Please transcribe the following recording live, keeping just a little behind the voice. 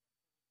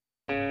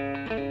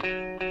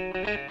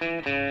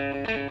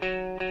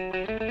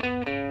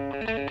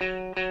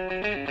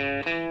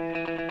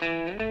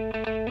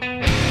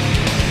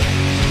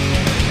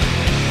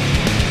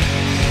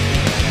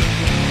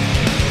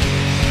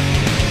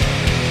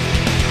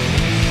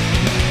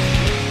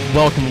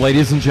Welcome,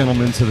 ladies and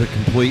gentlemen, to the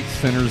Complete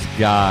Sinner's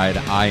Guide.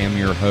 I am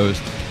your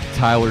host,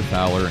 Tyler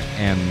Fowler,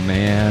 and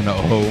man,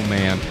 oh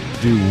man,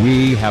 do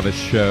we have a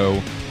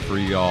show for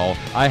y'all.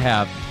 I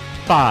have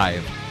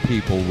 5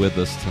 people with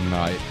us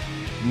tonight.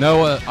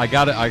 Noah, I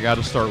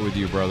gotta start with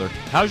you, brother.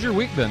 How's your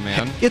week been,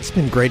 man? It's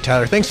been great,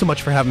 Tyler. Thanks so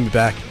much for having me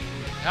back.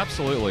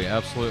 Absolutely.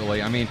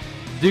 I mean,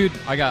 dude,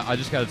 I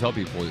just gotta tell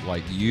people,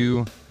 like,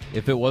 you,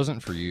 if it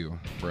wasn't for you,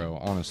 bro,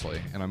 honestly,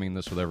 and I mean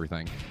this with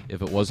everything,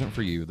 if it wasn't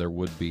for you, there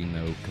would be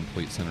no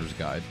Complete Sinner's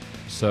Guide.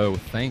 So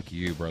thank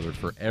you, brother,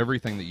 for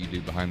everything that you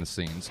do behind the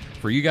scenes.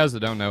 For you guys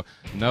that don't know,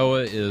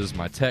 Noah is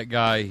my tech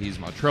guy. He's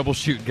my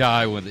troubleshoot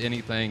guy with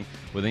anything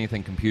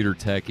computer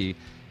techie,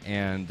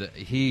 and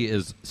he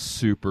is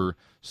super,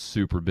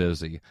 super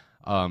busy.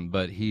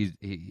 But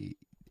he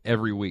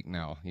every week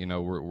now, you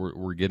know,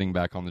 we're getting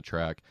back on the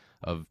track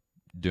of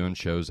doing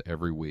shows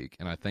every week,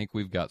 and I think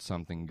we've got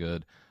something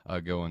good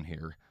going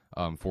here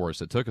for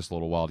us. It took us a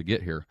little while to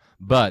get here,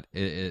 but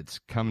it's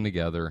coming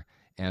together.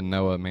 And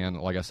Noah, man,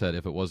 like I said,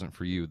 if it wasn't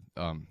for you,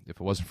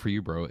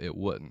 bro, it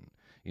wouldn't.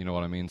 You know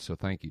what I mean? So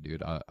thank you,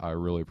 dude. I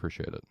really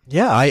appreciate it.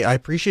 Yeah, I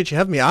appreciate you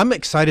having me. I'm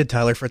excited,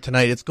 Tyler, for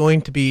tonight. It's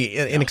going to be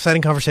an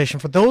exciting conversation.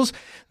 For those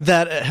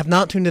that have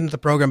not tuned into the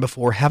program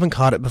before, haven't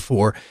caught it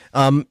before,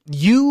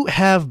 you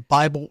have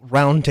Bible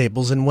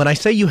roundtables. And when I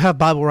say you have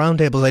Bible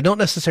roundtables, I don't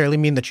necessarily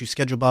mean that you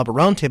schedule Bible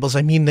roundtables.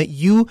 I mean that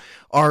you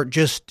are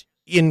just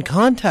in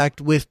contact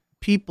with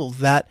people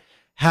that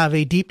have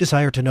a deep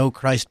desire to know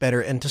Christ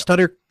better and to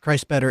study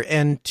Christ better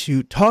and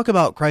to talk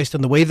about Christ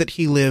and the way that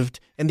he lived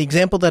and the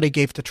example that he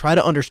gave to try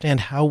to understand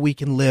how we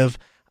can live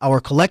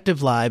our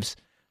collective lives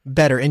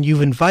better. And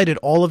you've invited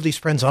all of these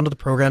friends onto the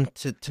program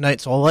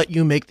tonight, so I'll let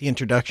you make the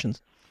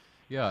introductions.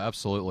 Yeah,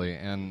 absolutely.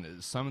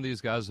 And some of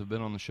these guys have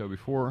been on the show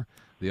before.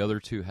 The other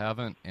 2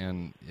 haven't.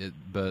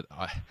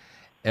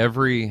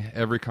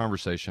 Every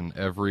conversation,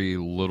 every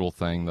little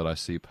thing that I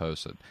see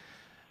posted,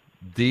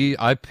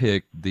 I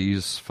picked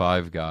these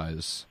 5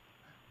 guys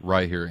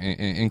right here,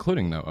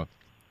 including Noah,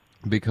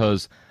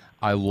 because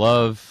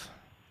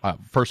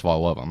first of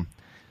all, I love them.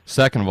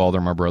 Second of all,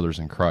 they're my brothers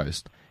in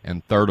Christ.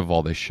 And third of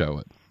all, they show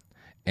it.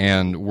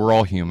 And we're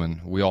all human.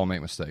 We all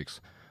make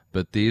mistakes.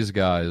 But these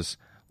guys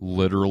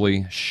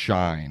literally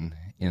shine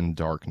in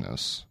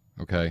darkness,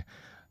 okay?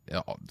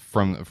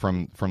 From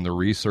the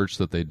research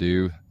that they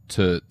do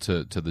to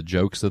the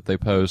jokes that they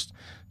post,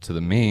 to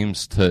the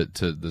memes, to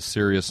the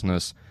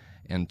seriousness,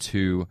 and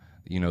to,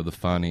 you know, the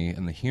funny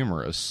and the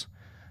humorous.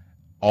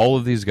 All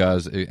of these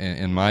guys,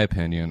 in my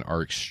opinion,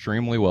 are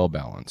extremely well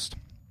balanced.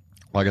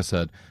 Like I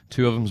said,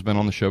 2 of them's been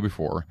on the show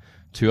before,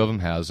 2 of them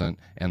hasn't,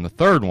 and the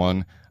third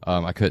one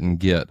I couldn't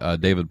get.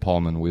 David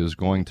Paulman. We was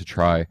going to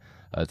try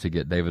to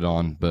get David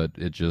on, but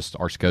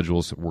our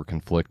schedules were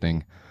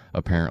conflicting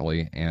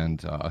apparently,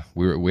 and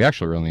we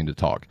actually really need to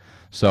talk.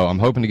 So I'm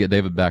hoping to get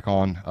David back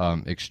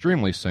on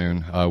extremely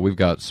soon. We've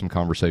got some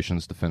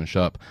conversations to finish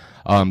up.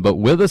 But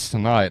with us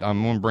tonight,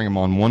 I'm going to bring him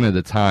on one at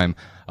a time.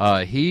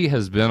 He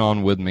has been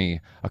on with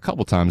me a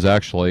couple times,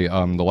 actually.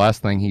 The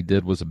last thing he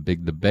did was a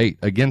big debate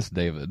against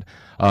David.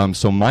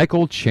 So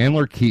Michael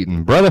Chandler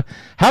Keaton. Brother,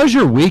 how's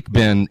your week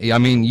been? I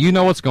mean, you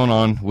know what's going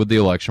on with the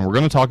election. We're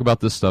going to talk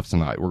about this stuff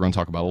tonight. We're going to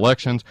talk about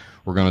elections.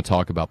 We're going to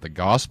talk about the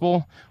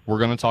gospel. We're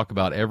going to talk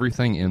about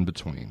everything in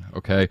between,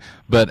 okay?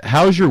 But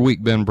how's your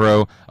week been,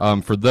 bro?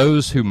 For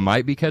those who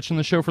might be catching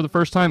the show for the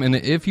first time, and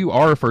if you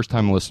are a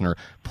first-time listener,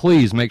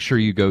 please make sure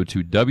you go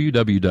to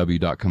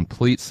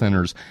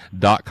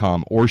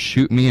www.completesinners.com or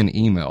shoot me an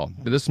email.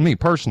 This is me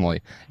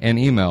personally, an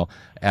email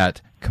at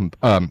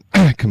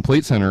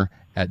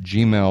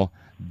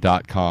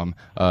completecenter@gmail.com.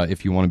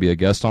 If you want to be a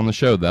guest on the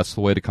show, that's the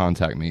way to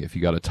contact me. If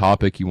you got a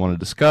topic you want to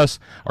discuss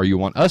or you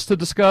want us to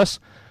discuss,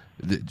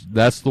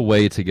 that's the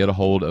way to get a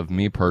hold of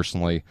me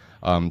personally,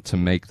 to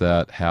make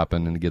that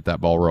happen and to get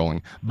that ball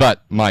rolling.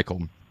 But,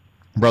 Michael,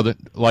 brother,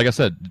 like I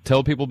said,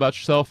 tell people about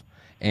yourself,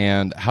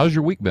 and how's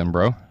your week been,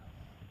 bro?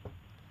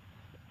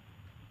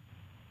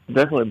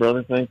 Definitely,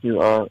 brother. Thank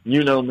you.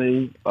 You know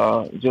me,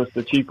 just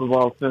the chief of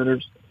all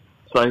sinners,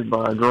 saved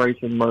by grace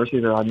and mercy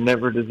that I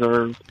never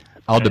deserved.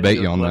 I'll debate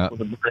you on that.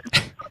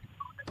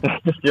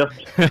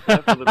 just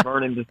with a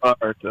burning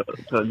desire to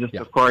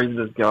praise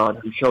this God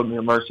who showed me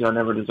a mercy I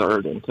never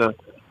deserved, and to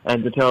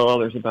tell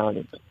others about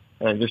it,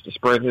 and just to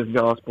spread His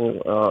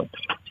gospel.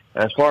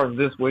 As far as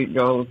this week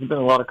goes, there's been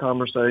a lot of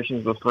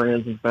conversations with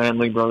friends and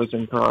family, brothers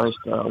in Christ.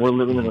 We're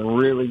living in a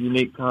really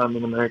unique time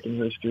in American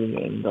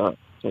history, and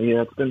so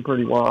yeah, it's been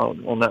pretty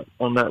wild on that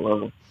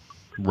level.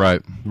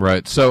 Right.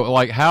 So,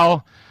 like,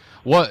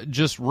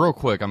 just real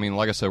quick, I mean,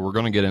 like I said, we're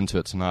going to get into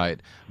it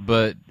tonight,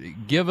 but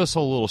give us a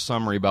little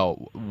summary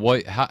about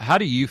how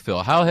do you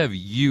feel? How have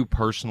you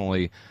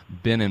personally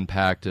been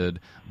impacted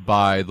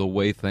by the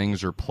way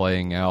things are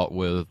playing out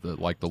with,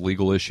 like, the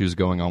legal issues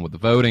going on with the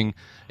voting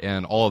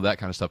and all of that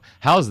kind of stuff?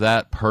 How's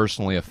that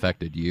personally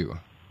affected you?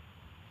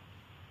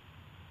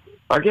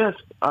 I guess,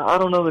 I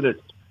don't know that it's,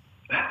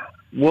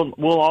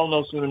 we'll all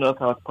know soon enough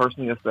how it's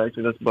personally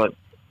affected us, but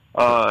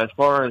as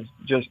far as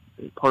just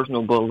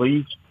personal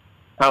beliefs,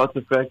 how it's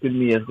affected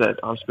me is that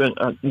I've spent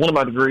one of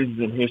my degrees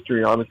is in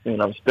history, obviously,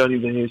 and I've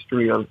studied the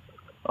history of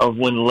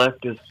when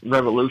leftist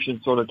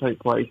revolutions sort of take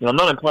place. And I'm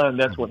not implying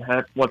that's what's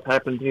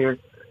happened here,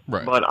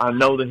 Right. but I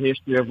know the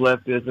history of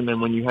leftism,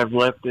 and when you have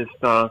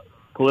leftist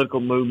political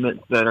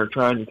movements that are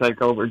trying to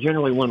take over,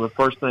 generally one of the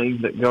first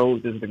things that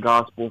goes is the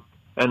gospel,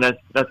 and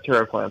that's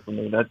terrifying for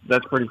me.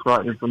 That's pretty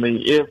frightening for me.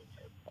 If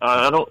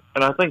I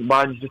think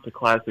Biden's just a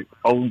classic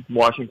old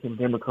Washington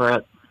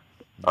Democrat,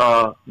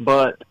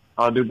 but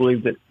I do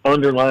believe that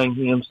underlying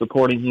him,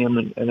 supporting him,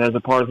 and as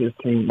a part of his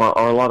team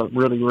are a lot of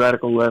really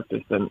radical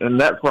leftists, and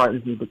that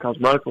frightens me because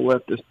radical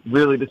leftists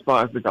really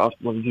despise the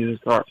gospel of Jesus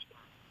Christ.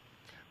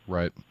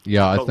 Right.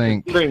 Yeah, I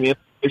think considering the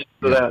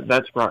implications of that,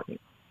 that's frightening.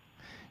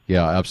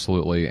 Yeah,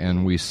 absolutely.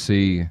 And we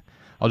see,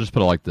 I'll just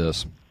put it like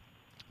this.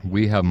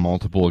 We have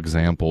multiple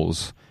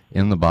examples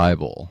in the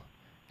Bible,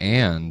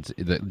 and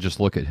just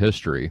look at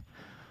history.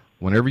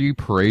 Whenever you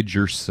parade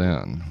your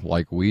sin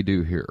like we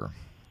do here,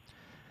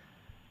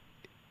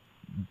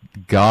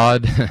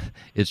 God,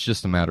 it's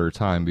just a matter of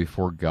time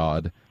before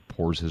God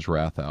pours his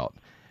wrath out.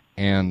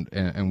 And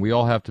we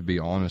all have to be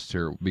honest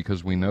here,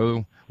 because we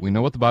know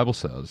what the Bible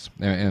says.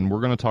 And we're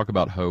going to talk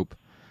about hope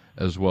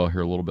as well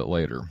here a little bit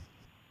later.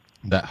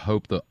 That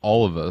hope that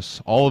all of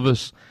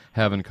us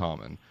have in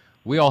common.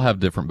 We all have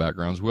different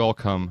backgrounds. We all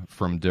come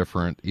from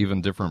different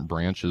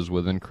branches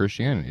within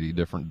Christianity,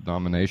 different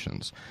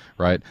denominations,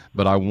 right?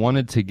 But I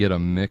wanted to get a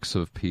mix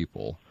of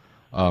people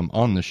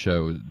on the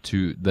show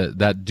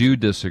that do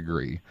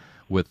disagree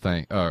with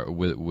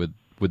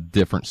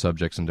different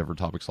subjects and different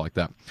topics like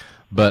that.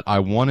 But I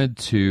wanted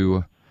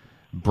to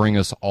bring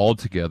us all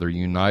together,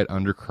 unite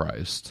under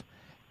Christ,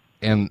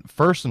 and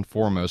first and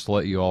foremost,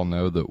 let you all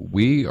know that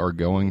we are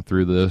going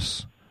through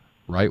this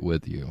right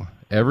with you.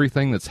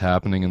 Everything that's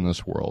happening in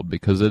this world,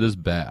 because it is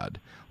bad.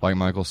 Like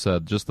Michael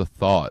said, just the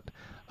thought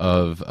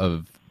of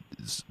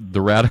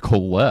the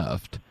radical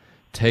left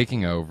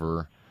taking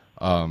over.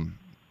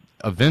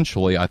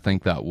 Eventually, I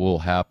think that will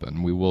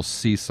happen. We will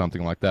see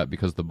something like that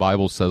because the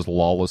Bible says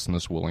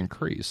lawlessness will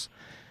increase.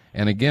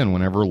 And again,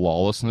 whenever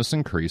lawlessness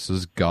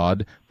increases,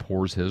 God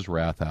pours his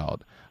wrath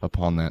out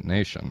upon that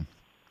nation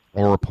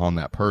or upon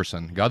that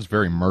person. God's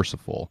very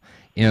merciful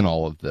in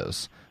all of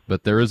this,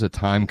 but there is a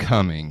time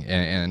coming,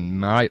 and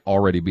might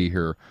already be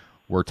here,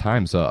 where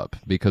time's up,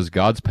 because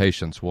God's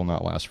patience will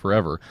not last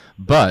forever.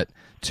 But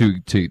to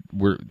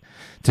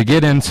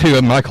get into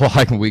it, Michael,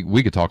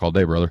 we could talk all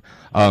day, brother.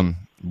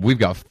 We've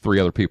got 3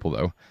 other people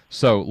though,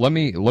 so let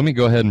me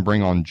go ahead and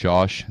bring on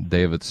Josh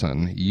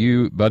Davidson.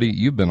 Buddy,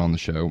 you've been on the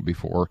show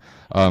before.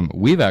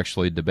 We've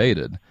actually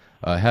debated.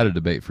 Had a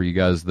debate for you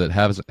guys that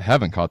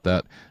haven't caught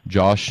that.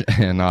 Josh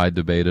and I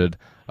debated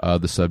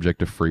the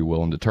subject of free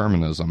will and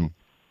determinism.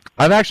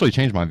 I've actually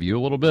changed my view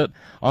a little bit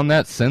on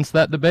that since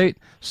that debate,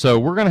 so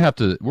we're gonna have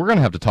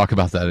to talk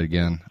about that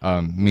again,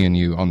 me and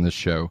you on this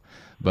show,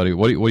 buddy.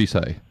 What do you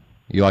say?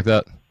 You like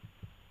that?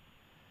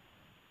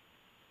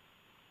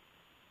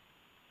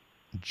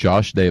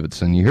 Josh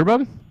Davidson, you hear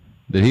about him?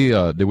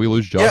 Did we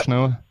lose Josh? Yep.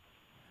 Noah?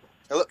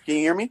 Hello, can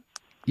you hear me?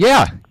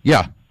 Yeah.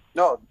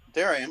 No,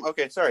 there I am.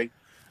 Okay, sorry.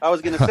 I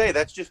was going to say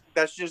that's just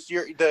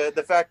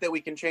the fact that we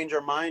can change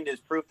our mind is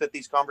proof that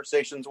these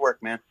conversations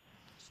work, man.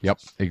 Yep,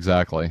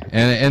 exactly.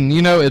 And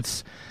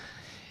it's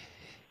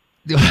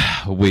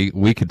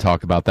we could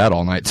talk about that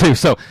all night too.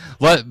 So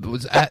let's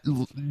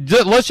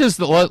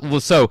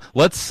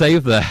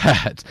save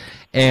that.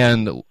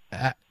 And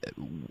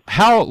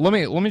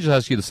let me just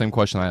ask you the same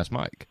question I asked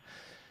Mike.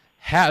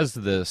 Has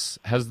this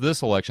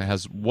election,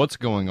 what's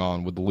going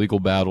on with the legal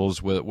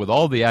battles, with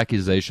all the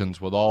accusations,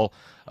 with all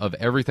of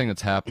everything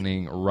that's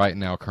happening right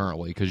now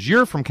currently? Because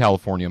you're from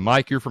California,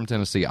 Mike, you're from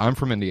Tennessee, I'm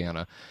from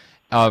Indiana.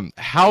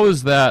 How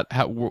is that?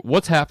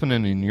 What's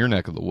happening in your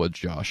neck of the woods,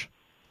 Josh?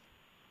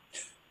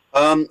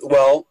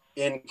 Well,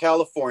 in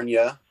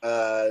California,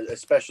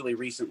 especially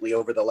recently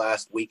over the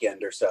last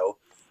weekend or so,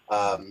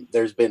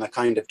 there's been a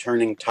kind of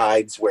turning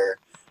tides where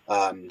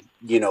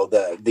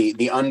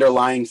the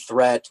underlying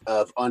threat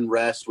of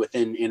unrest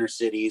within inner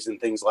cities and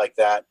things like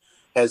that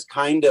has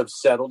kind of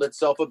settled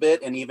itself a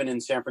bit. And even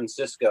in San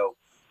Francisco,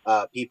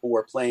 people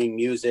were playing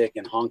music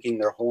and honking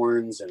their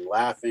horns and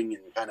laughing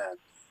and kind of,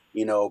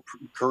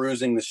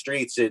 perusing the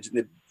streets. It's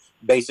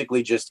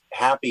basically just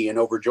happy and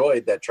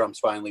overjoyed that Trump's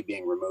finally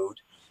being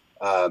removed,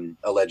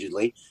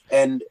 allegedly.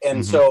 And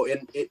mm-hmm. So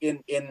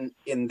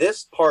in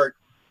this part,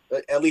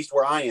 at least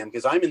where I am,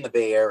 because I'm in the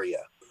Bay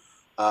Area.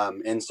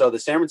 And so the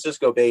San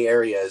Francisco Bay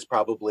Area is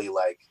probably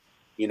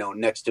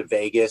next to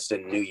Vegas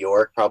and New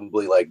York,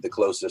 probably like the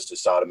closest to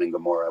Sodom and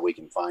Gomorrah we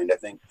can find, I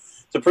think.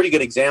 It's a pretty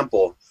good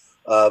example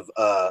of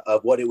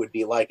what it would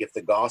be like if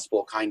the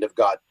gospel kind of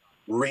got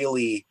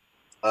really,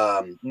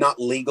 not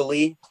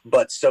legally,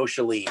 but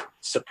socially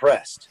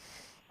suppressed.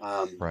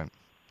 Right.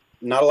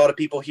 Not a lot of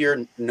people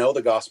here know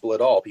the gospel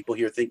at all. People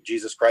here think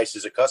Jesus Christ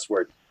is a cuss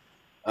word.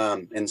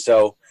 And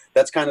so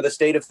that's kind of the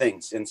state of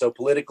things. And so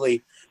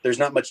politically, there's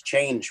not much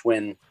change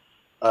when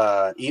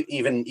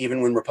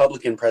even when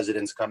Republican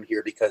presidents come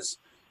here, because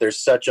there's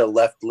such a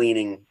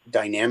left-leaning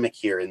dynamic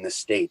here in this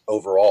state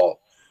overall.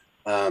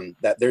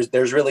 that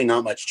there's really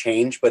not much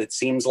change, but it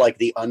seems like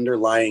the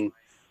underlying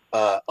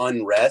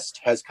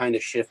unrest has kind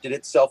of shifted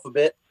itself a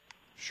bit.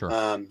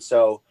 Sure.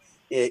 So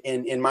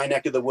in my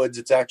neck of the woods,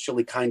 it's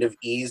actually kind of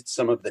eased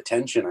some of the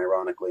tension,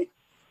 ironically.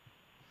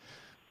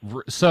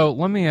 So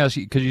let me ask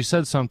you, because you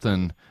said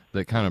something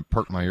that kind of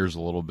perked my ears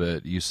a little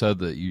bit. You said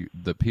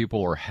that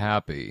people are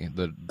happy,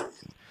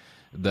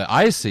 that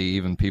I see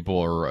even people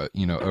are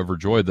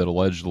overjoyed that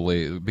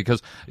allegedly,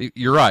 because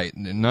you're right,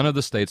 none of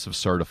the states have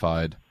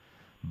certified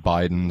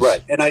Biden's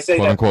right, and I say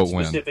quote that unquote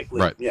specifically,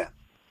 win. Right. Yeah.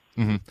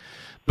 Mm-hmm.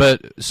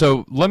 But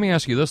so let me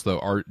ask you this though: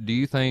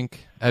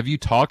 have you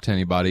talked to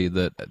anybody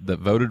that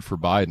voted for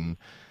Biden?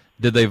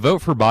 Did they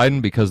vote for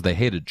Biden because they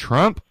hated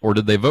Trump, or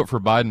did they vote for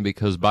Biden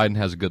because Biden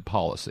has good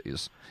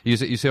policies? You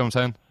see what I'm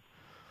saying?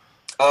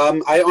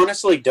 I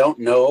honestly don't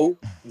know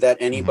that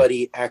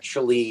anybody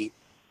actually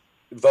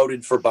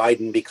voted for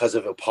Biden because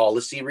of a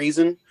policy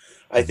reason.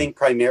 I think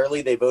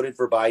primarily they voted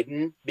for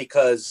Biden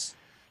because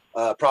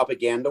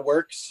propaganda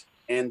works,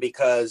 and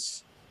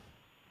because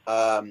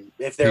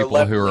if they're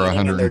people who are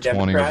left-leaning and they're 120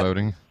 Democrat, are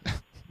voting.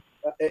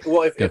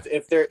 well,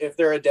 if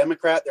they're a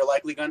Democrat, they're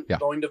likely going Yeah.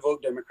 to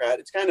vote Democrat.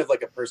 It's kind of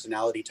like a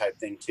personality type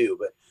thing too.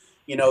 But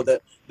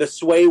the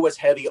sway was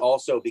heavy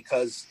also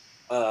because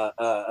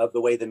of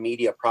the way the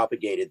media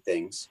propagated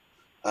things.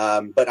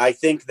 But I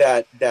think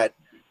that the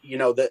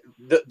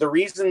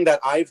reason that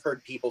I've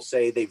heard people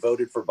say they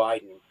voted for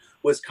Biden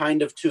was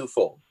kind of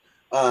twofold.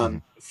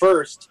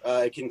 First,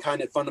 it can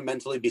kind of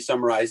fundamentally be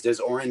summarized as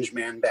orange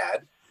man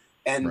bad,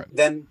 and Right.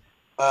 then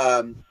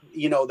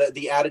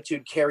the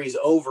attitude carries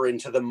over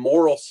into the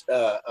moral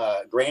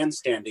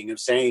grandstanding of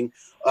saying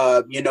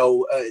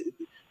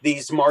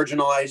these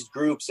marginalized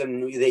groups,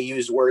 and they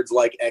use words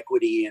like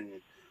equity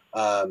and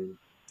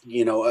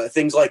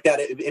things like that.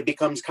 It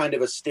becomes kind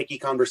of a sticky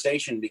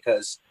conversation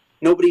because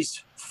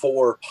nobody's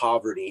for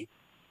poverty,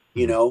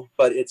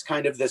 but it's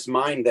kind of this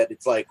mind that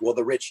it's like, well,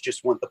 the rich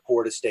just want the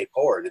poor to stay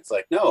poor. And it's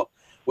like, no,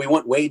 we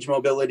want wage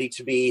mobility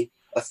to be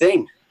a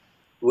thing.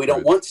 We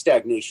don't want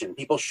stagnation.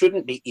 People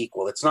shouldn't be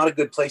equal. It's not a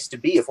good place to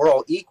be. If we're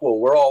all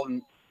equal, we're all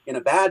in a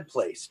bad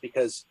place,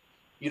 because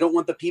you don't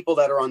want the people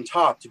that are on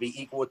top to be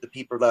equal with the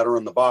people that are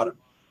on the bottom.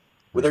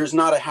 Well, there's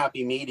not a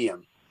happy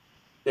medium.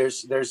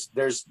 There's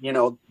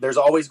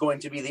always going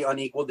to be the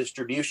unequal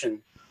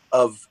distribution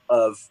of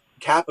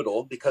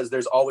capital, because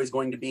there's always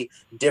going to be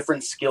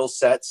different skill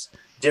sets,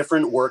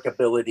 different work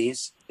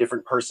abilities,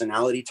 different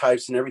personality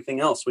types, and everything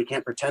else. We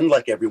can't pretend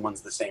like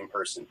everyone's the same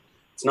person.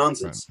 It's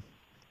nonsense.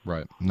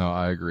 Right. No,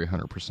 I agree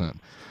 100%.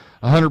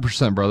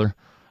 100%, brother.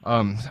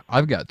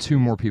 I've got two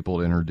more people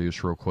to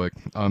introduce real quick.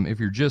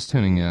 If you're just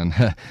tuning in,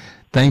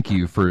 thank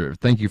you for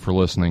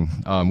listening.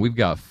 We've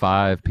got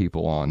 5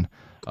 people on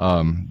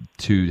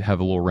to have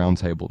a little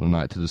roundtable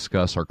tonight to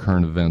discuss our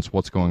current events,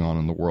 what's going on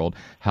in the world,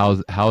 how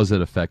is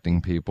it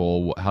affecting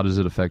people, how does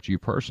it affect you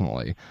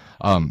personally.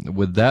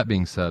 With that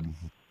being said,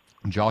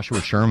 Joshua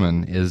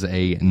Sherman is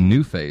a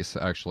new face,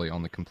 actually,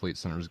 on the Complete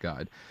Sinner's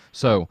Guide.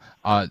 So,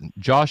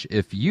 Josh,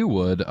 if you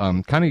would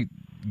kind of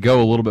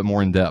go a little bit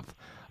more in depth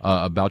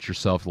about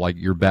yourself, like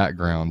your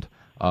background,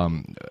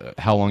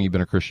 how long you've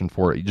been a Christian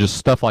for, just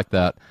stuff like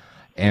that,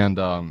 and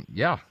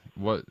how.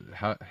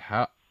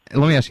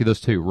 Let me ask you this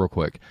too, real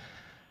quick.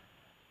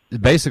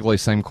 Basically,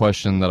 same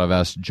question that I've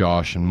asked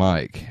Josh and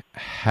Mike.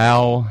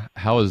 How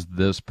is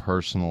this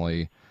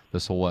personally,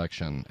 this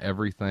election,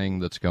 everything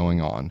that's going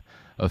on,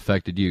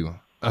 affected you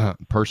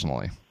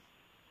personally?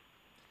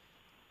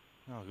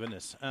 Oh,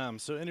 goodness.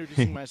 So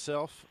introducing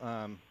myself,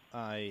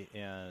 I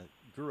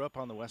grew up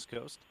on the West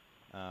Coast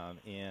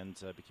and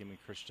became a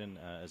Christian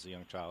as a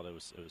young child. I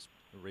was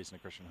raised in a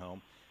Christian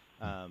home.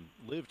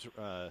 Lived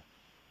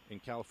in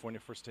California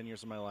first 10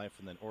 years of my life,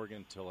 and then Oregon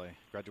until I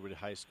graduated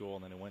high school,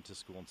 and then I went to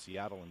school in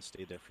Seattle and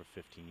stayed there for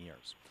 15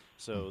 years.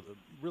 So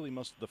really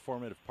most of the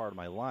formative part of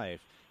my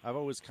life, I've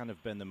always kind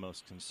of been the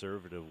most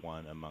conservative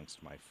one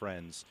amongst my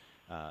friends,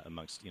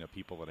 amongst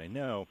people that I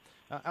know,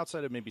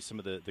 outside of maybe some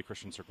of the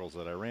Christian circles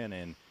that I ran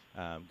in,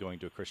 going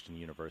to a Christian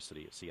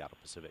university at Seattle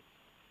Pacific.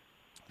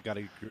 Got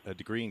a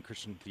degree in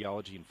Christian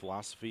theology and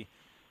philosophy,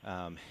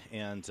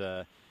 and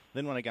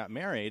then when I got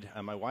married,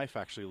 my wife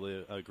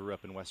actually grew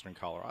up in western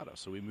Colorado,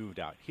 so we moved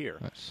out here.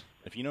 Nice.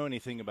 If you know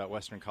anything about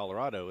western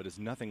Colorado, it is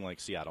nothing like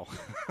Seattle.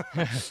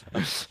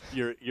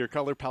 Your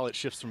color palette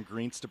shifts from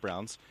greens to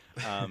browns.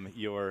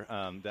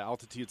 The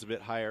altitude's a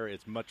bit higher.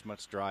 It's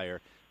much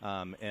drier,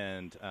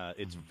 and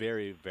it's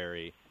very,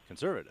 very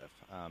conservative.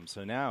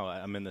 So now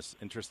I'm in this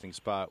interesting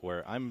spot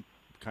where I'm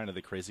kind of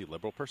the crazy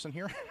liberal person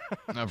here.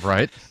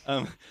 Right.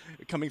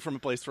 Coming from a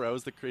place where I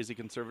was the crazy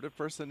conservative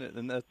person,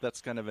 and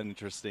that's kind of an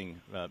interesting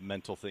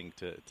mental thing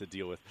to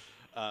deal with.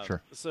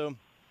 Sure. So,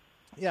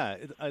 yeah,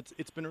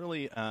 it's been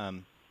really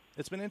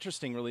it's been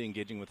interesting, really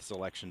engaging with this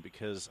election,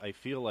 because I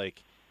feel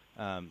like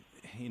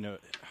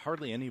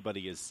hardly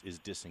anybody is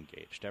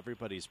disengaged.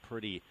 Everybody's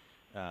pretty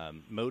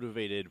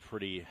motivated,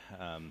 pretty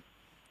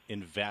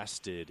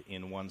invested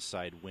in one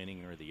side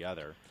winning or the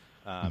other.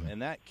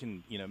 And that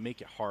can,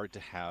 make it hard to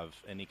have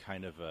any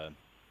kind of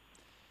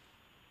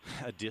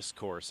a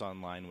discourse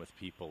online with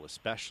people,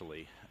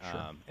 especially,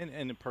 and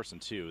in person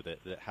too,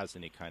 that has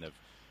any kind of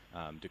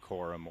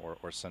decorum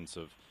or sense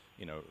of,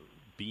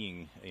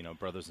 being,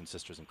 brothers and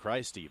sisters in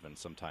Christ, even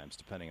sometimes,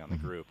 depending on the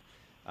group.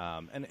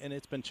 And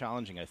it's been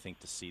challenging, I think,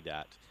 to see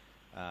that.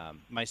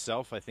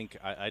 Myself, I think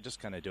I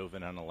just kind of dove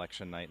in on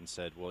election night and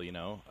said, well,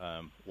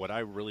 what I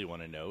really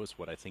want to know is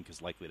what I think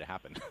is likely to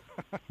happen.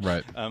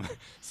 Right.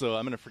 So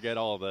I'm going to forget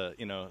all the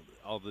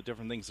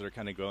different things that are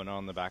kind of going on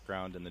in the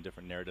background and the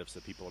different narratives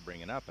that people are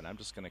bringing up. And I'm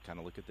just going to kind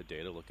of look at the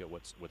data, look at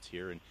what's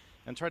here,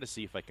 and try to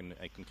see if I can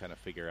kind of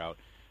figure out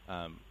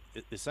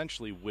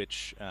essentially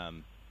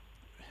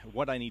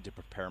what I need to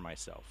prepare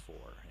myself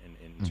for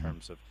in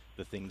terms of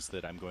the things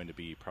that I'm going to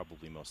be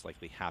probably most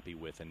likely happy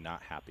with and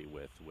not happy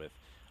with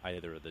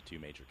either of the two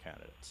major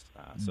candidates.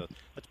 So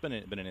that's been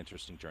an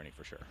interesting journey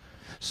for sure.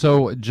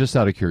 So just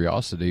out of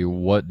curiosity,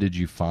 what did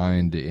you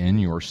find in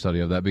your study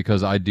of that?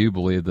 Because I do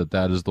believe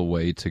that is the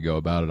way to go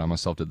about it. I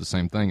myself did the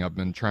same thing. I've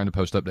been trying to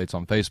post updates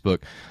on Facebook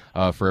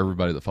for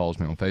everybody that follows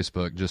me on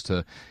Facebook, just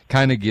to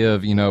kind of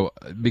give,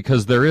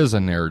 because there is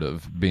a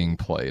narrative being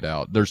played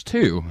out. There's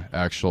two,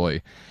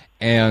 actually.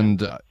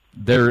 And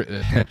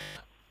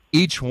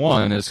each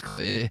one is...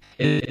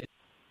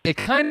 It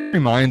kind of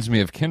reminds me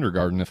of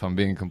kindergarten, if I'm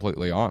being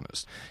completely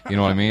honest. You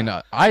know what I mean?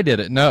 I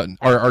did it, no,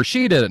 or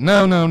she did it.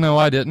 No,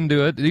 I didn't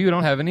do it. You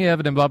don't have any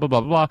evidence. Blah blah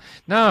blah blah.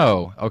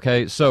 No,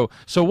 okay. So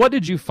what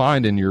did you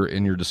find in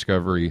your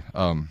discovery,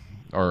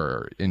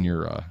 or in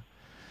your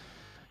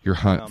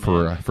hunt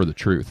for the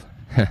truth?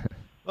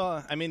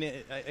 Well, I mean,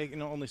 I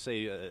can only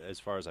say as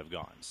far as I've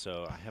gone.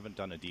 So I haven't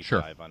done a deep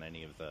dive on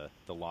any of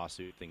the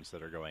lawsuit things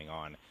that are going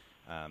on.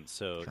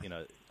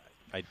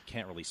 I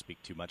can't really speak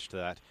too much to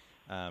that.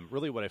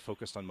 Really what I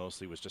focused on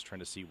mostly was just trying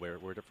to see where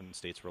different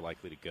states were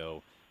likely to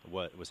go,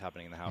 what was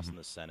happening in the House and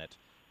the Senate,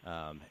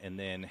 and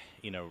then,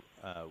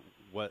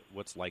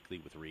 what's likely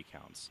with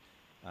recounts.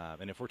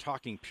 And if we're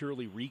talking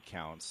purely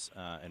recounts,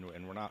 and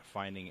we're not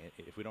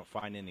if we don't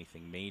find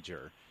anything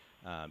major,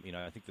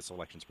 I think this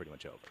election's pretty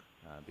much over.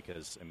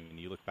 Because, I mean,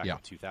 you look back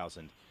at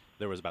 2000,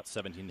 there was about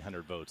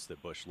 1,700 votes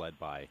that Bush led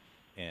by,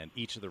 and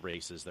each of the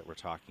races that we're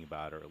talking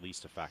about are at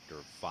least a factor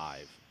of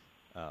 5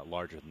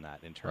 larger than that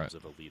in terms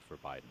of a lead for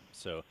Biden.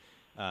 So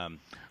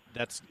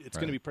it's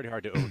going to be pretty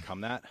hard to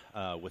overcome that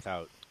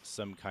without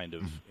some kind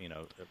of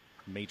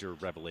major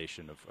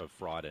revelation of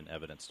fraud and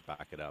evidence to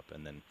back it up,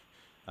 and then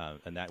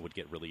and that would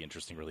get really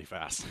interesting really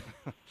fast.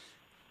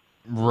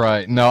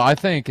 Right. No, I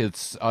think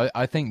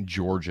I think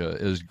Georgia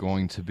is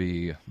going to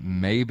be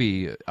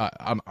maybe.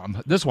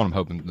 This one I'm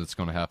hoping that's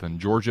going to happen.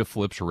 Georgia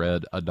flips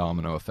red, a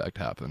domino effect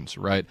happens.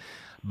 Right.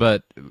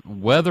 But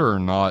whether or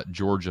not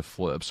Georgia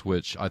flips,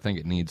 which I think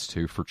it needs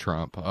to for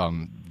Trump,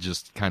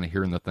 just kind of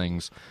hearing the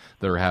things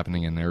that are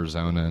happening in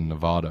Arizona and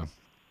Nevada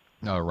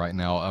right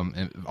now.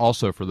 And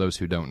also, for those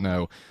who don't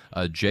know,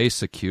 Jay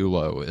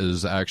Sekulow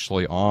is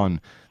actually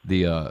on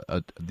the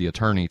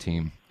attorney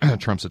team,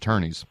 Trump's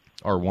attorneys,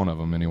 or one of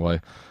them anyway,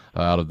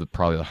 out of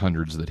probably the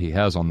hundreds that he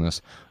has on this.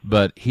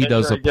 But he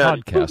does a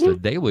podcast, a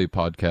daily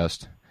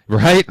podcast.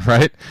 Right.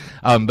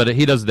 But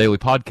he does a daily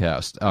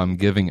podcast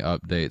giving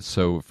updates.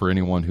 So for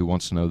anyone who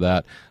wants to know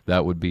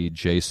that would be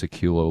Jay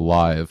Sekulow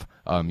Live.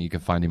 You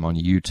can find him on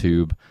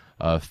YouTube,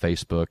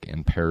 Facebook,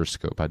 and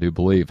Periscope, I do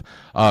believe.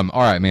 All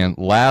right, man.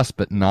 Last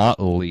but not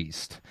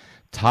least,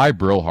 Ty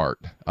Brillhart.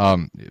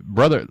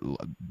 Brother,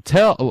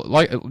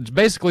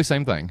 basically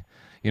same thing.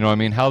 You know what I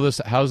mean?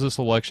 How's this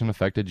election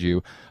affected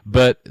you?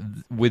 But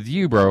with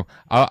you, bro,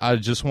 I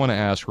just want to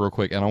ask real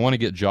quick, and I want to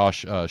get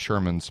Josh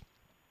Sherman's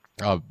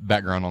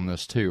background on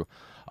this too.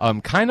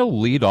 Kind of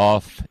lead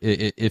off,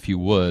 if you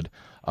would.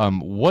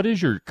 What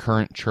is your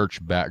current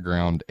church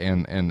background,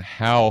 and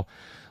how,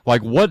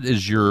 what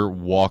is your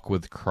walk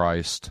with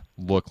Christ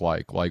look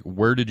like? Like,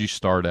 where did you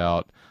start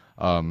out,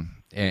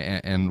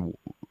 and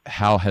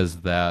how has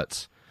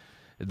that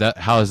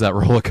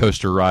roller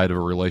coaster ride of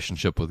a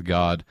relationship with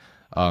God?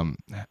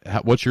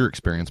 What's your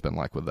experience been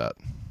like with that?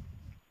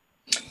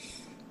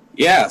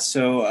 Yeah,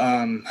 so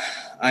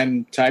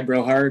I'm Ty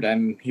Brillhart.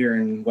 I'm here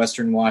in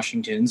Western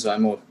Washington, so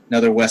I'm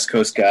another West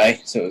Coast guy.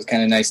 So it was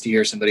kind of nice to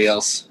hear somebody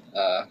else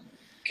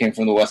came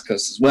from the West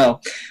Coast as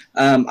well.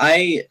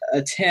 I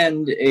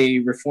attend a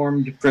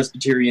Reformed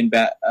Presbyterian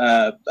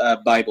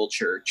Bible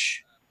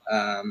church.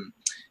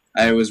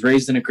 I was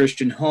raised in a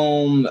Christian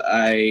home.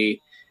 I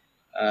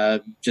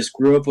just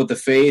grew up with the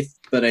faith,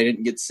 but I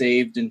didn't get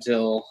saved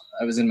until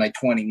I was in my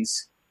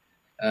 20s.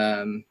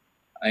 I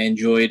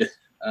enjoyed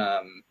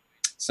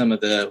some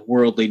of the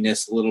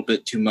worldliness a little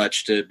bit too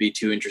much to be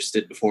too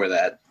interested before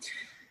that.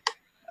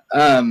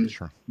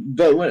 Sure.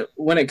 But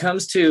when it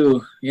comes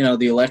to,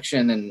 the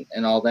election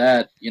and all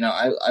that,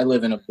 I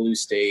live in a blue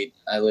state.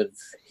 I live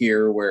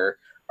here where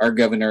our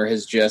governor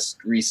has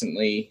just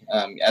recently,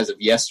 as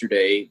of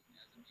yesterday,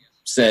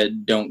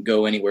 said don't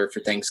go anywhere for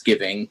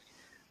Thanksgiving.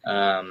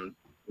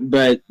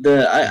 But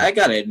I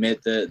gotta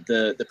admit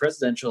the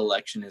presidential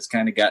election has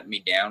kind of gotten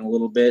me down a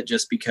little bit,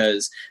 just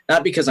because,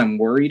 not because I'm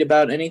worried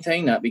about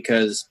anything, not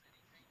because,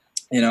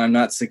 I'm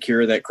not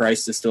secure that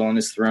Christ is still on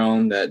his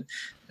throne, that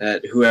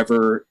that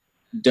whoever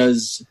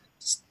does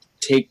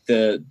take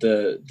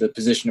the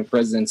position of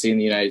presidency in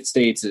the United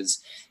States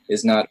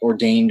is not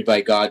ordained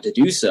by God to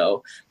do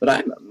so.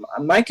 But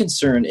my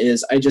concern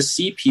is I just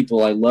see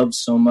people I love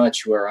so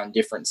much who are on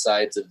different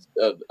sides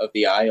of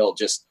the aisle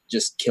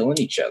just killing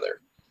each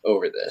other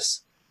over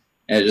this.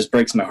 And it just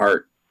breaks my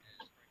heart.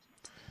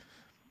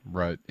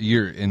 Right.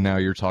 Now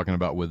you're talking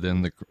about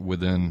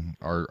within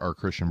our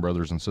Christian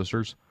brothers and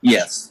sisters?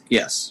 Yes.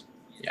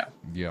 Yeah.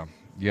 Yeah.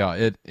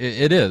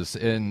 It is.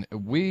 And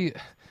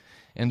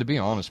to be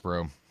honest,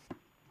 bro,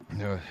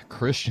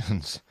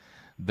 Christians,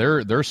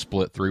 they're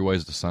split three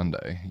ways to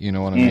Sunday. You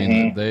know what I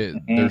mean?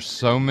 There's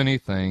so many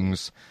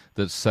things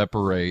that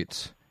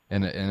separate,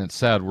 and it's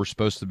sad. We're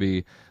supposed to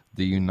be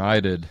the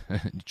united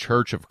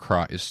Church of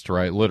Christ,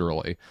 right?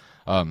 Literally.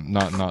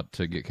 Not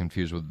to get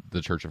confused with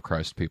the Church of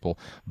Christ people,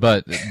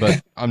 but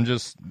I'm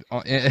just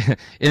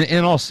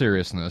in all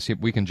seriousness,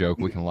 we can joke,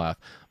 we can laugh,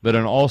 but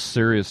in all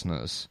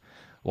seriousness,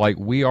 like,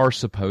 we are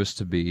supposed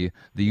to be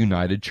the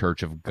united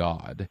Church of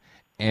God.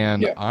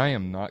 And yeah. I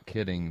am not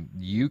kidding.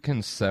 You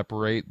can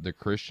separate the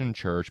Christian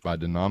church by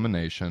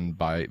denomination,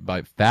 by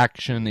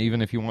faction,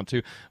 even if you want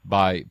to,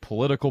 by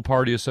political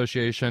party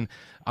association.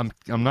 I'm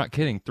not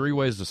kidding. Three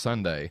ways to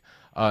Sunday.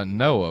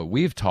 Noah,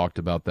 we've talked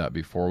about that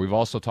before. We've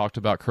also talked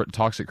about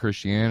toxic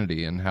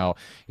Christianity and how,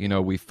 we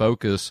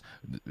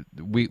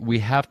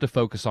have to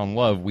focus on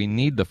love. We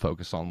need to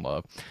focus on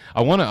love.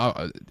 I want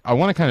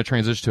to kind of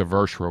transition to a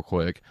verse real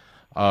quick.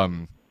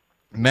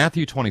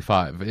 Matthew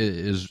 25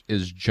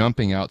 is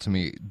jumping out to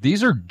me.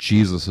 These are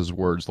Jesus's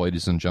words,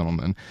 ladies and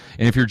gentlemen.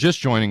 And if you're just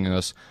joining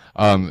us,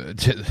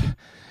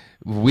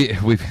 we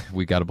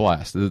got a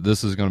blast.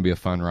 This is going to be a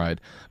fun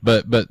ride.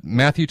 But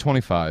Matthew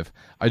 25,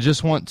 I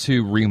just want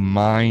to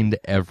remind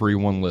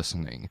everyone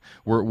listening,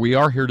 we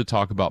are here to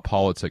talk about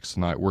politics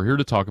tonight. We're here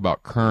to talk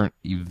about current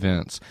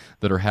events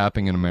that are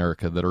happening in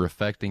America that are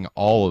affecting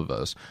all of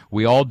us.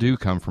 We all do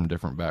come from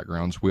different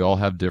backgrounds. We all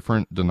have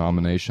different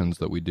denominations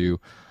that we do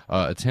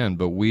attend,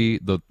 but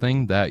the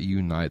thing that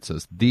unites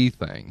us, the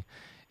thing,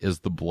 is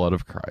the blood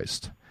of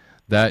Christ.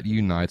 That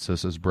unites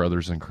us as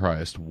brothers in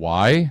Christ.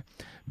 Why?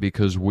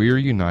 Because we're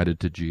united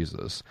to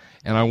Jesus.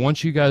 And I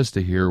want you guys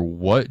to hear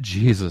what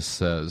Jesus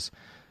says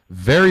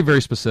very,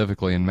 very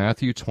specifically in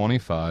Matthew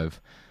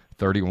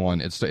 25:31.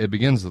 It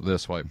begins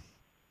this way.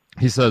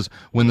 He says,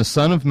 "When the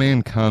Son of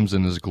Man comes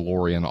in his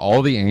glory and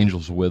all the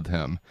angels with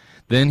him,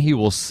 then he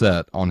will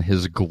sit on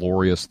his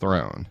glorious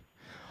throne.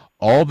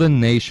 All the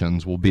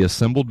nations will be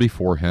assembled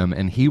before him,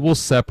 and he will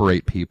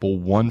separate people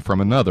one from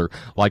another,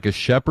 like a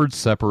shepherd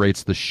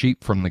separates the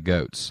sheep from the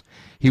goats.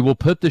 He will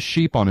put the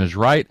sheep on his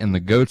right and the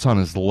goats on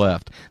his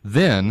left.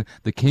 Then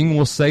the king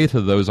will say to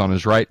those on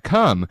his right,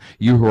 'Come,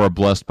 you who are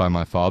blessed by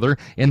my Father,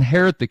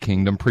 inherit the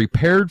kingdom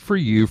prepared for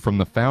you from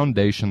the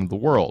foundation of the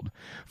world.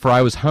 For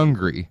I was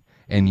hungry,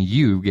 and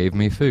you gave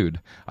me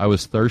food. I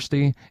was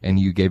thirsty, and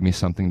you gave me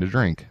something to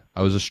drink.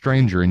 I was a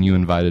stranger, and you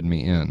invited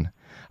me in.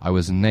 I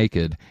was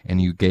naked,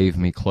 and you gave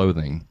me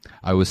clothing.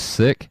 I was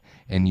sick,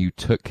 and you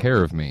took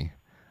care of me.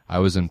 I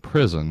was in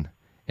prison,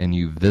 and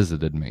you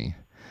visited me.'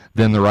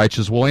 Then the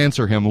righteous will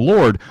answer him,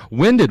 'Lord,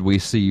 when did we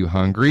see you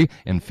hungry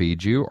and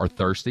feed you, or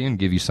thirsty and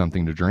give you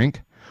something to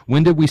drink?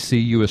 When did we see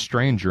you a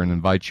stranger and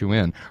invite you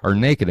in, or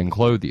naked and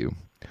clothe you?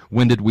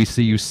 When did we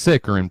see you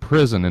sick or in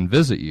prison and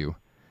visit you?'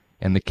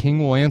 And the king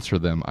will answer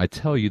them, 'I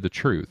tell you the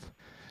truth.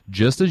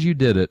 Just as you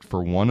did it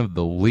for one of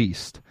the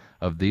least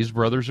of these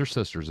brothers or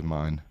sisters of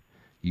mine,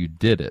 you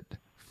did it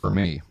for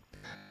me.'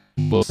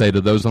 Will say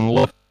to those on the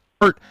left,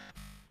 'Depart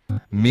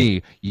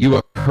me, you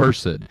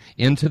accursed,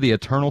 into the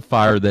eternal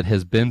fire that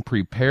has been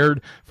prepared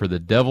for the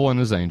devil and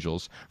his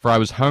angels. For I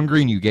was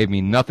hungry, and you gave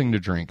me nothing to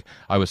drink.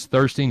 I was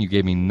thirsty, and you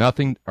gave me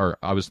nothing to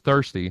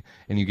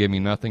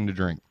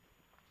drink.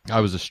 I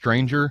was a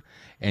stranger,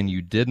 and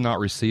you did not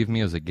receive me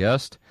as a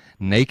guest,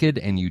 naked,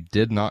 and you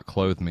did not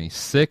clothe me,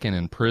 sick and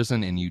in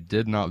prison, and you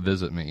did not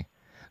visit me.'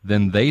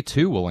 Then they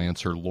too will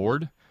answer,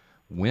 'Lord,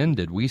 when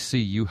did we see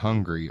you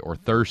hungry or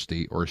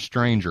thirsty or a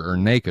stranger or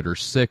naked or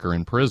sick or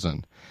in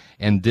prison,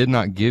 and did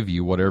not give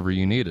you whatever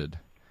you needed?'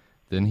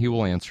 Then he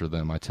will answer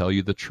them, 'I tell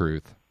you the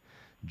truth.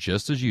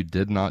 Just as you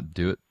did not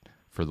do it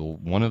for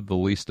one of the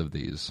least of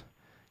these,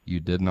 you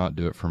did not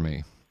do it for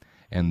me.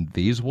 And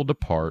these will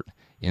depart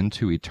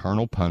into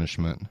eternal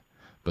punishment,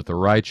 but the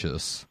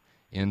righteous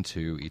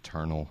into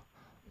eternal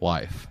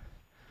life.'"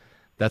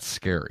 That's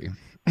scary.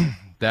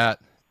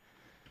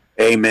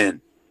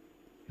 Amen.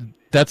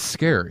 That's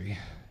scary.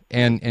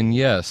 And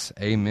yes,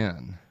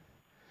 amen.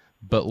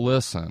 But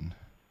listen,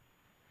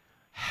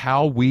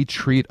 how we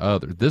treat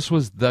others. This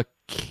was the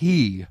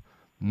key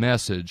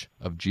message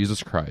of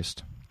Jesus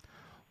Christ.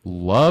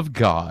 Love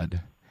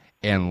God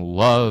and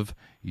love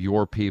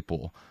your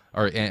people.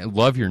 And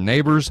love your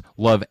neighbors.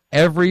 Love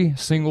every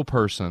single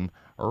person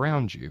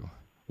around you.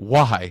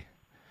 Why?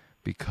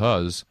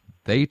 Because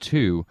they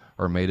too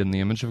are made in the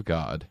image of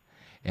God.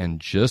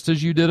 And just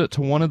as you did it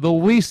to one of the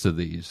least of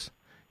these,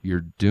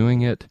 you're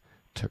doing it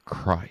to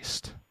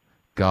Christ,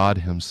 God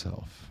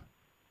himself.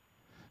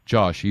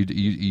 Josh,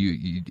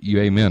 you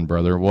amen,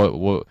 brother.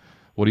 What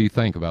What do you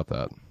think about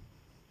that?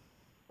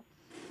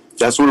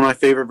 That's one of my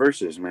favorite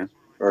verses, man,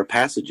 or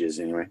passages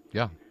anyway.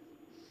 Yeah.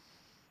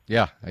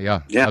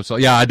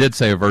 Absolutely. Yeah, I did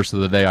say a verse of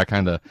the day. I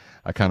kind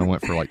of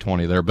went for like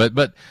 20 there, but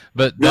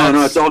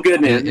no, it's all good,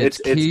 man. It's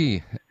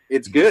key.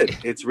 It's good.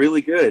 It's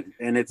really good,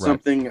 and it's Right.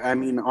 something. I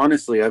mean,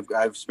 honestly,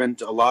 I've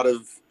spent a lot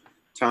of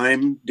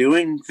time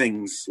doing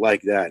things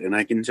like that, and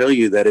I can tell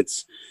you that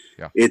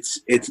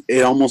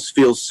it almost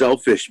feels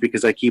selfish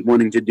because I keep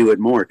wanting to do it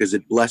more because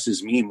it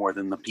blesses me more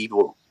than the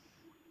people.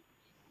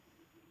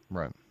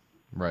 Right.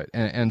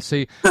 And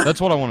see, that's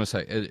what I want to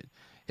say.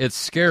 It's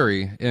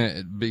scary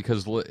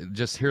because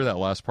just hear that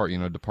last part,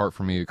 depart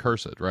from me, you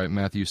cursed, right?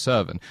 Matthew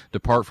 7,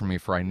 depart from me,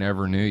 for I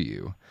never knew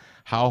you.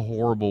 How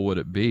horrible would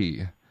it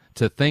be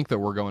to think that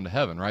we're going to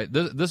heaven, right?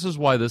 This is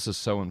why this is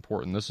so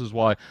important. This is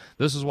why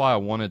I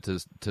wanted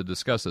to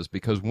discuss this,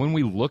 because when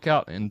we look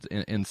out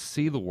and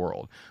see the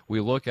world,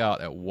 we look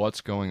out at what's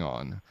going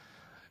on.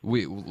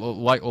 We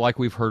like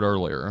we've heard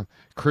earlier,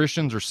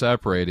 Christians are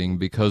separating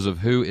because of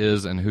who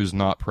is and who's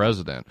not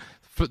president.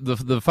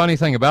 The funny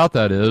thing about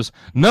that is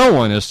no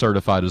one is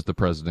certified as the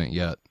president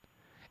yet,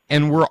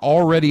 and we're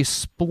already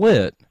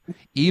split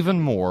even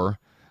more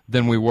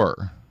than we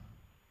were.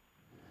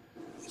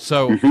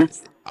 So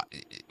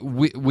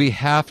we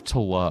have to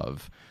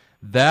love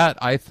that.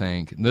 I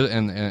think,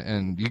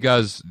 and you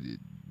guys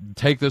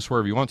take this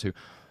wherever you want to,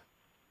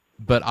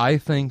 but I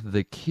think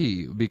the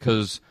key,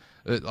 because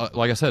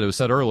like I said, it was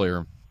said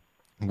earlier,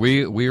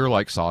 we are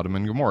like Sodom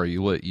and Gomorrah.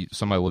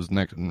 Somebody lives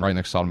right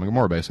next to Sodom and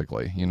Gomorrah,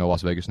 basically,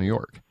 Las Vegas, New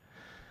York.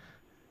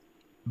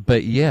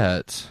 But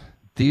yet,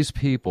 these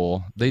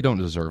people, they don't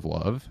deserve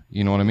love,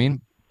 you know what I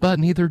mean? But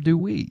neither do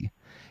we.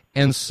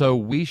 And so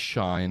we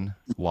shine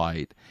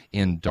light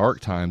in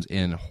dark times,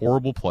 in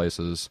horrible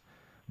places,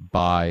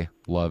 by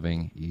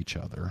loving each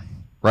other,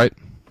 right?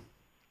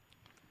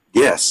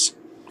 Yes,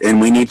 and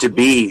we need to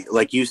be,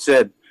 like you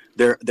said,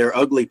 they're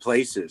ugly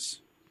places,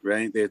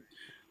 right?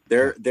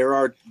 There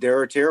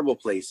are terrible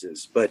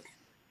places, but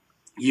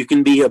you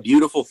can be a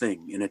beautiful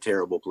thing in a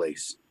terrible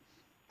place.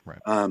 Right.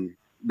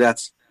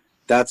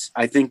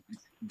 I think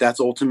that's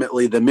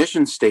ultimately the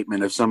mission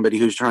statement of somebody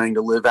who's trying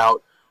to live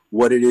out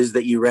what it is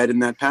that you read in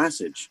that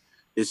passage,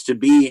 is to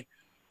be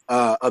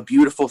a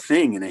beautiful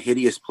thing in a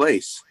hideous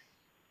place.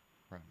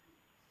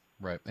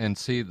 Right. And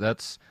see,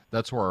 that's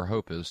where our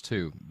hope is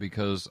too,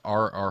 because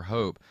our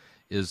hope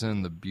is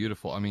in the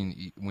beautiful. I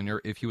mean,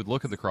 if you would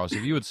look at the cross,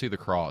 if you would see the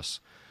cross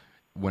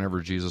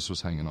whenever Jesus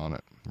was hanging on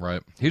it,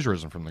 right? He's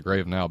risen from the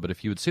grave now, but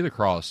if you would see the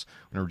cross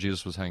whenever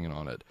Jesus was hanging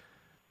on it,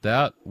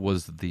 that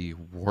was the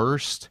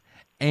worst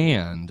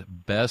and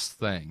best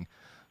thing.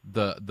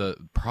 The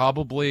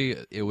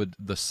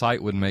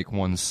sight would make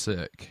one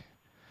sick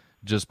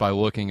just by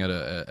looking at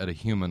a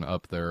human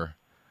up there,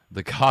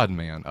 the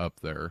God-man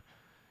up there,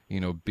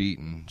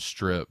 beaten,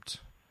 stripped,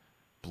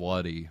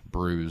 bloody,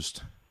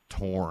 bruised,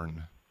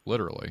 torn,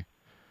 literally.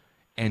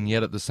 And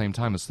yet, at the same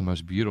time, it's the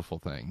most beautiful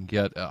thing.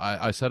 Yet,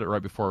 I said it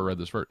right before I read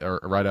this, or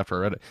right after I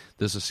read it.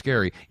 This is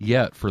scary.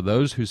 Yet, for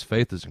those whose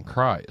faith is in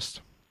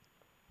Christ,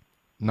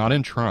 not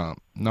in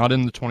Trump, not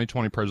in the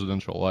 2020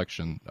 presidential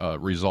election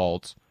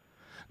results,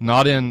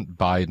 not in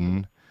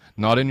Biden,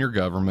 not in your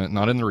government,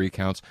 not in the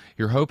recounts.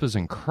 Your hope is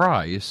in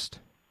Christ.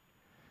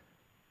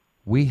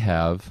 We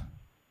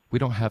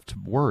don't have to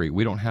worry.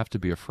 We don't have to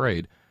be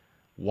afraid.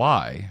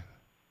 Why?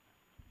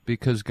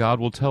 Because God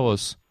will tell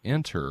us,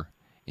 enter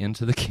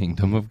into the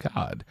kingdom of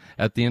God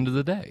at the end of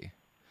the day.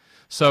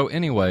 So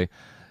anyway,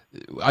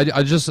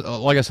 I just,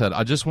 like I said,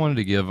 I just wanted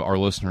to give our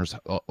listeners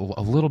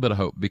a little bit of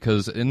hope,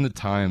 because in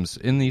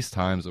these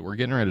times that we're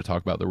getting ready to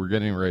talk about, that we're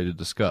getting ready to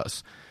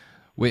discuss,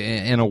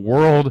 in a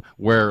world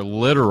where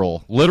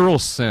literal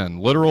sin,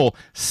 literal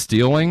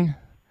stealing,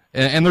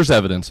 and there's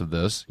evidence of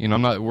this.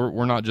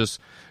 We're not just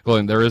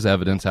going, there is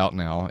evidence out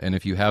now, and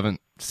if you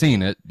haven't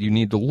seen it, you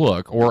need to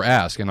look or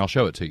ask, and I'll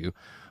show it to you.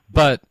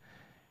 But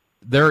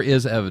there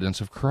is evidence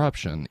of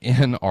corruption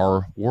in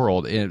our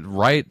world,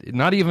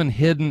 not even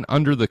hidden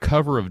under the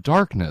cover of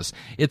darkness.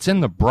 It's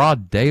in the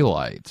broad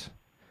daylight.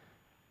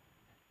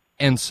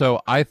 And so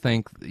I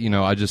think,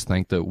 I just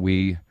think that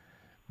we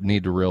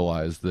need to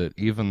realize that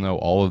even though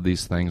all of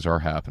these things are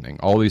happening,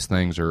 all these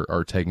things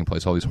are taking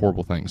place, all these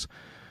horrible things,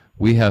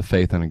 we have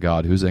faith in a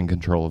God who's in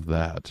control of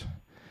that,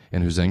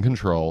 and who's in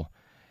control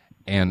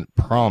and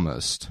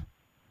promised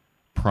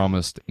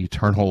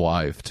eternal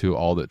life to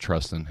all that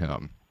trust in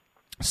him.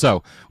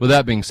 So, with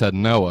that being said,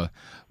 Noah,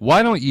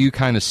 why don't you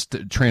kind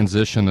of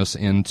transition us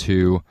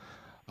into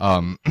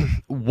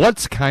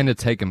what's kind of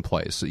taken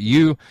place?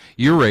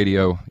 Your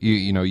radio,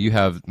 you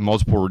have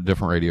multiple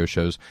different radio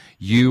shows.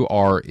 You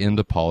are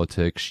into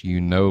politics.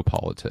 You know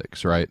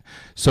politics, right?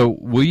 So,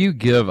 will you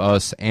give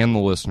us and the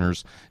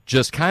listeners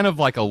just kind of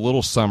like a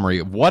little summary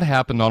of what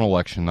happened on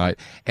election night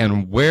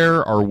and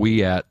where are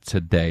we at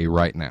today,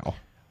 right now?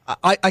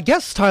 I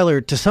guess,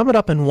 Tyler, to sum it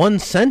up in one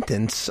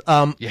sentence,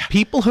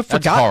 people have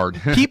forgotten.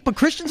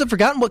 Christians have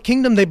forgotten what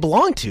kingdom they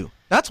belong to.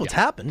 That's what's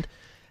happened.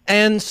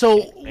 And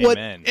so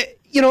Amen.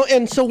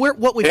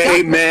 what we've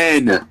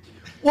Amen.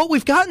 what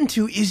we've gotten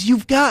to is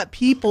you've got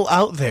people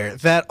out there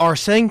that are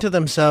saying to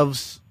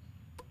themselves,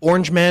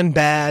 Orange Man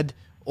bad,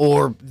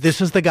 or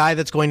this is the guy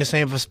that's going to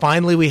save us.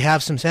 Finally, we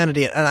have some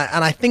sanity. And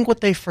I think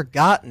what they've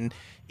forgotten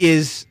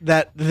is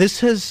that this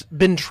has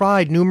been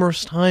tried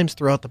numerous times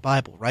throughout the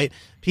Bible, right?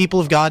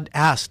 People of God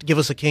asked, give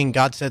us a king.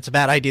 God said it's a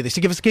bad idea. They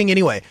said, give us a king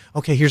anyway.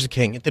 Okay, here's a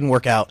king. It didn't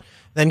work out.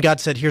 Then God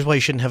said, here's why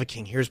you shouldn't have a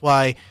king. Here's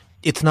why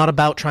it's not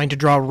about trying to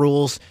draw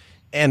rules,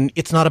 and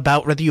it's not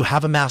about whether you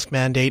have a mask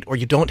mandate or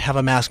you don't have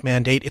a mask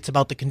mandate. It's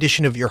about the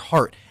condition of your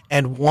heart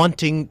and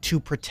wanting to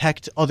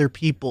protect other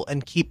people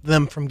and keep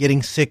them from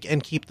getting sick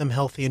and keep them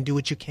healthy and do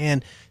what you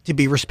can to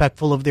be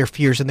respectful of their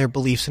fears and their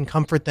beliefs and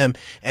comfort them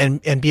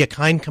and be a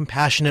kind,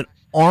 compassionate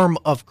arm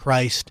of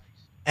Christ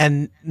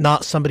and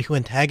not somebody who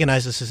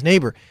antagonizes his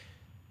neighbor.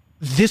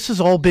 This has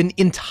all been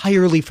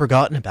entirely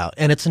forgotten about,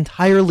 and it's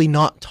entirely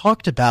not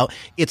talked about.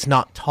 It's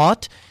not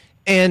taught.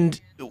 And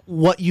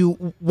what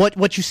you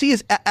see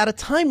is at a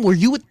time where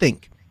you would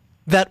think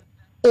that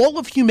all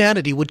of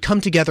humanity would come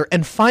together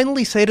and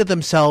finally say to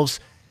themselves,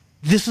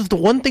 this is the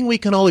one thing we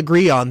can all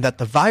agree on, that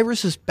the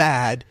virus is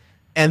bad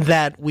and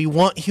that we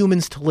want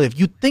humans to live.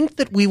 You'd think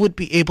that we would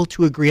be able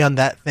to agree on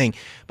that thing.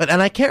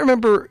 And I can't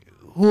remember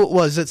who it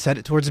was that said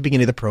it towards the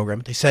beginning of the program.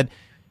 They said,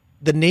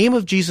 the name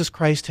of Jesus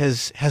Christ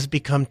has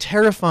become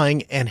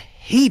terrifying and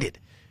hated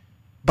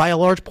by a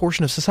large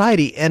portion of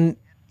society. And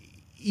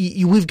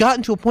we've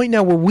gotten to a point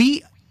now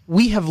where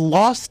we have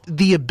lost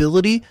the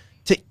ability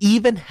to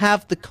even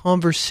have the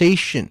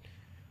conversation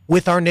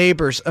with our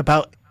neighbors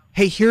about,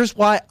 hey, here's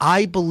why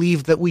I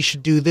believe that we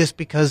should do this,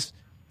 because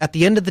at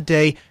the end of the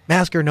day,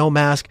 mask or no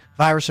mask,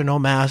 virus or no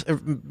mask,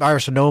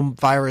 virus or no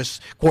virus,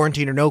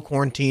 quarantine or no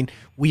quarantine,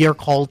 we are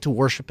called to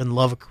worship and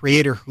love a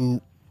creator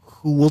who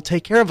will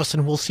take care of us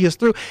and will see us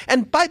through.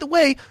 And by the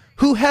way,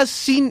 who has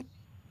seen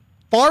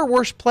far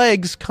worse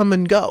plagues come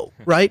and go,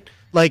 right?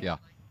 Like,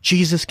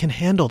 Jesus can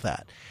handle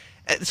that.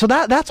 So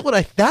that's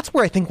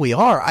where I think we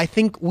are. I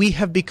think we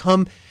have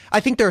become,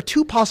 I think there are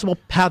two possible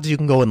paths you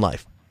can go in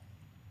life.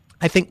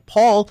 I think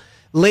Paul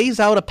lays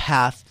out a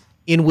path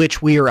in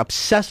which we are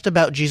obsessed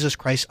about Jesus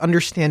Christ,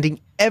 understanding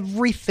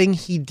everything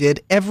he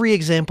did, every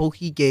example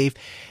he gave,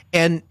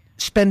 and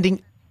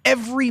spending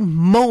every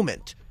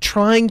moment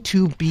trying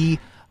to be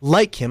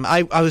like him.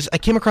 I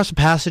came across a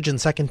passage in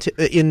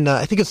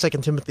I think it's 2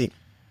 Timothy,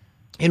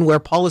 in where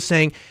Paul is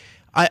saying,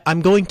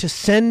 I'm going to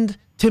send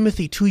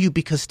Timothy to you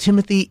because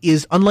Timothy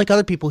is unlike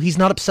other people. He's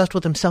not obsessed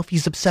with himself.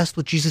 He's obsessed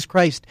with Jesus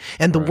Christ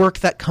and the work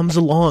that comes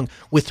along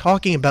with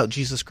talking about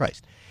Jesus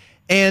Christ.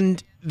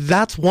 And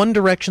that's one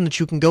direction that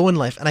you can go in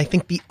life. And I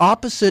think the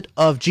opposite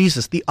of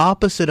Jesus, the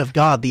opposite of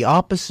God, the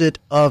opposite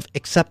of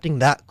accepting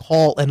that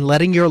call and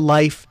letting your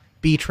life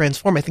be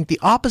transformed, I think the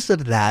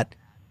opposite of that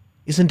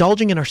is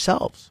indulging in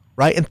ourselves,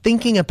 right? And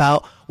thinking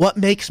about what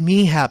makes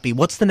me happy.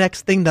 What's the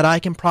next thing that I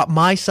can prop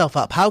myself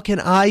up? How can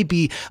I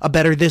be a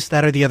better this,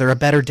 that, or the other, a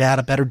better dad,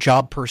 a better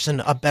job person,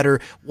 a better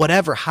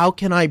whatever? How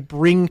can I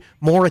bring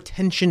more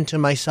attention to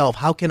myself?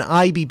 How can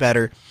I be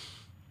better?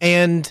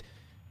 And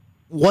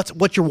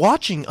what you're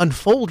watching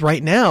unfold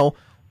right now,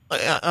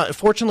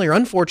 fortunately or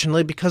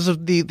unfortunately, because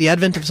of the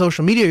advent of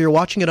social media, you're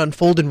watching it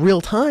unfold in real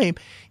time,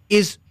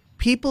 is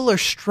people are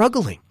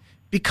struggling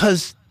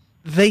because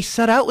they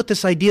set out with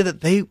this idea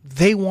that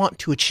they want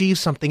to achieve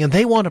something and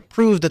they want to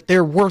prove that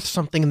they're worth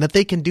something and that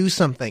they can do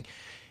something.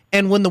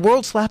 And when the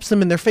world slaps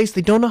them in their face,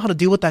 they don't know how to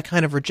deal with that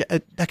kind of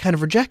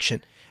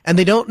rejection, and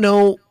they don't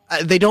know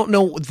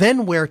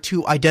then where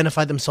to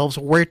identify themselves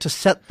or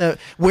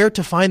where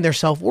to find their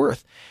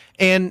self-worth.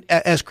 And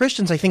as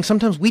Christians, I think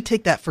sometimes we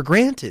take that for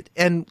granted,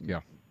 and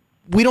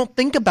we don't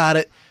think about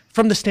it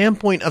from the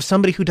standpoint of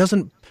somebody who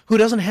doesn't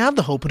have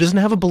the hope, who doesn't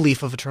have a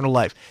belief of eternal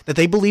life, that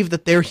they believe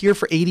that they're here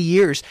for 80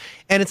 years.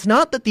 And it's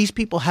not that these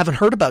people haven't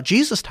heard about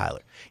Jesus,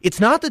 Tyler. It's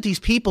not that these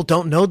people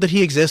don't know that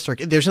he exists, or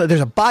there's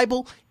a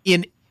Bible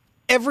in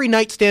every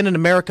nightstand in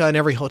America and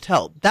every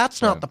hotel.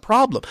 That's not the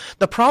problem.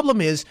 The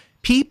problem is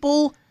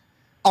people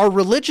are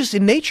religious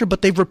in nature,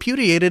 but they've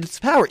repudiated its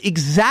power.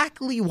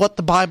 Exactly what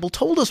the Bible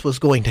told us was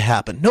going to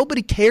happen.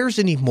 Nobody cares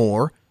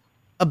anymore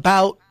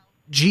about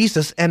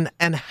Jesus and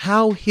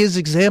how his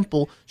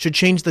example should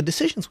change the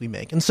decisions we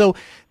make. And so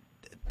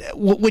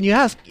when you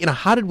ask,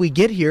 how did we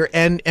get here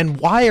and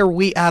why are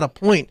we at a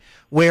point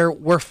where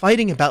we're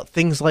fighting about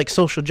things like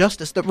social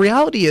justice, the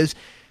reality is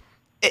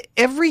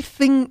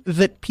everything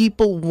that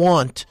people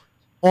want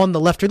on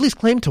the left, or at least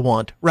claim to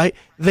want, right?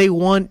 They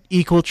want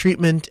equal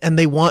treatment and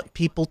they want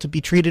people to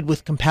be treated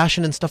with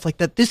compassion and stuff like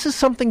that. This is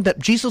something that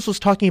Jesus was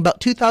talking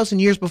about 2,000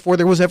 years before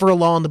there was ever a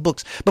law in the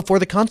books, before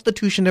the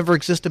Constitution ever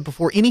existed,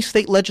 before any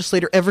state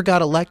legislator ever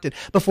got elected,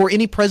 before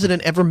any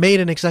president ever made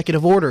an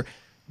executive order.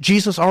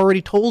 Jesus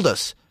already told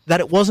us that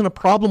it wasn't a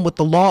problem with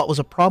the law, it was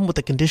a problem with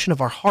the condition of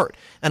our heart.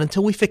 And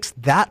until we fix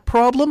that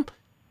problem,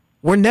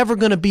 we're never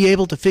going to be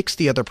able to fix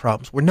the other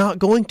problems. We're not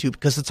going to,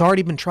 because it's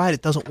already been tried.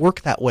 It doesn't work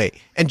that way.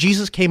 And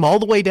Jesus came all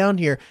the way down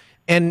here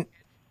and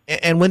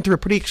went through a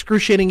pretty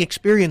excruciating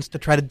experience to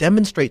try to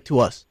demonstrate to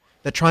us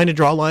that trying to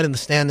draw a line in the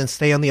sand and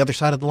stay on the other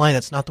side of the line,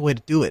 that's not the way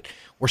to do it.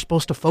 We're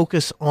supposed to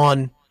focus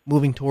on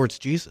moving towards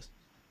Jesus.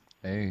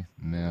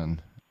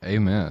 Amen.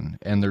 Amen.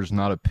 And there's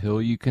not a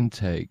pill you can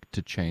take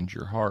to change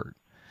your heart.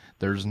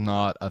 There's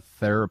not a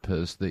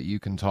therapist that you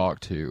can talk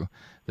to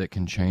that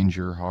can change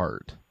your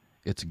heart.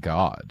 It's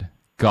God.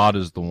 God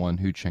is the one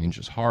who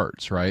changes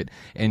hearts, right?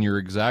 And you're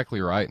exactly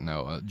right,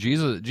 Noah.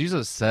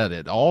 Jesus said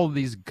it. All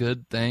these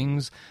good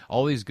things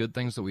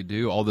that we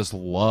do, all this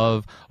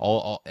love,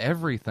 all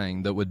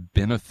everything that would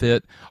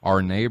benefit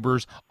our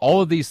neighbors,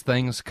 all of these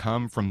things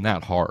come from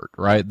that heart,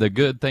 right? The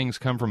good things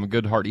come from a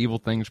good heart. Evil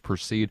things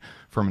proceed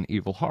from an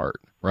evil heart,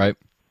 right?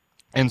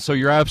 And so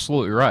you're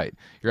absolutely right.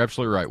 You're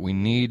absolutely right. We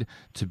need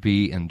to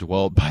be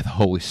indwelled by the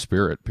Holy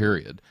Spirit,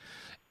 period.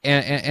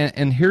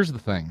 And here's the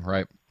thing,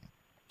 right?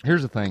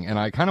 Here's the thing, and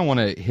I kind of want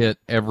to hit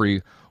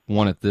every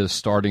one at this,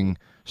 starting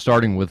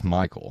with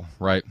Michael,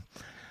 right?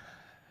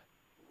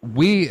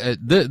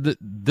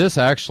 This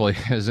actually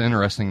is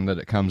interesting that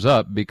it comes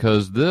up,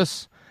 because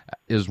this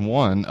is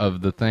one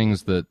of the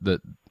things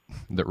that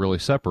really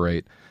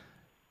separate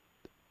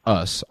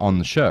us on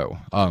the show.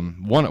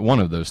 One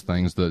of those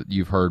things that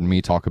you've heard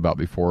me talk about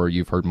before,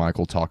 you've heard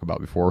Michael talk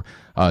about before,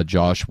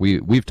 Josh,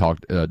 we've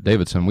talked,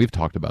 Davidson, we've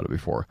talked about it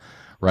before,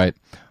 right?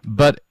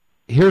 But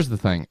here's the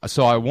thing.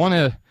 So I want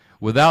to,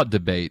 without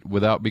debate,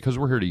 because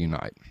we're here to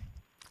unite,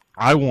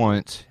 I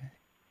want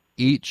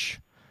each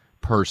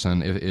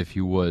person, if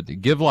you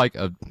would, give like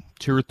a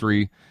 2 or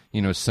 3,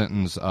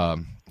 sentence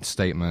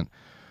statement.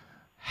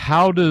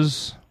 How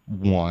does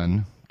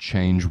one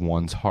change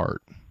one's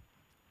heart?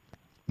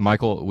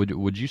 Michael,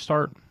 would you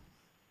start?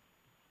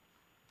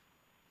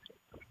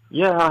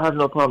 Yeah, I have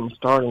no problem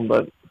starting,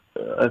 but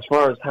as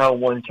far as how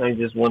one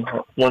changes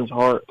one's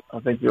heart, I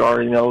think you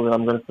already know that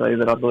I'm going to say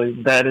that I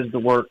believe that is the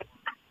work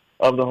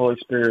of the Holy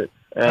Spirit.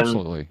 And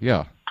absolutely,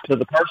 yeah. To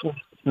the person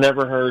who's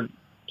never heard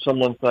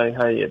someone say,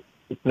 hey,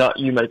 it's not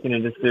you making a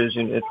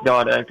decision, it's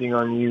God acting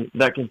on you,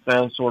 that can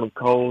sound sort of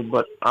cold,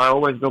 but I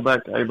always go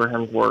back to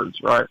Abraham's words,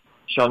 right?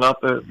 Shall not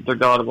the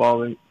God of all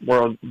the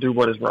world do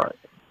what is right?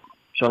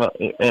 Shall not,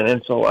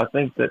 and so I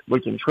think that we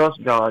can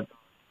trust God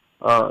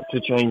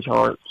to change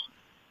hearts.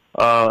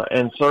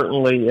 And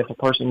certainly if a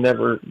person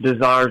never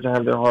desires to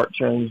have their heart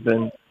changed,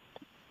 then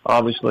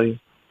obviously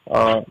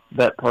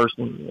that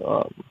person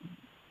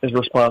is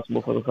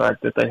responsible for the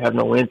fact that they have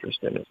no interest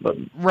in it. But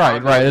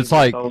right. It's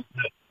like,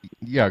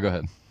 yeah, go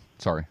ahead.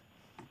 Sorry.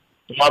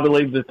 I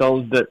believe that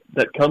those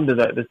that come to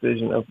that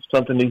decision of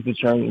something needs to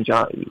change,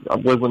 I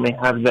believe when they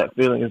have that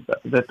feeling is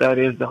that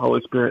is the Holy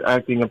Spirit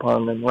acting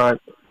upon them,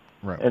 right?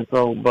 Right. And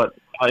so, but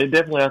I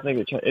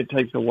think it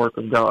takes the work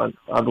of God.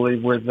 I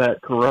believe we're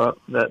that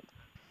corrupt that,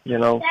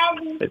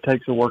 it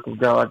takes the work of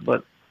God.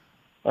 But,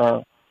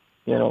 on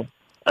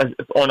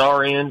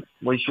our end,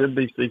 we should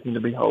be seeking to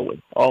be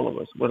holy, all of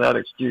us, without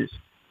excuse.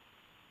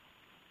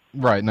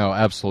 Right. No,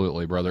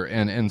 absolutely, brother.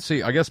 And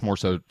see, I guess more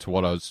so to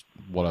what I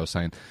was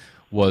saying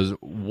was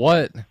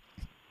let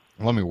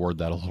me word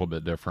that a little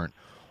bit different.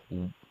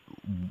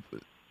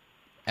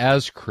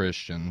 As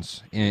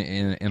Christians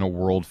in a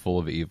world full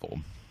of evil,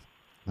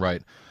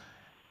 right?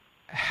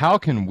 How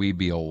can we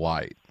be a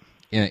light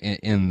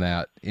in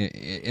that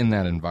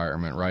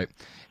environment, right?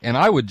 And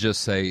I would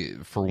just say,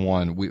 for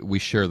one, we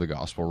share the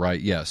gospel, right?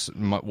 Yes,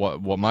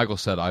 what Michael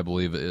said, I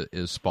believe,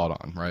 is spot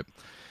on, right?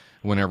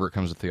 Whenever it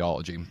comes to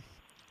theology,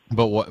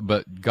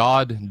 but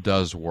God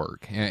does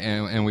work,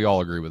 and we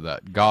all agree with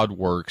that. God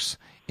works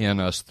in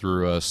us,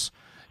 through us,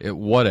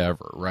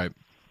 whatever, right?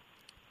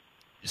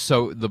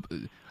 So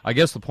I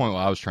guess the point what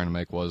I was trying to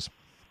make was,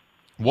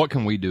 what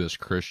can we do as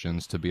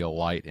Christians to be a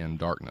light in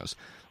darkness?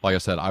 Like I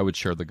said, I would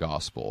share the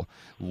gospel,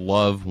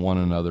 love one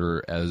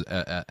another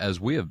as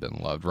we have been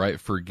loved, right?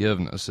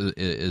 Forgiveness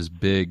is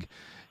big,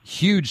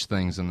 huge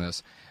things in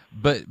this.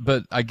 But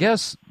I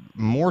guess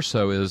more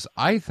so is,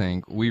 I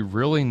think we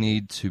really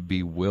need to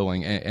be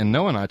willing, and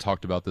Noah and I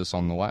talked about this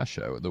on the last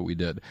show that we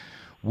did.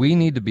 We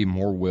need to be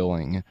more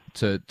willing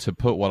to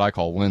put what I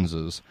call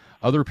lenses,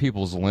 other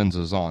people's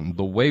lenses on,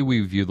 the way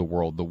we view the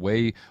world, the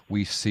way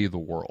we see the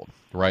world,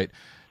 right?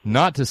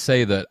 Not to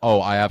say that,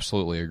 I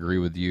absolutely agree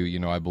with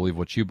you, I believe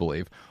what you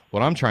believe.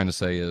 What I'm trying to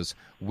say is,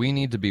 we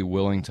need to be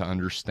willing to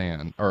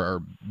understand,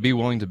 or be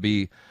willing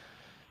to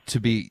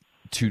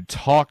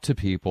talk to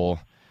people,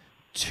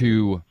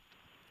 to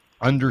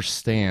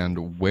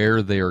understand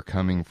where they are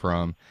coming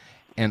from,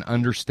 and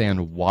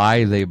understand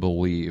why they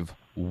believe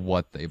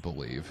what they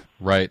believe,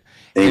 right?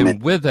 Amen.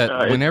 And with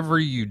that, whenever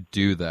you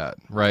do that,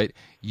 right,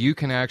 you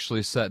can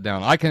actually sit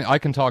down. I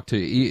can talk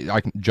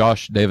to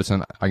Josh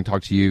Davidson. I can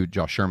talk to you,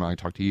 Josh Sherman. I can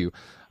talk to you,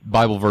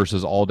 Bible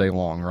verses all day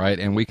long, right?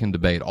 And we can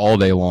debate all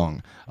day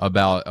long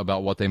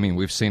about what they mean.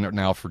 We've seen it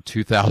now for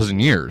 2,000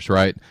 years,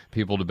 right?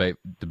 People debate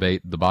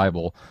the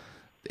Bible,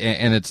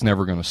 and it's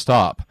never going to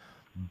stop.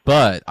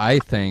 But I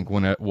think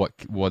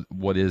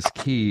what is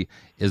key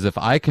is, if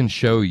I can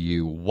show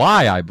you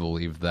why I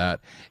believe that,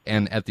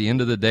 and at the end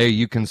of the day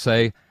you can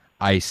say,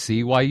 I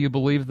see why you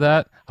believe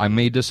that. I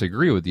may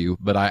disagree with you,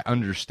 but I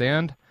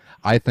understand.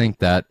 I think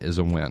that is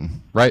a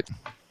win, right?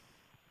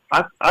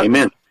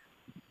 Amen.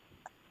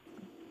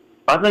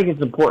 I think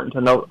it's important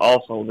to note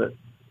also that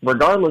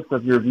regardless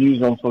of your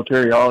views on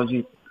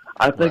soteriology,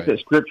 I think that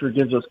Scripture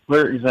gives us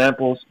clear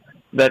examples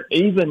that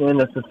even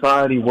in a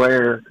society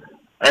where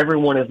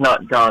everyone is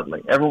not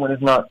godly, everyone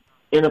is not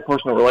in a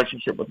personal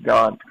relationship with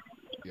God,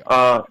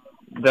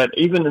 that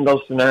even in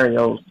those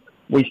scenarios,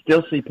 we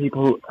still see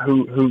people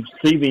who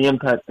see the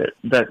impact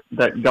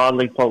that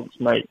godly folks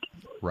make,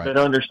 that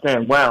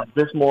understand, wow,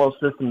 this moral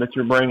system that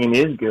you're bringing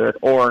is good,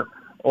 or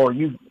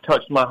you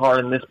touched my heart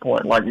in this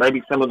point, like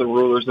maybe some of the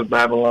rulers of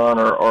Babylon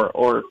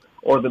or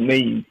the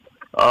Medes,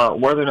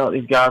 whether or not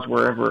these guys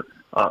were ever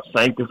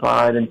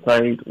sanctified and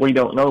saved, we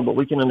don't know, but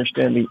we can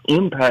understand the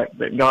impact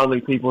that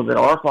godly people that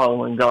are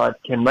following God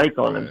can make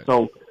on them.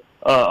 So,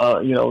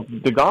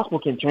 the gospel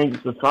can change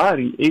a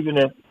society, even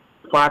if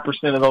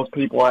 5% of those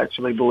people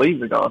actually believe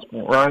the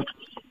gospel, right?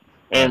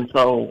 And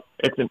so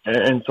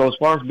as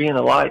far as being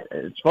a light,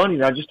 it's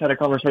funny. I just had a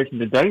conversation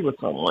today with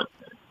someone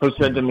who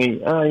said to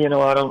me, I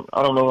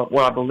don't know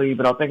what I believe,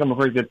 but I think I'm a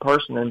pretty good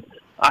person. And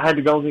I had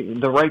to go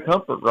the Ray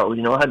Comfort road.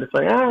 I had to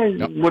say, hey,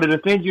 would it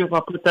offend you if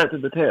I put that to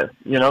the test?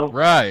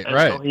 Right.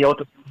 So he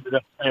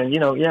ultimately,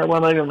 and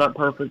well, maybe I'm not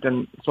perfect,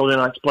 and so then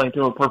I explained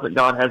to him a perfect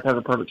God has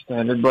a perfect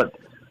standard, but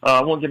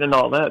I won't get into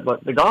all that.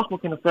 But the gospel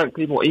can affect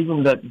people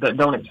even that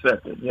don't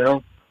accept it.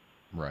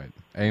 Right.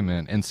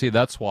 Amen. And see,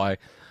 that's why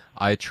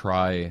I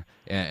try,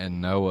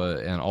 and Noah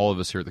and all of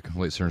us here at the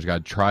Complete Sinner's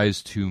Guide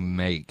tries to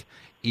make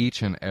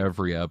each and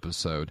every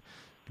episode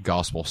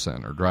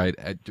gospel-centered, right?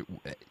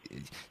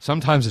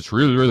 Sometimes it's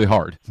really, really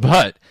hard,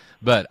 but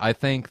I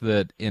think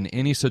that in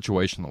any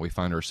situation that we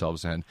find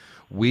ourselves in,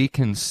 we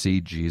can see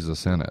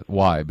Jesus in it.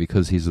 Why?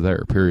 Because he's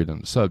there, period,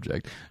 in the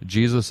subject.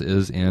 Jesus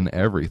is in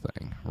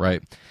everything,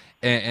 right?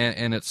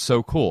 And it's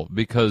so cool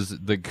because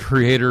the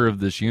creator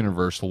of this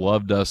universe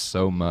loved us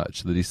so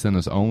much that he sent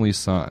his only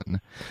son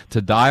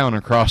to die on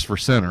a cross for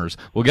sinners.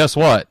 Well, guess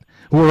what?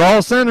 We're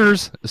all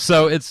sinners.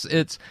 So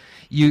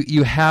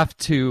you have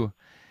to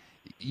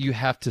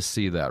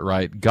see that,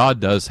 right? God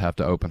does have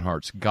to open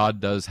hearts.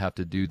 God does have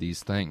to do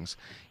these things.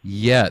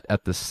 Yet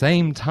at the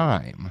same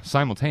time,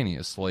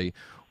 simultaneously,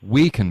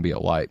 we can be a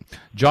light.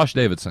 Josh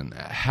Davidson,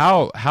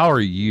 how are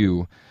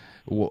you?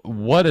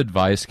 What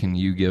advice can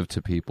you give to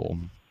people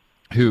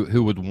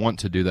who would want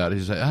to do that? He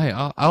say, hey,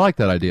 I like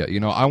that idea.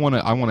 I want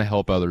to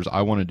help others.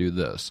 I want to do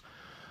this.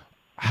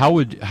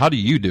 How do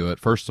you do it,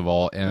 first of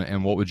all,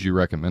 and what would you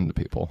recommend to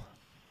people?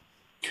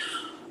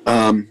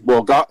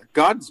 Well,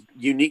 God's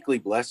uniquely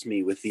blessed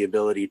me with the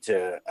ability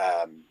to,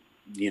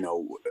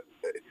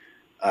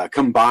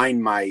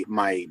 combine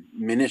my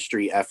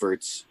ministry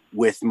efforts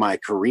with my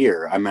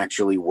career. I'm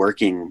actually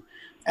working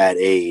at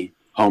a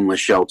homeless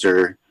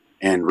shelter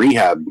and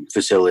rehab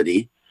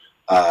facility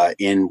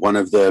in one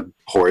of the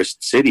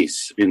poorest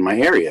cities in my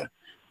area.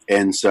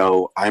 And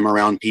so I'm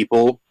around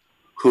people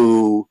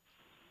who,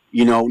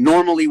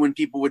 normally when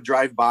people would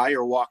drive by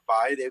or walk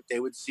by, they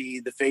would see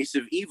the face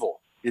of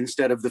evil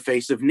instead of the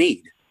face of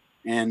need.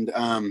 And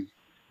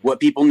what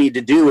people need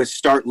to do is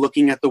start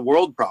looking at the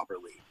world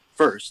properly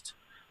first,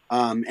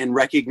 and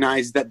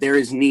recognize that there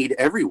is need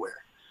everywhere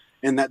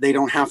and that they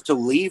don't have to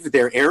leave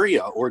their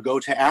area or go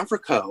to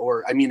Africa.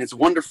 It's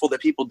wonderful that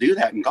people do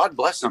that, and God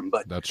bless them.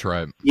 But that's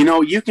right.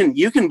 You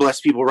can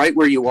bless people right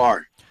where you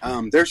are.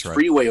 There's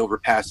freeway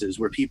overpasses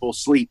where people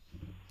sleep,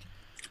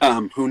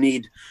 who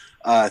need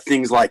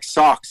things like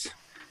socks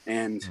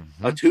and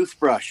a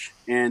toothbrush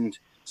and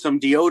some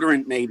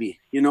deodorant, maybe,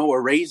 a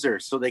razor,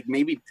 so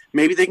maybe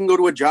they can go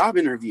to a job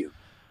interview.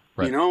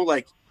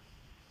 Right.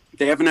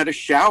 They haven't had a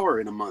shower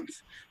in a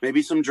month.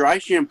 Maybe some dry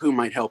shampoo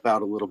might help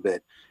out a little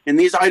bit. And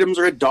these items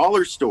are at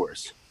dollar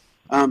stores.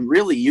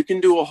 Really, you can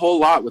do a whole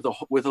lot with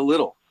a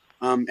little.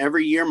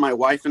 Every year, my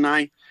wife and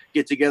I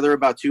get together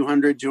about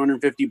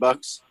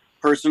 $250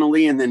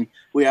 personally, and then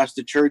we ask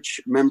the church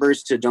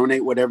members to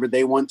donate whatever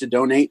they want to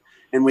donate.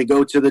 And we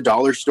go to the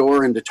dollar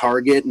store and to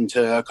Target and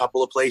to a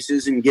couple of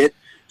places and get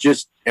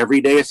just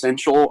everyday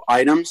essential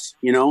items,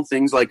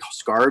 things like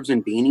scarves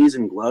and beanies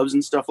and gloves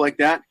and stuff like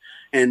that.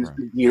 And,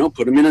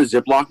 put them in a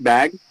Ziploc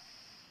bag.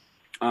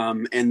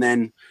 And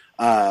then,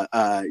 have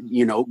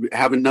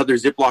another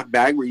Ziploc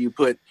bag where you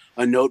put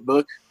a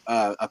notebook,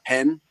 a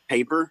pen,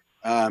 paper,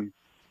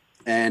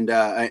 and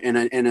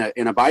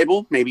a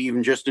Bible, maybe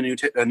even just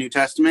a New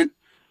Testament,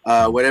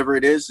 whatever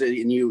it is,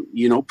 and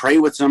you pray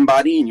with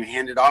somebody and you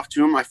hand it off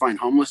to them. I find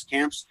homeless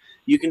camps,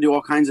 you can do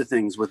all kinds of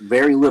things with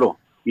very little.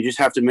 You just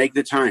have to make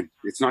the time.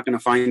 It's not going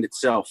to find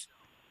itself.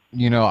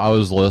 I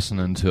was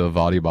listening to a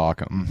Vadi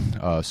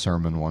Bakum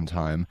sermon one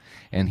time,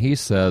 and he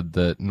said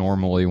that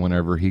normally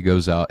whenever he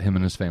goes out, him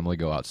and his family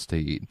go out to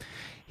eat,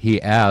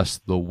 he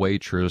asked the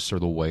waitress or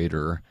the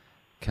waiter,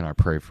 can I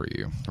pray for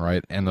you,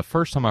 right? And the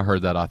first time I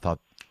heard that, I thought,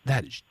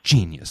 that is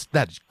genius.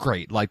 That is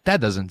great.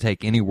 That doesn't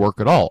take any work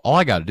at all. All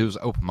I got to do is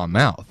open my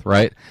mouth,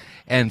 right?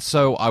 And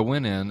so I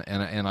went in,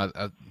 and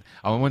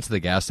I went to the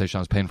gas station.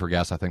 I was paying for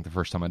gas, I think, the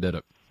first time I did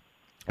it.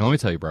 And let me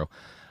tell you, bro,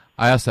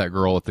 I asked that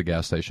girl at the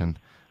gas station,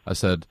 I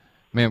said,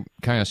 ma'am,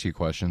 can I ask you a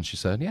question? She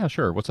said, yeah,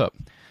 sure. What's up?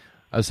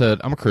 I said,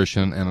 I'm a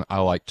Christian, and I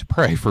like to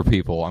pray for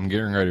people. I'm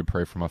getting ready to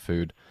pray for my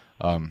food.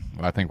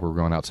 I think we're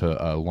going out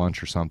to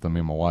lunch or something, me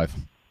and my wife.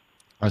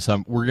 I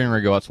said, we're getting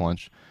ready to go out to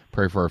lunch,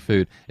 pray for our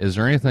food. Is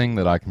there anything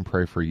that I can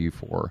pray for you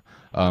for,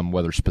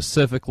 whether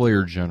specifically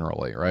or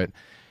generally, right?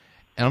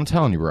 And I'm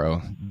telling you,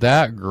 bro,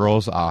 that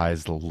girl's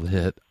eyes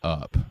lit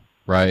up,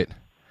 right?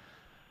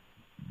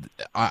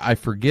 I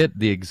forget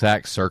the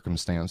exact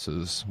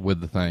circumstances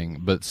with the thing,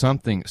 but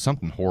something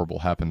horrible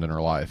happened in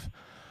her life.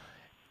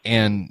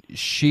 And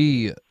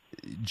she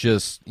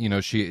just, you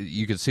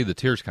could see the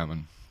tears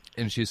coming.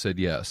 And she said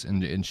yes.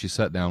 And she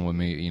sat down with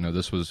me,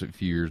 this was a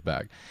few years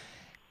back.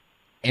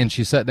 And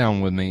she sat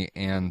down with me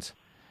and,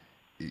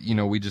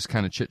 we just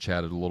kind of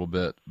chit-chatted a little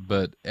bit.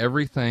 But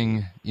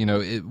everything,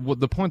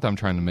 the point I'm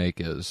trying to make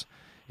is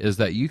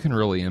that you can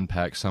really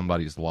impact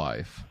somebody's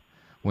life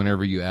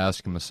whenever you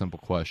ask them a simple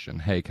question.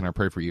 Hey, can I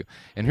pray for you?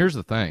 And here's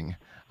the thing.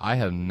 I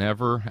have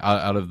never,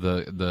 out of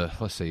the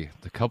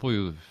couple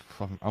of,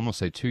 I'm going to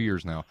say 2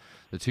 years now,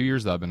 the 2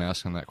 years that I've been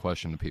asking that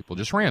question to people,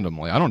 just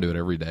randomly. I don't do it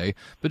every day,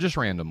 but just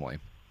randomly.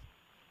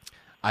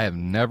 I have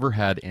never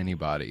had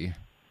anybody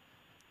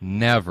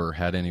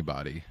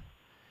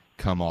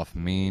come off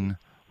mean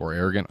or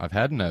arrogant. I've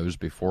had no's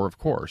before, of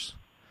course,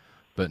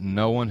 but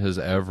no one has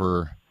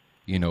ever,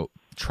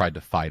 tried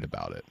to fight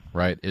about it,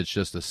 right? It's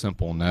just a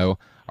simple no.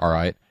 All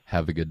right,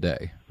 have a good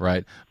day,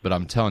 right? But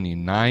I'm telling you,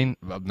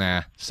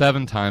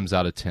 7 times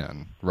out of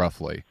 10,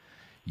 roughly,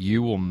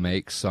 you will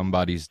make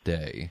somebody's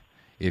day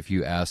if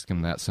you ask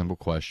them that simple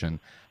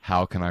question,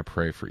 how can I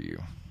pray for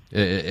you?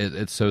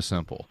 It's so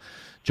simple.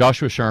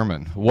 Joshua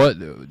Sherman,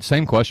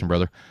 same question,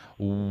 brother.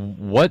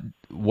 What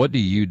do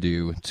you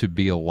do to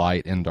be a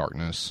light in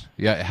darkness?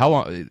 Yeah, how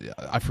long?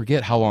 I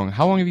forget how long.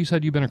 How long have you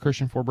said you've been a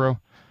Christian for, bro?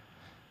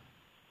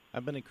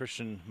 I've been a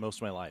Christian most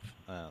of my life.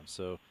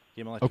 So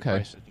gave my life to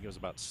Christ. I think it was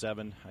about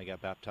 7. I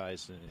got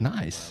baptized.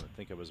 Nice. I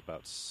think I was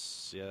about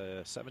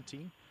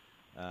 17.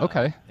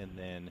 Okay. And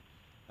then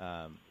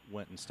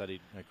went and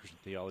studied Christian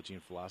theology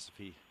and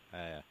philosophy.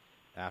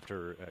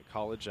 After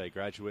college, I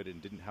graduated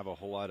and didn't have a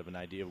whole lot of an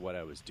idea of what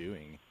I was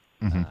doing.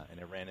 Mm-hmm. And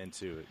I ran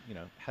into,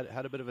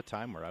 had a bit of a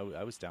time where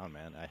I was down,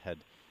 man. I had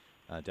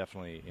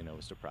definitely,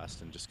 was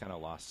depressed and just kind of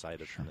lost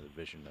sight of kind of the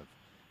vision of,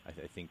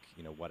 I think,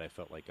 what I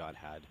felt like God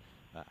had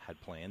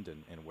planned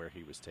and where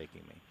He was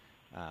taking me.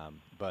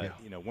 But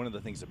one of the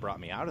things that brought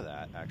me out of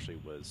that actually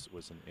was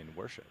in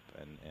worship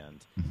and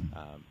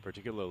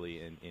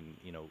particularly in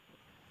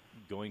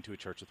going to a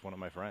church with one of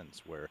my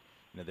friends where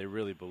they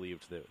really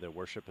believed that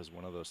worship is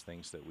one of those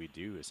things that we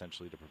do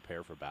essentially to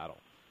prepare for battle.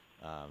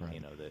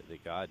 Right.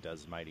 That God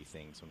does mighty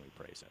things when we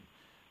praise Him.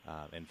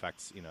 In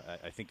fact,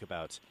 I think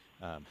about,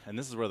 and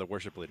this is where the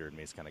worship leader in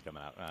me is kind of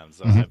coming out.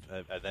 So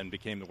I then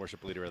became the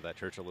worship leader of that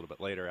church a little bit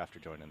later after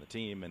joining the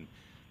team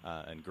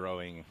and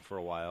growing for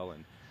a while,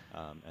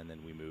 and then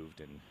we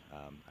moved, and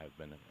I've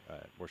been a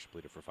worship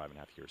leader for 5.5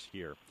 years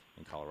here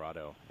in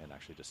Colorado, and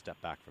actually just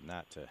stepped back from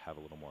that to have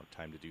a little more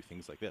time to do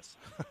things like this.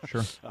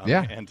 Sure.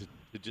 Yeah. And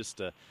to just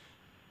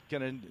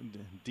kind of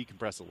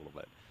decompress a little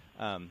bit.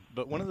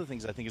 But one of the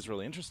things I think is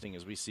really interesting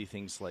is we see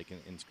things like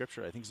in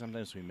Scripture. I think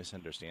sometimes we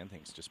misunderstand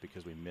things just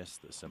because we miss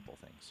the simple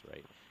things,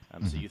 right?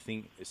 So you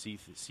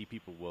see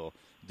people will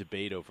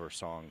debate over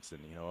songs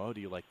and, oh,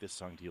 do you like this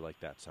song? Do you like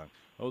that song?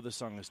 Oh, this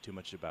song is too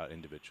much about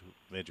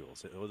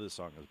individuals. Oh, this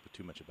song is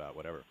too much about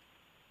whatever.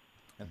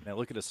 And I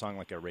look at a song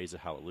like I Raise a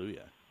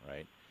Hallelujah,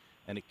 right?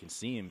 And it can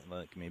seem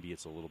like maybe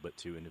it's a little bit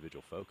too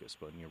individual focused,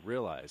 but when you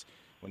realize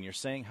when you're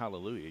saying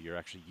hallelujah, you're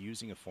actually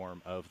using a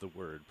form of the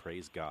word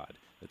praise God.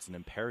 It's an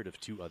imperative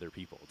to other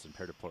people. It's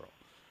imperative plural.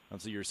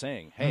 And so you're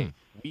saying, hey,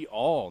 we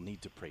all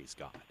need to praise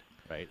God,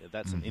 right?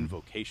 That's an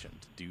invocation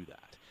to do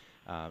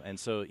that. And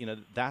so,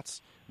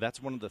 that's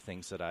one of the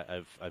things that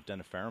I've done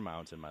a fair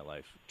amount in my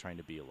life, trying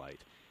to be a light.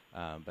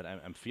 But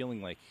I'm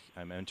feeling like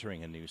I'm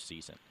entering a new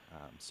season.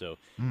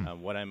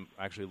 What I'm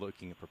actually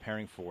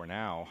preparing for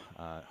now,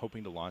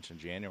 hoping to launch in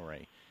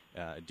January,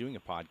 doing a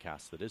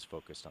podcast that is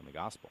focused on the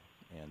gospel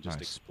and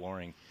just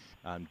exploring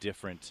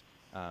different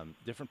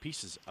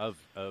pieces of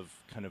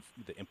kind of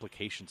the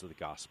implications of the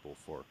gospel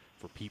for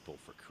people,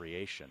 for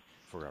creation,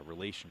 for our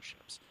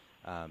relationships.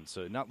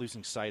 So not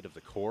losing sight of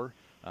the core,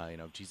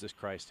 Jesus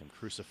Christ, Him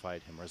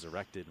crucified, Him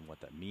resurrected, and what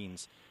that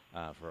means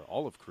for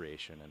all of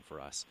creation and for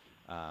us.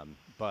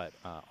 But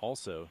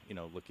also,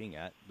 looking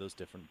at those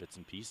different bits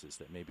and pieces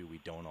that maybe we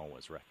don't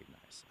always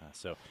recognize.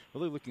 So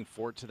really looking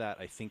forward to that.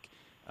 I think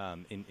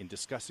in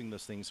discussing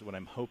those things, what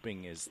I'm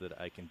hoping is that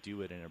I can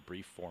do it in a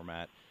brief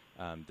format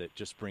that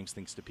just brings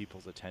things to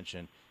people's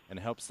attention and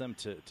helps them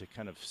to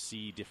kind of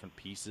see different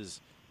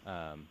pieces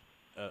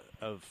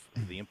of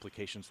the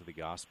implications of the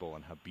gospel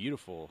and how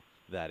beautiful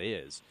that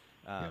is,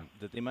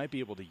 that they might be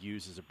able to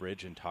use as a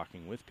bridge in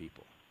talking with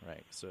people,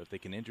 right? So if they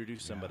can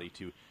introduce somebody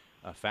to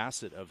a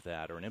facet of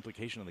that or an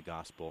implication of the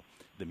gospel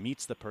that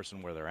meets the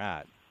person where they're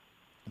at,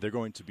 they're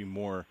going to be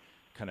more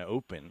kind of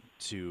open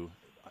to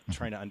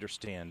trying to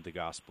understand the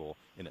gospel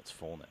in its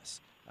fullness.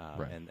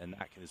 And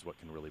that is what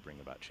can really bring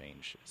about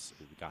change, is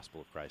the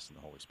gospel of Christ and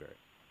the Holy Spirit.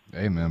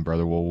 Amen,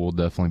 brother. Well, we'll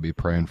definitely be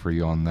praying for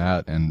you on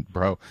that. And,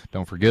 bro,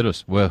 don't forget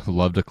us. We'd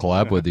love to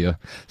collab with you.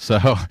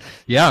 So,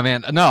 yeah,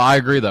 man. No, I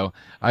agree, though.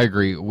 I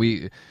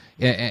agree.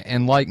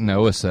 And like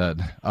Noah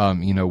said,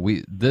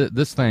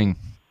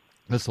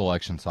 this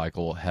election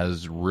cycle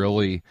has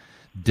really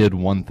did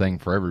one thing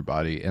for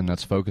everybody, and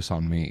that's focus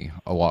on me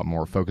a lot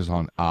more, focus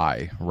on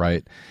I,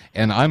 right?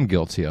 And I'm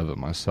guilty of it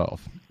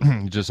myself.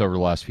 Just over the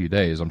last few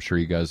days, I'm sure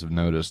you guys have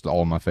noticed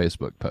all of my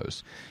Facebook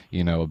posts,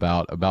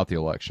 about the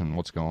election,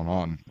 what's going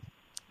on.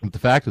 But the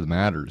fact of the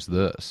matter is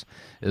this,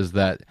 is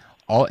that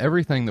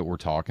everything that we're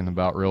talking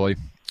about, really,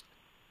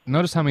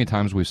 notice how many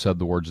times we've said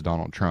the words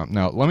Donald Trump.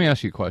 Now, let me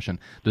ask you a question.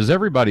 Does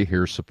everybody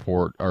here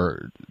support,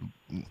 or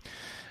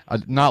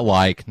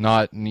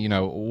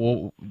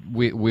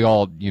we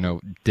all,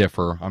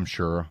 differ, I'm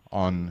sure,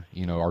 on,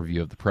 our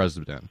view of the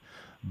president.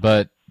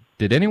 But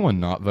did anyone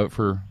not vote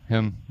for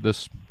him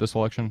this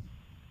election?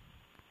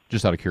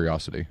 Just out of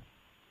curiosity.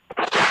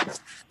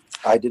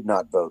 I did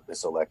not vote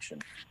this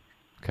election.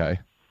 Okay.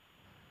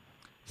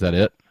 Is that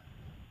it?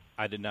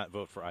 I did not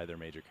vote for either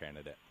major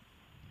candidate.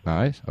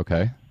 Nice.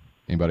 Okay.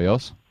 Anybody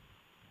else?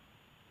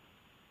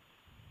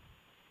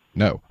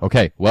 No.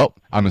 Okay. Well,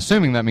 I'm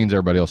assuming that means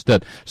everybody else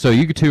did. So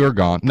you two are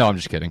gone. No, I'm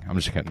just kidding. I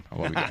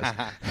love you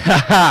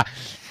guys.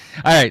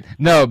 All right.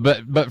 No,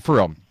 but for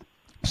real.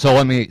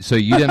 So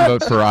you didn't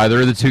vote for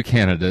either of the two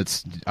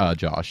candidates,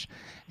 Josh.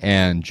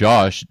 And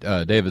Josh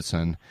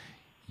Davidson,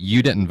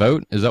 you didn't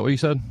vote? Is that what you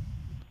said?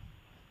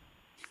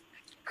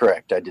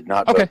 Correct. I did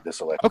not vote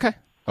this election.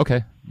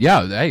 Okay.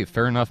 Yeah, hey,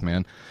 fair enough,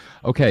 man.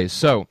 Okay,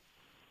 so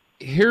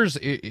here's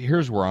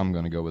where I'm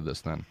going to go with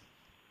this then.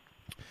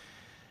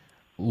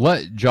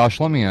 Josh,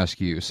 let me ask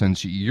you,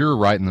 since you're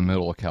right in the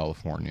middle of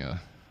California,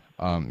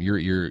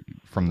 you're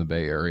from the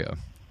Bay Area.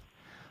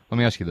 Let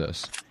me ask you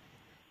this: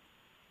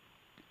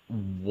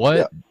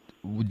 what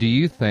do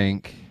you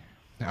think?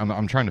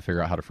 I'm trying to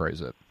figure out how to phrase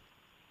it.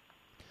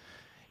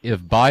 If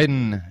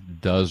Biden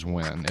does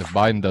win, if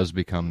Biden does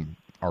become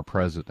our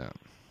president,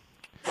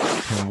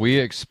 can we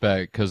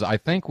expect? Because I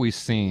think we've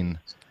seen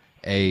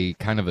a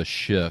kind of a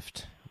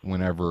shift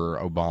whenever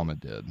Obama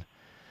did.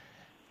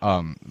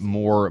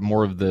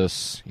 More of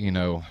this,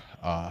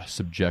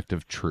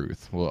 subjective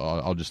truth.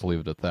 Well, I'll just leave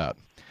it at that.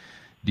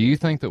 Do you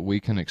think that we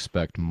can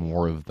expect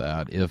more of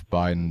that if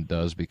Biden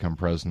does become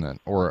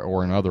president,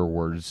 or in other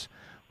words,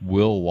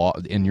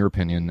 in your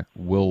opinion,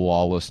 will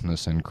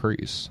lawlessness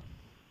increase?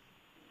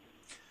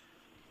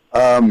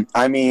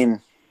 I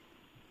mean,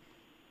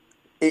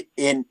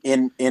 in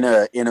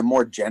a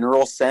more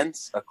general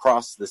sense,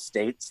 across the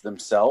states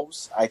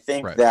themselves, I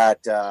think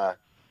that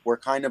we're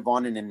kind of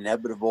on an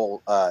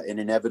inevitable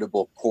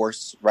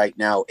course right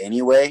now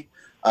anyway,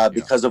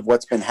 because of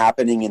what's been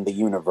happening in the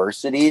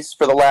universities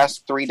for the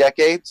last 3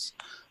 decades.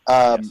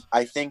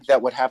 I think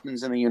that what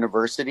happens in the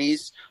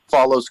universities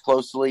follows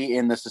closely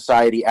in the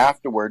society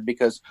afterward,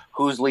 because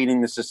who's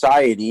leading the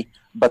society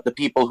but the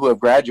people who have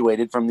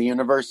graduated from the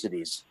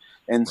universities?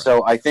 And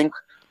so I think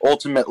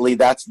ultimately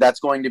that's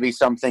going to be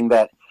something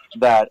that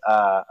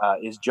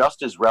is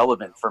just as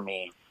relevant for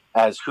me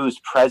as who's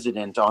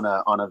president on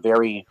a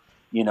very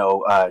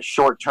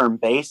short-term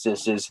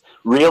basis, is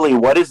really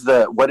what is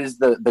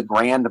the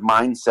grand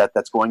mindset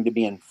that's going to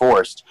be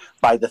enforced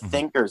by the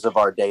thinkers of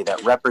our day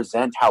that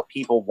represent how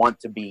people want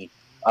to be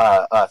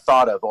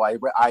thought of.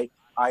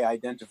 I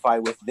identify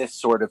with this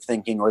sort of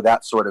thinking or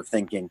that sort of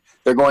thinking.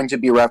 They're going to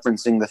be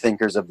referencing the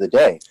thinkers of the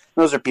day.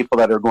 Those are people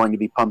that are going to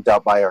be pumped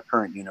out by our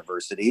current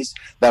universities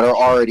that are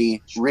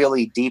already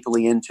really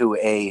deeply into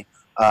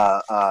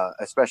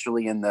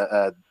especially in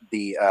the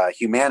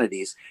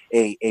humanities,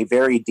 a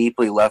very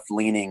deeply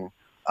left-leaning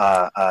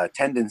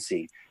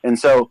tendency. And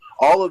so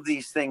all of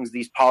these things,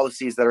 these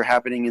policies that are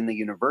happening in the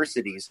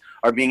universities,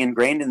 are being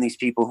ingrained in these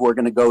people who are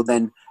going to go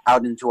then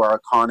out into our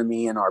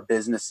economy and our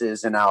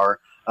businesses and our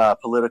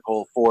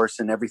political force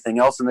and everything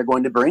else, and they're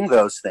going to bring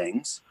those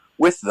things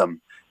with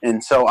them.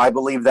 And so I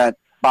believe that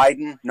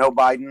Biden, no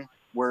Biden,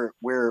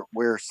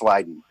 we're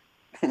sliding.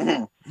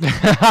 Yeah.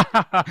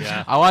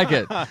 I like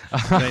it.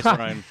 Thanks,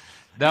 Ryan.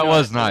 That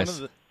was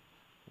nice.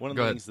 One of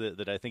the things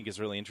that I think is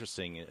really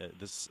interesting,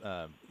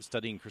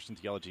 studying Christian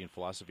theology and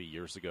philosophy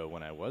years ago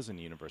when I was in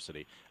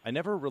university, I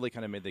never really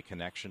kind of made the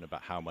connection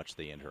about how much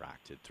they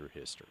interacted through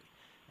history.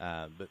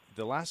 But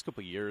the last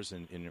couple of years,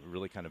 and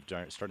really kind of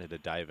started to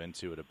dive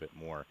into it a bit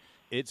more,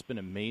 it's been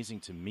amazing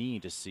to me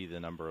to see the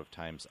number of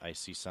times I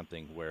see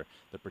something where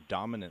the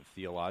predominant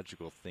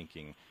theological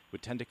thinking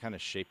would tend to kind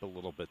of shape a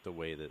little bit the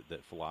way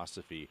that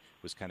philosophy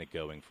was kind of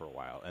going for a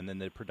while. And then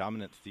the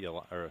predominant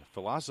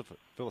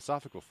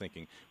philosophical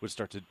thinking would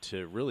start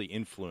to really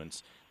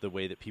influence the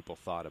way that people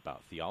thought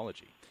about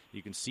theology.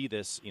 You can see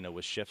this,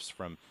 with shifts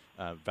from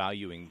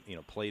valuing,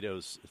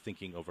 Plato's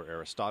thinking over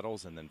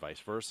Aristotle's, and then vice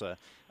versa,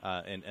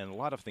 and a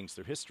lot of things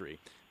through history.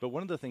 But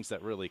one of the things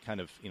that really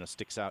kind of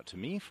sticks out to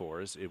me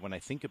is when I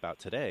think about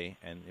today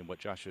and what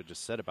Joshua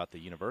just said about the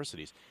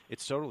universities,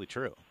 it's totally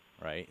true.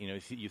 Right?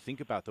 If you think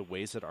about the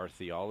ways that our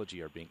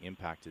theology are being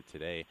impacted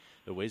today,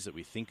 the ways that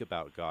we think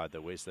about God,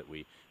 the ways that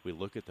we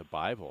look at the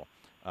Bible,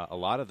 a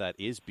lot of that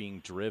is being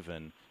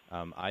driven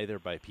either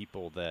by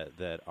people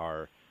that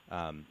are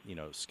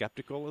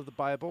skeptical of the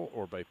Bible,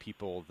 or by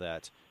people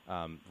that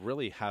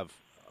really have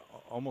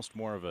almost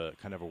more of a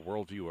kind of a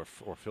worldview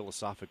or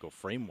philosophical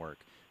framework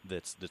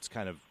that's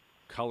kind of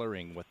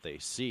coloring what they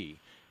see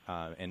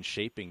and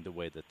shaping the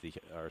way that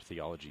our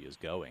theology is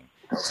going.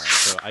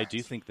 So I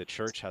do think the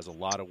church has a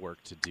lot of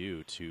work to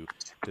do to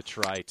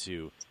try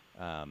to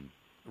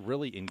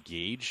really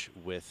engage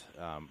with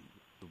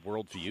the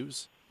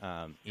worldviews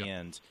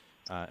and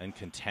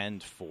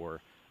contend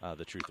for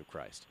the truth of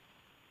Christ.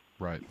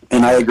 Right.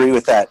 And I agree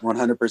with that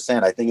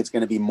 100%. I think it's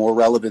going to be more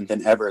relevant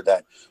than ever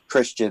that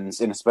Christians,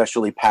 and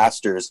especially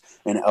pastors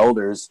and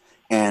elders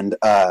and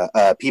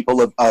people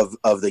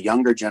of the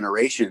younger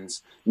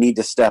generations, need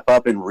to step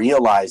up and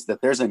realize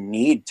that there's a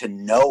need to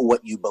know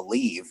what you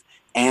believe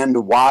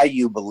and why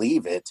you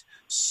believe it,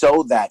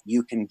 so that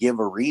you can give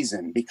a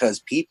reason, because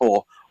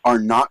people are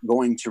not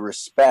going to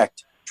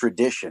respect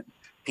tradition.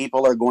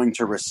 People are going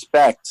to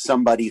respect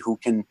somebody who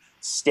can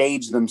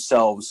stage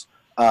themselves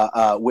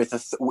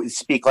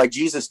speak like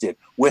Jesus did,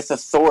 with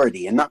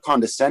authority, and not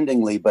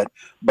condescendingly, but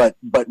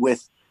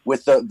with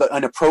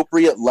an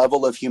appropriate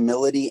level of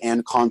humility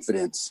and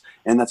confidence.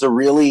 And that's a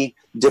really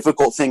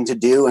difficult thing to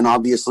do. And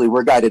obviously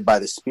we're guided by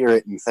the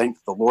Spirit, and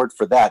thank the Lord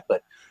for that.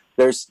 But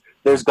there's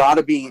got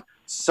to be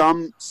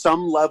some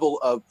level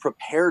of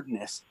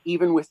preparedness,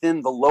 even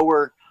within the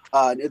lower,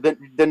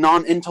 the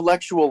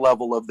non-intellectual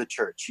level of the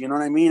church. You know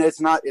what I mean? It's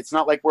not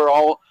like we're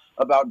all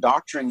about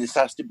doctrine. This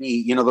has to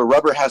be, the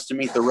rubber has to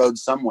meet the road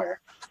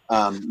somewhere.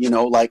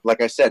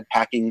 Like I said,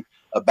 packing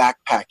a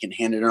backpack and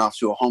handing it off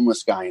to a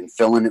homeless guy and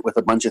filling it with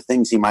a bunch of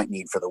things he might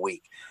need for the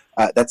week.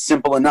 That's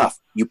simple enough.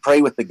 You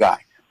pray with the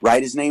guy,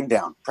 write his name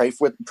down, pray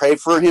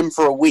for him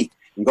for a week,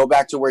 and go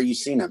back to where you've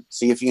seen him.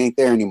 See if he ain't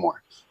there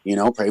anymore.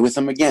 Pray with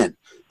him again.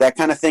 That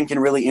kind of thing can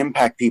really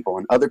impact people,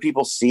 and other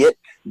people see it.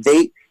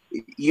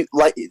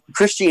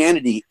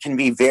 Christianity can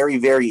be very,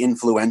 very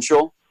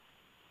influential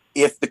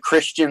if the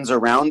Christians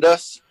around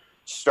us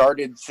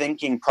started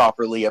thinking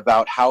properly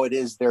about how it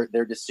is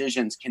their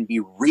decisions can be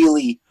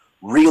really,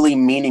 really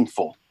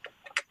meaningful.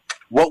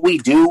 What we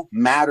do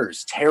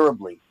matters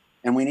terribly,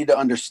 and we need to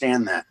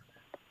understand that.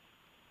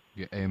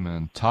 Yeah,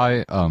 amen.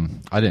 Ty,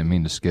 I didn't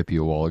mean to skip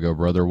you a while ago,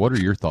 brother. What are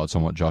your thoughts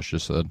on what Josh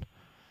just said?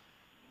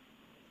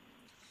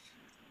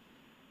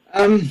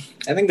 I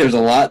think there's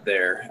a lot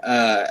there.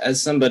 As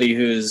somebody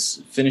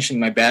who's finishing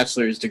my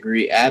bachelor's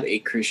degree at a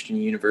Christian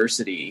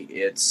university,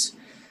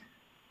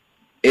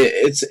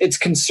 it's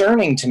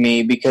concerning to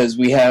me, because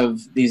we have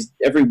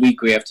every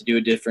week we have to do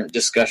a different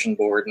discussion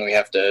board, and we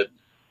have to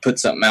put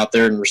something out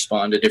there and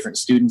respond to different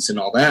students and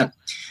all that.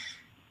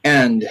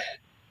 And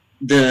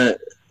the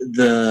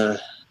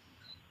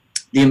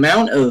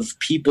amount of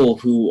people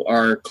who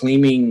are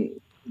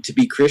claiming to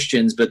be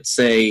Christians but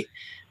say,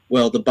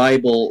 well, the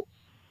Bible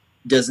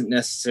doesn't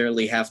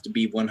necessarily have to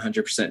be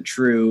 100%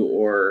 true,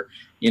 or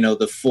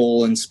the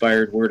full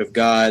inspired word of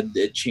God,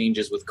 it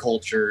changes with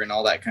culture and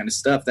all that kind of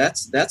stuff.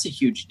 That's a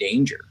huge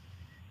danger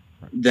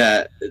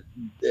that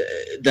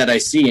I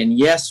see. And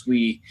yes,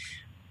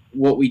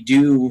 what we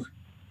do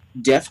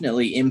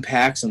definitely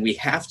impacts, and we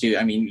have to.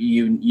 I mean,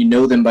 you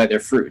know them by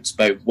their fruits.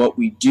 By what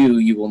we do,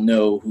 you will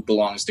know who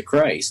belongs to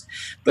Christ.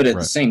 But at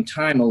the same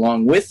time,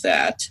 along with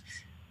that,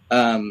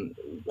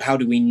 how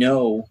do we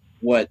know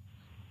what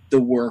the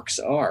works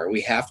are?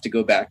 We have to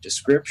go back to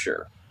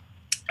Scripture.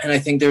 And I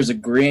think there's a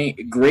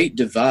great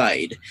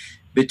divide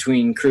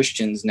between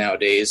Christians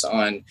nowadays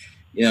on,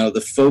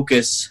 the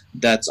focus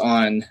that's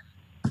on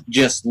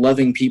just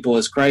loving people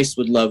as Christ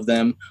would love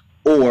them,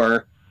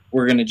 or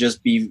we're going to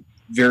just be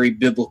very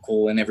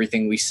biblical in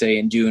everything we say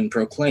and do and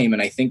proclaim.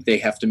 And I think they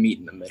have to meet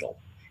in the middle.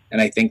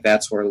 And I think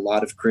that's where a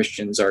lot of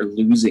Christians are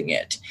losing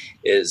it,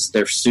 is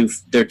they're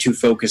too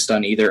focused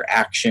on either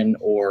action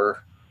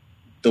or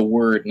the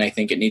word. And I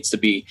think it needs to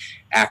be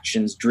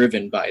actions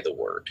driven by the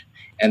word.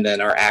 And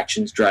then our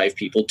actions drive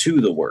people to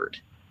the word.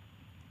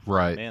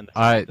 Right.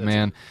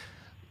 It's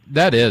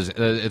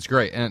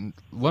great. And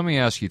let me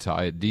ask you,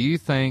 Ty, do you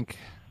think,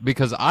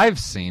 because I've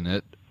seen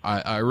it,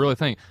 I really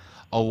think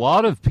a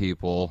lot of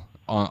people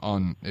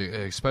on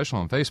especially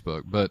on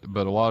Facebook, but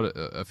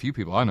a few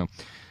people I know,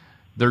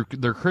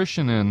 they're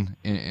Christian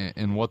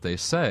in what they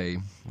say,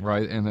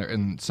 right?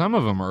 And some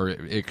of them are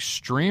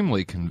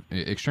extremely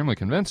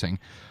convincing.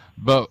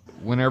 But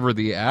whenever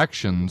the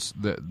actions,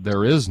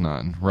 there is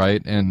none,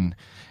 right? And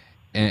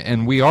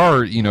we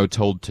are,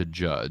 told to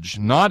judge,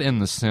 not in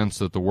the sense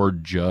that the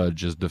word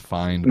judge is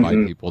defined by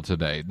people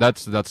today.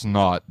 That's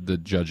not the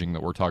judging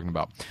that we're talking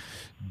about.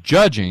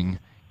 Judging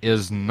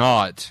is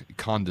not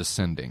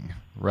condescending,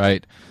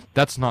 right?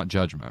 That's not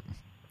judgment.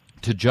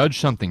 To judge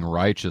something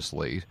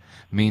righteously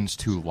means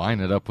to line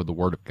it up with the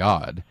Word of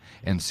God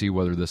and see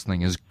whether this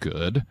thing is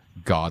good,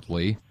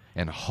 godly,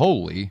 and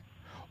holy,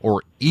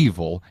 or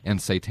evil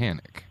and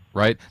satanic,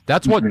 right?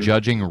 That's what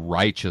judging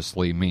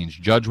righteously means.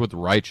 Judge with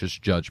righteous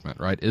judgment,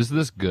 right? Is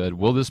this good?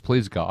 Will this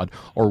please God,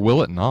 or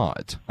will it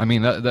not? I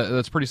mean,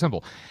 that's pretty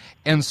simple.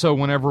 And so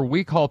whenever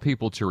we call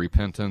people to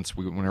repentance,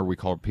 whenever we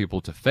call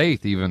people to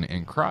faith, even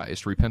in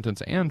Christ,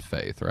 repentance and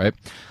faith, right?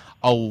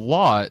 A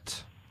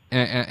lot,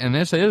 and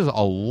this is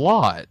a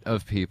lot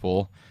of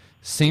people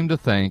seem to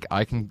think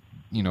I can,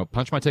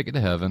 punch my ticket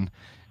to heaven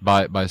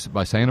by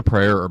saying a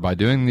prayer or by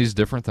doing these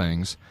different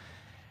things.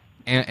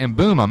 And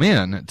boom, I'm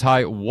in.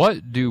 Ty,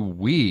 what do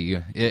we,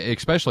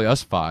 especially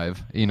us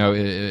five,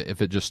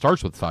 if it just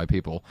starts with 5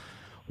 people,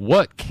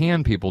 what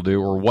can people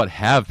do, or what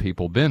have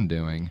people been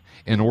doing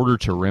in order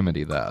to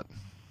remedy that?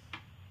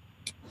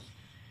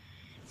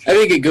 I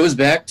think it goes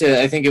back to,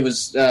 I think it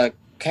was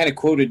kind of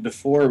quoted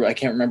before, but I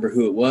can't remember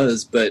who it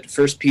was, but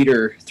 1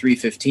 Peter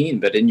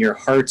 3:15, but in your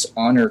hearts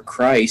honor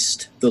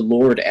Christ, the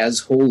Lord, as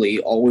holy,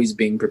 always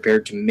being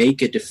prepared to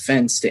make a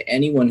defense to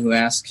anyone who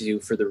asks you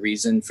for the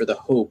reason for the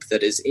hope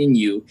that is in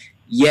you,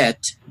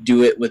 yet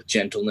do it with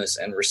gentleness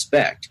and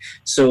respect.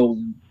 So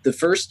the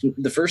first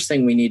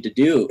thing we need to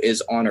do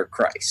is honor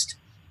Christ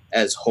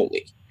as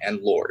holy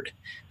and Lord.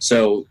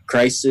 So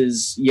Christ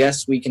is,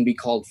 yes, we can be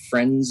called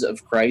friends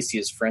of Christ. He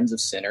is friends of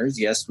sinners.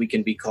 Yes, we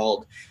can be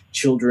called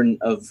children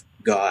of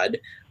God,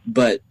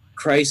 but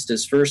Christ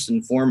is first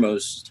and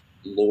foremost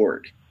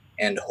Lord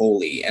and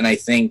holy. And I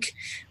think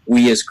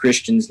we as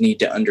Christians need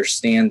to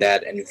understand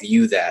that and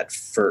view that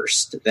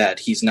first, that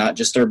he's not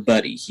just our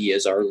buddy, he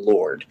is our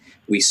Lord.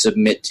 We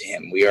submit to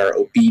him. We are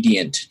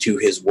obedient to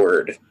his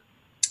word.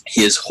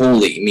 He is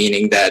holy,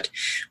 meaning that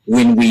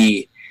when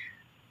we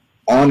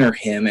honor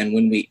him and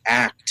when we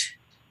act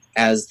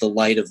as the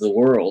light of the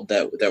world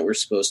that we're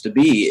supposed to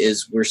be,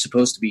 is we're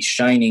supposed to be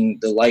shining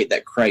the light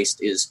that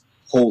Christ is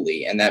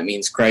holy, and that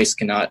means Christ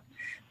cannot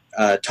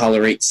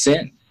tolerate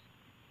sin.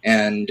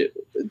 And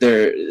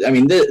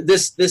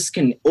this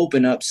can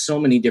open up so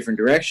many different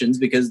directions,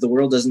 because the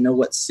world doesn't know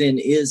what sin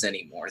is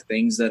anymore.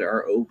 Things that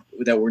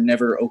were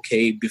never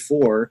okay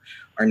before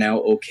are now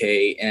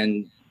okay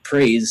and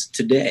praised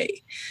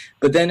today.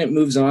 But then it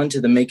moves on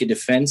to the make a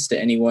defense to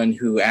anyone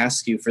who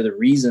asks you for the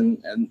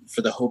reason and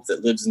for the hope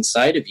that lives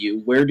inside of you.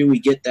 Where do we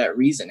get that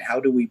reason?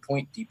 How do we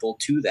point people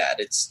to that?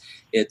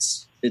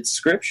 It's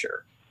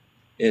Scripture.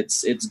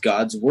 It's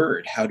God's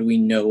word. How do we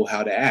know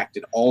how to act?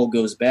 It all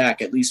goes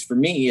back, at least for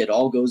me, it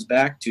all goes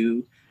back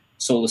to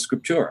sola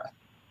scriptura.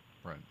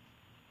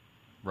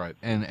 Right.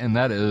 And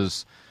that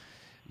is,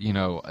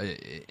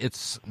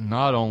 it's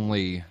not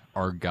only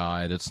our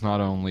guide, it's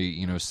not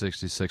only,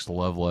 66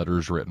 love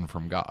letters written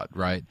from God,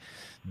 right?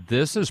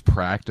 This is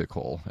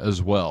practical as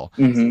well.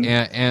 Mm-hmm.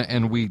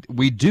 And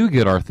we do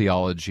get our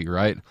theology,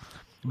 right?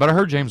 But I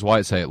heard James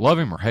White say it, love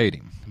him or hate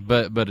him,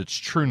 but it's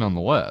true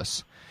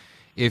nonetheless.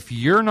 If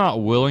you're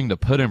not willing to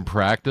put in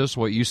practice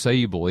what you say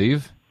you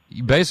believe,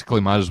 you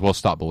basically might as well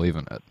stop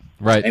believing it,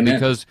 right? Amen.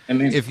 Because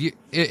Amen. if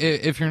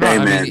you're not,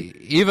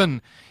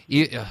 Amen.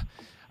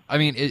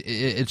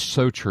 It's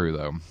so true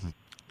though.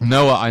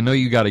 Noah, I know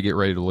you got to get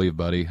ready to leave,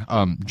 buddy.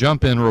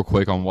 Jump in real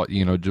quick on what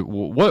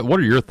what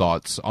are your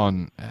thoughts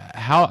on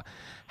how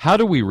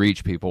do we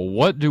reach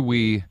people?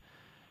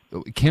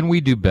 Can we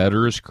do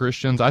better as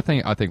Christians? I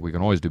think we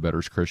can always do better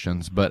as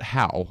Christians, but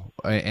how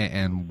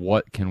and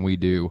what can we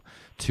do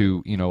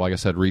to, like I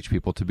said, reach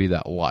people to be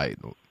that light?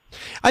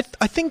 I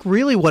think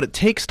really what it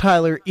takes,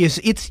 Tyler, is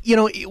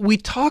we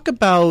talk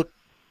about,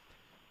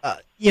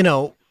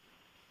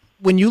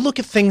 when you look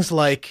at things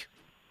like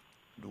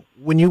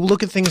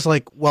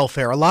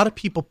welfare, a lot of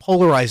people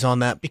polarize on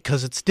that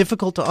because it's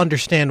difficult to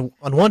understand.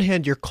 On one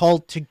hand, you're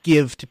called to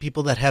give to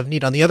people that have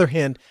need. On the other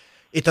hand,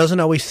 it doesn't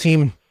always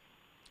seem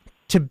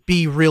to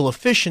be real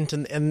efficient,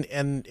 and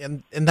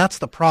that's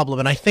the problem.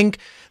 And I think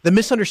the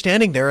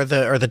misunderstanding there, or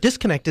the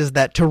disconnect, is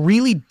that to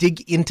really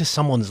dig into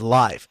someone's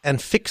life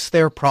and fix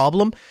their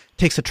problem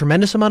takes a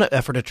tremendous amount of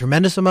effort, a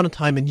tremendous amount of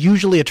time, and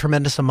usually a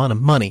tremendous amount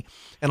of money.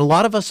 And a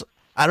lot of us,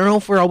 I don't know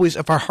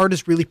if our heart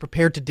is really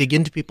prepared to dig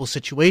into people's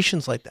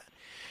situations like that.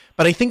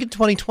 But I think in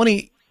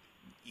 2020,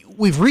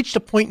 we've reached a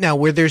point now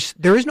where there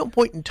is no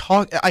point in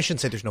I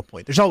shouldn't say there's no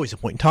point. There's always a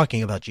point in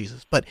talking about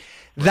Jesus, but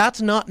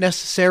that's not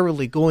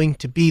necessarily going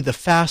to be the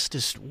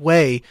fastest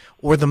way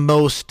or the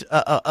most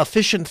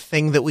efficient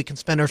thing that we can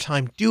spend our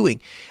time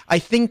doing. I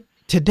think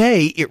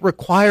today it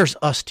requires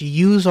us to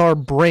use our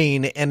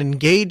brain and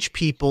engage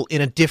people in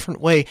a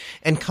different way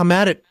and come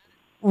at it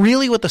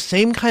really with the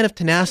same kind of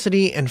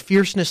tenacity and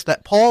fierceness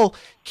that Paul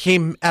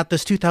came at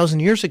this 2,000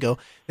 years ago.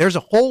 There's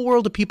a whole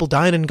world of people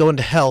dying and going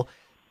to hell.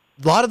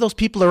 A lot of those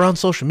people are on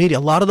social media. A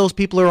lot of those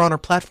people are on our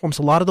platforms.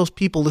 A lot of those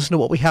people listen to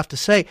what we have to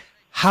say.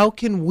 How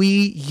can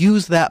we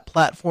use that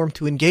platform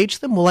to engage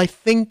them? Well, I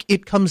think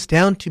it comes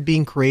down to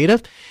being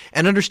creative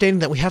and understanding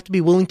that we have to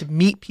be willing to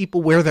meet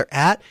people where they're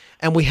at,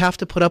 and we have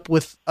to put up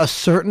with a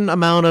certain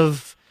amount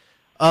of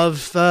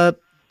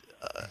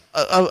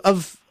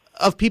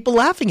people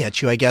laughing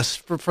at you, I guess,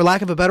 for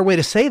lack of a better way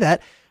to say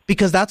that,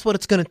 because that's what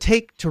it's going to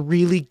take to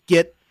really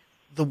get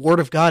the Word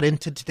of God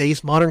into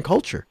today's modern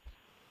culture.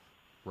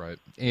 Right.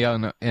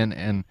 Yeah,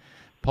 and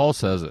Paul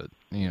says it.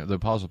 the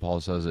Apostle Paul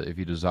says that if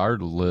you desire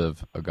to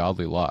live a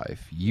godly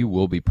life, you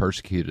will be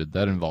persecuted.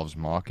 That involves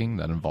mocking,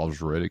 that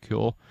involves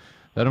ridicule,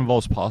 that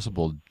involves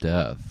possible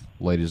death,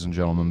 ladies and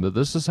gentlemen. But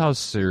this is how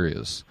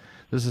serious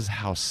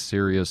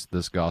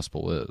this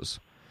gospel is.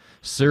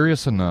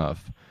 Serious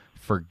enough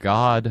for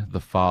God the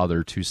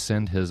Father to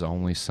send his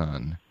only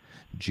Son,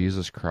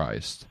 Jesus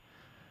Christ,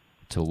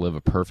 to live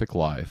a perfect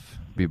life,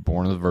 be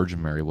born of the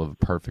Virgin Mary, live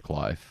a perfect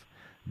life,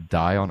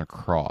 die on a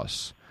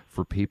cross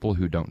for people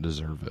who don't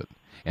deserve it,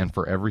 and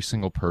for every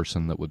single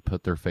person that would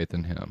put their faith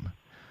in him.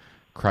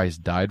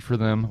 Christ died for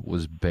them,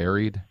 was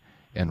buried,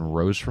 and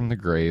rose from the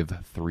grave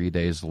 3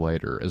 days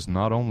later is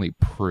not only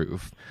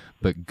proof,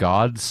 but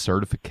God's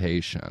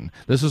certification.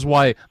 This is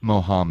why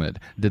Muhammad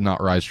did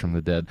not rise from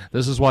the dead.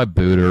 This is why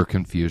Buddha or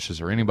Confucius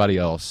or anybody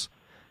else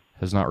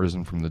has not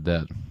risen from the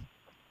dead.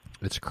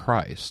 It's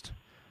Christ.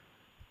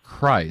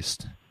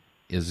 Christ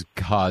is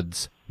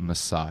God's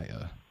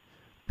Messiah.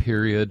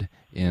 Period.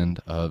 End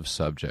of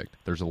subject.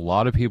 There's a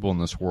lot of people in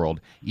this world,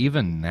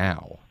 even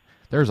now,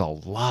 there's a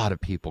lot of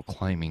people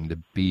claiming to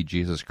be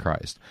Jesus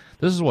Christ.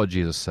 This is what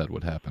Jesus said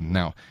would happen.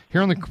 Now,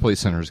 here on the Complete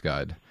Sinner's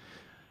Guide,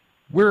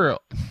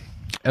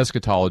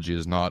 eschatology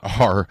is not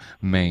our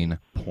main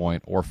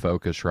point or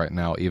focus right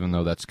now, even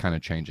though that's kind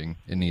of changing.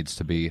 It needs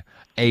to be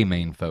a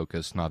main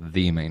focus, not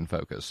the main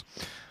focus.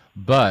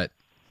 But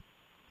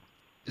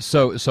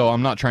so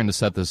I'm not trying to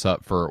set this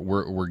up for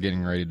we're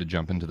getting ready to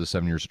jump into the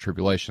 7 years of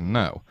tribulation.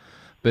 No.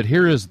 But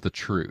here is the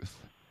truth.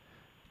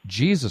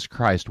 Jesus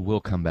Christ will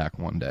come back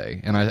one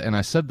day. And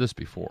I said this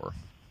before.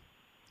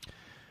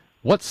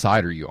 What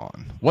side are you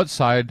on? What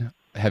side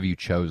have you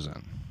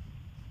chosen?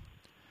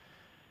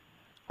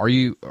 Are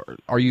you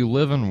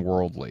living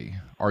worldly?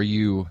 Are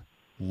you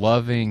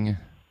loving,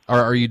 or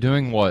are you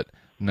doing what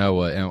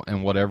Noah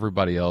and what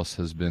everybody else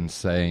has been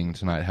saying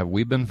tonight? Have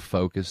we been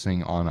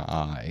focusing on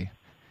I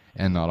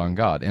and not on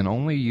God? And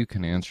only you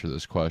can answer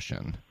this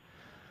question.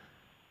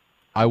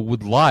 I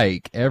would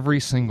like every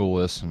single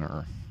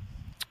listener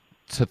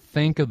to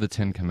think of the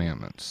 10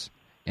 Commandments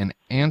and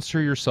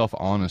answer yourself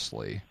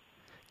honestly.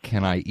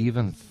 Can I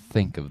even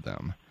think of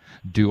them?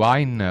 Do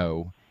I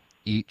know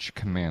each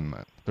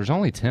commandment? There's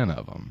only 10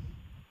 of them.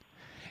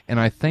 And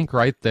I think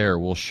right there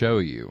will show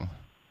you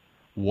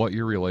what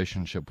your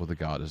relationship with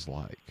God is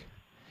like.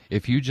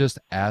 If you just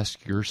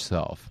ask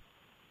yourself,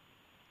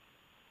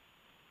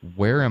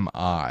 where am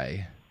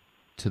I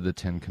to the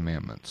 10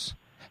 Commandments?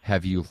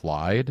 Have you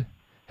lied?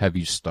 Have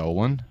you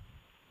stolen?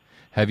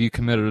 Have you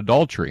committed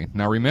adultery?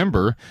 Now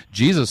remember,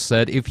 Jesus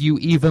said, if you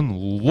even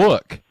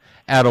look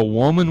at a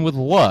woman with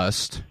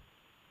lust,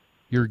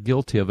 you're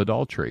guilty of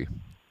adultery.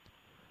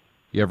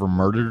 You ever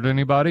murdered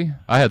anybody?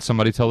 I had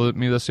somebody tell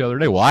me this the other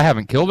day. Well, I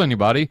haven't killed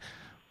anybody.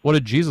 What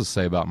did Jesus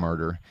say about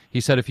murder?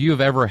 He said, if you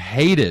have ever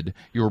hated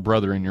your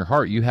brother in your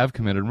heart, you have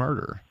committed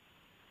murder.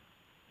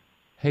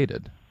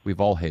 Hated.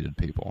 We've all hated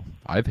people.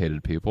 I've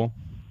hated people.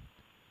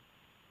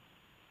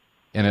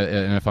 And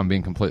if I'm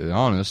being completely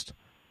honest,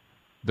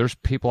 there's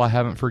people I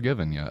haven't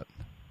forgiven yet.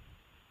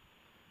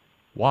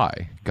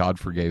 Why? God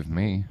forgave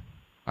me.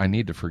 I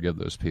need to forgive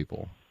those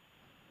people.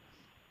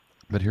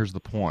 But here's the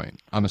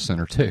point. I'm a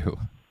sinner too.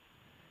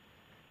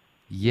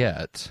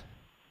 Yet,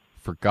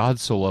 for God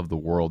so loved the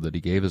world that he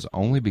gave his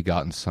only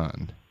begotten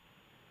Son,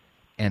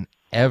 and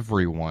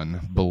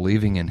everyone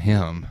believing in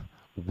him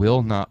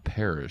will not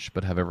perish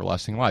but have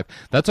everlasting life.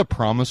 That's a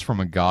promise from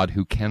a God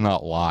who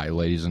cannot lie,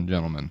 ladies and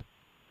gentlemen.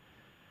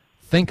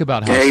 Think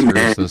about how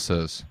serious this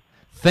is.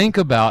 Think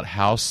about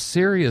how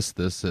serious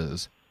this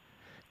is.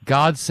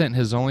 God sent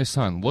his only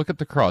Son. Look at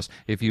the cross.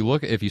 If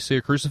you see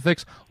a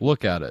crucifix,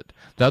 look at it.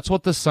 That's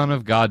what the Son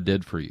of God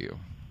did for you.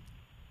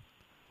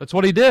 That's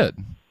what he did.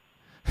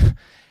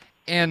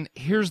 And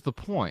here's the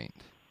point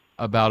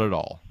about it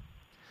all.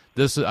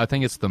 I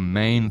think it's the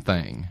main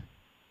thing.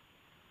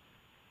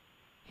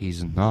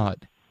 He's not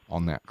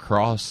on that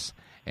cross,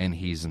 and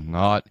he's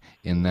not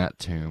in that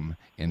tomb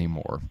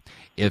anymore.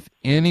 If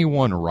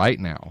anyone right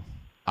now,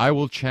 I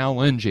will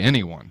challenge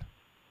anyone,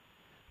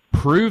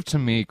 prove to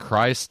me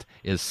Christ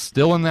is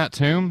still in that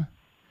tomb,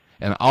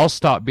 and I'll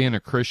stop being a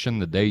Christian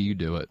the day you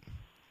do it.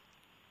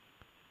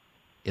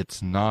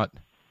 It's not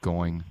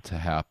going to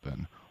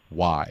happen.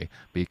 Why?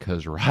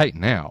 Because right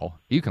now,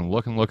 you can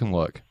look and look and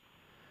look,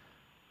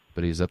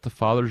 but he's at the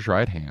Father's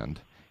right hand,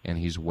 and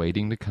he's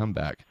waiting to come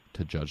back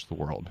to judge the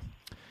world.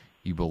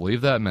 You believe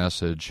that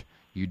message,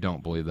 you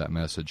don't believe that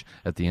message.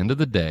 At the end of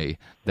the day,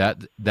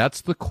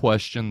 that's the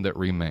question that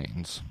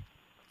remains.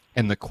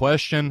 And the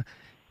question,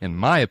 in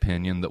my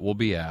opinion, that will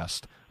be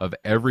asked of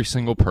every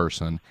single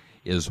person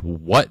is,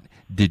 what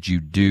did you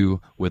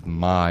do with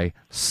my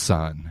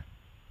Son?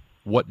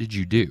 What did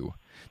you do?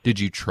 Did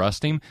you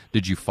trust him?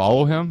 Did you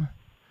follow him?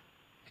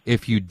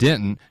 If you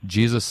didn't,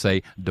 Jesus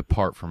say,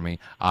 depart from me,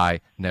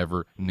 I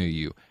never knew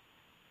you.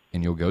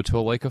 And you'll go to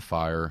a lake of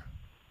fire,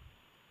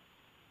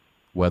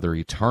 whether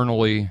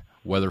eternally,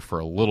 whether for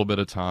a little bit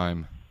of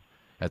time.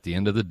 At the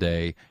end of the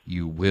day,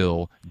 you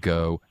will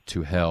go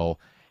to hell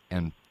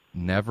and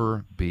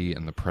never be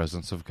in the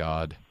presence of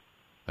God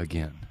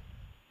again.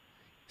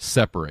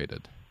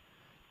 Separated.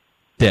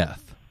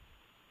 death.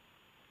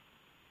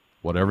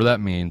 Whatever that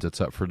means, it's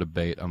up for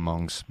debate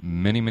amongst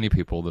many, many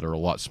people that are a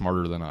lot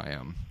smarter than I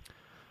am.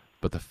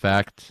 But the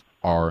facts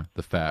are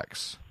the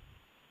facts.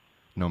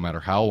 No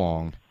matter how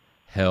long,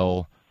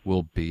 hell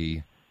will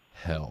be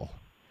hell.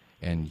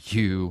 And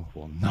you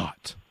will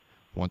not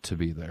want to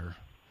be there.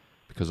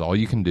 Because all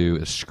you can do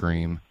is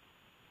scream,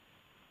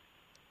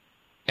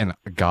 and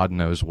God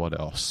knows what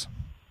else.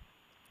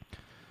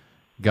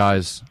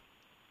 Guys,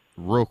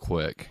 real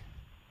quick,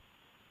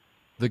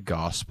 the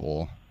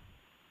gospel,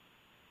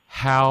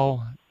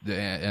 how,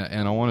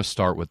 and I want to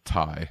start with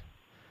Ty,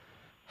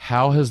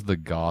 how has the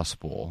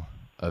gospel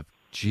of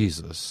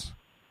Jesus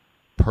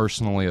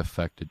personally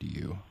affected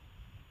you?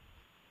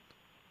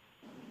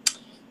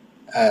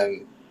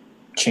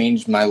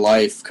 Changed my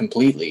life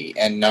completely,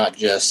 and not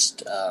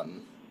just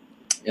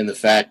in the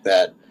fact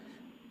that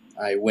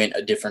I went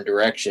a different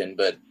direction,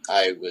 but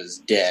I was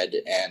dead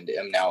and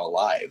am now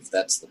alive.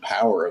 That's the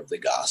power of the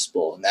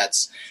gospel, and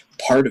that's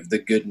part of the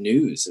good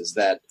news, is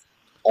that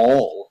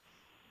all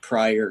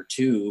prior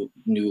to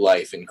new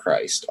life in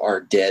Christ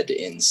are dead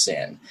in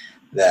sin,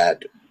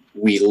 that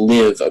we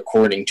live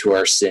according to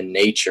our sin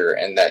nature,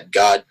 and that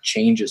God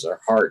changes our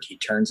heart. He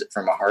turns it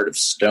from a heart of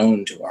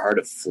stone to a heart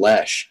of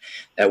flesh,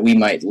 that we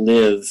might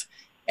live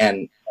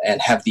and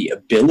have the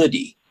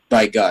ability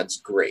by God's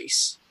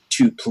grace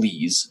to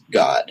please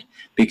God,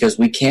 because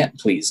we can't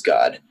please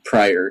God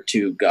prior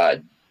to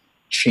God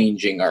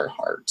changing our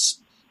hearts.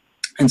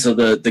 And so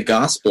the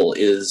gospel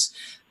is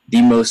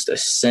the most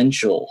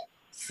essential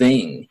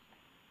thing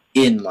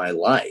in my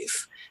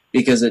life,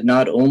 because it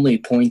not only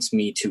points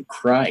me to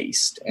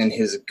Christ and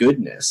his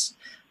goodness,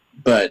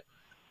 but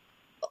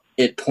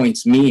it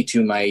points me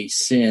to my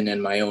sin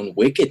and my own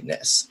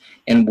wickedness.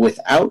 And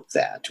without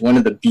that, one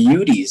of the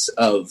beauties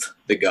of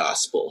the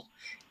gospel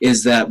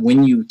is that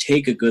when you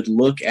take a good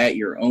look at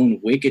your own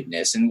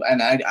wickedness, and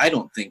I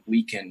don't think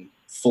we can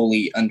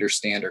fully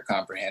understand or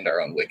comprehend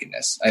our own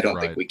wickedness. I don't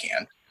think we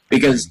can.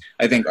 Because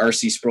I think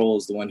R.C. Sproul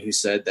is the one who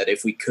said that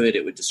if we could,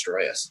 it would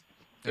destroy us.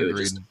 It would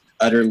just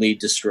utterly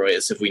destroy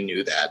us if we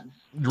knew that.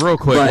 Real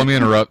quick, let me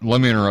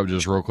interrupt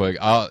just real quick.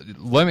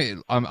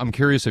 I'm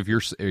curious if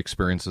your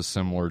experience is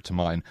similar to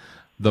mine.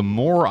 The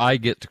more I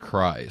get to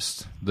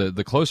Christ,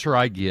 the closer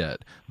I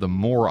get, the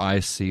more I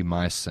see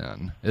my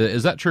sin.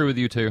 Is that true with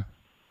you too?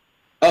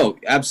 Oh,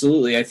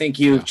 absolutely. I think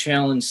you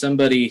challenged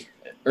somebody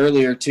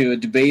earlier to a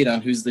debate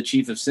on who's the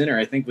chief of sinner.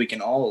 I think we can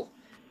all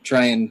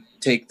try and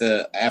take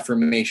the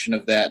affirmation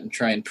of that and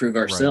try and prove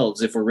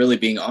ourselves if we're really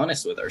being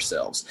honest with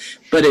ourselves.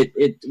 But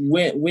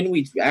when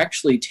we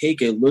actually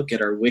take a look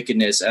at our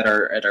wickedness, at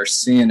our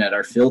sin, at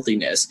our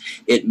filthiness,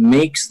 it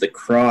makes the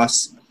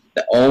cross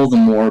all the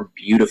more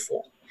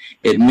beautiful.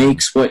 It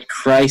makes what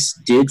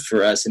Christ did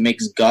for us. It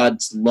makes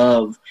God's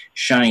love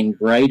shine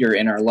brighter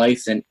in our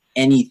life than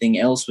anything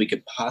else we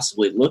could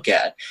possibly look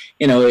at.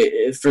 You know,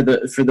 for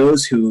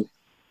those who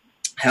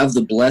have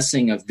the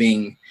blessing of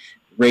being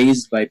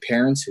raised by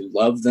parents who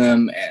love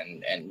them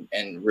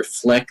and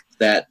reflect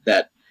that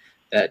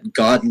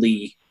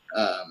godly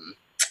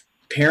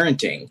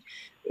parenting,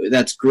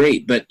 that's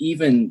great. But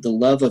even the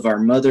love of our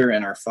mother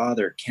and our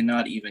father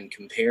cannot even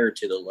compare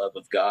to the love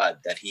of God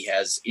that he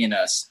has in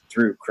us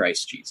through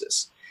Christ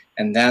Jesus.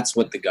 And that's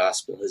what the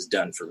gospel has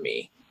done for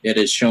me. It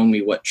has shown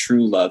me what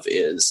true love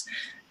is,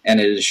 and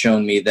it has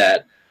shown me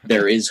that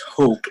there is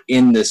hope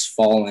in this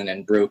fallen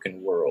and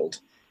broken world,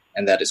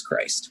 and that is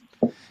Christ.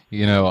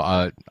 You know,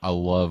 I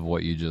love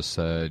what you just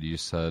said. You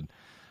said,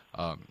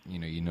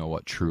 you know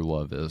what true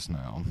love is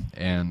now.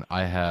 And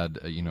I had,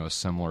 a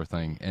similar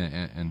thing.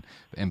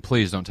 And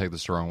please don't take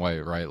this the wrong way,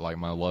 right? Like,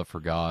 my love for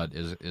God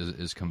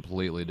is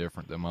completely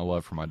different than my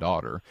love for my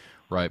daughter,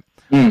 right?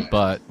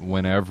 But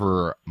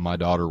whenever my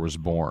daughter was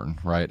born,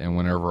 right, and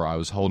whenever I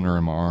was holding her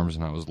in my arms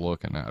and I was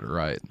looking at her,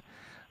 right,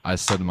 I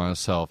said to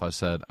myself,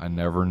 I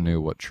never knew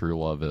what true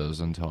love is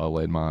until I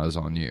laid my eyes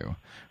on you,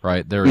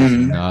 right? There is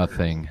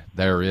nothing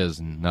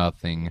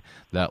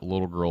that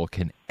little girl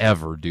can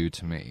ever do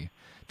to me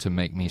to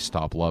make me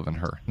stop loving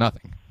her.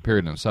 Nothing,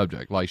 period, no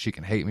subject. Like, she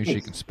can hate me,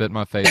 she can spit in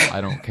my face, I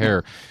don't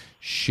care.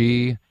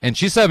 She's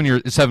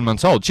 7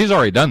 months old. She's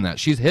already done that.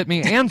 She's hit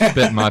me and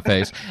spit in my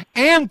face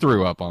and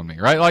threw up on me,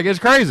 right? Like, it's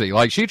crazy.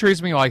 Like, she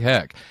treats me like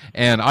heck.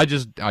 And I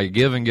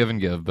give and give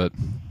and give, but...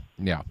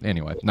 Yeah,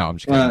 anyway. No, I'm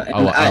just kidding.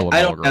 I love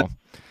my little girl.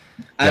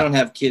 I don't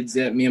have kids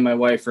yet. Me and my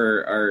wife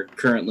are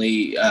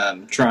currently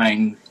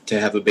trying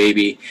to have a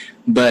baby.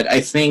 But I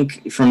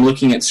think from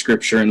looking at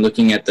Scripture and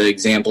looking at the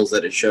examples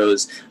that it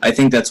shows, I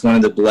think that's one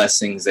of the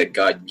blessings that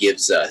God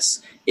gives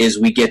us, is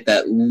we get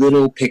that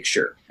little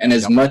picture. And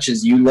as much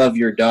as you love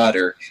your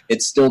daughter,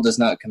 it still does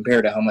not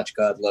compare to how much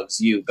God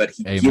loves you. But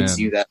he gives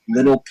you that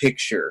little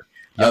picture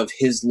of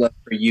his love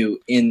for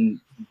you in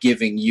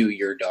giving you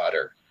your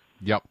daughter.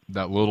 Yep,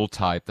 that little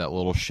type, that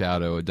little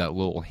shadow, that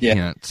little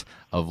hint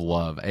of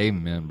love.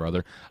 Amen,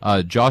 brother.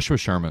 Joshua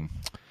Sherman,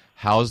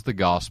 how has the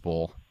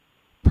gospel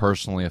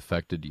personally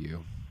affected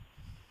you?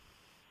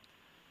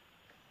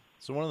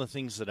 So one of the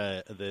things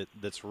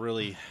that's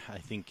really, I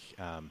think,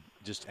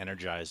 just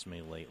energized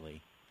me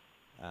lately,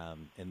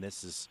 and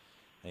this is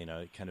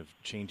kind of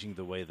changing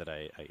the way that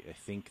I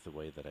think, the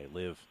way that I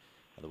live,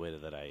 the way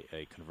that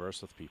I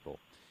converse with people,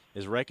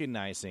 is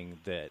recognizing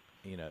that,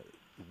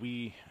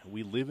 we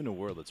live in a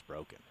world that's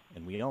broken,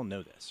 and we all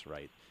know this,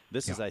 right?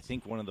 This is, I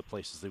think, one of the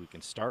places that we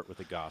can start with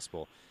the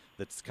gospel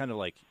that's kind of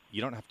like,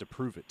 you don't have to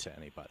prove it to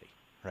anybody,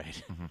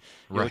 right? Mm-hmm.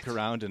 You look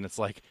around and it's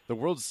like the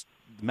world's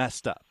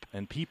messed up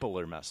and people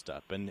are messed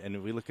up,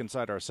 and we look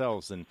inside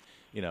ourselves and,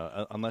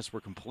 unless we're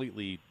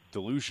completely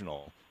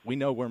delusional, we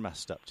know we're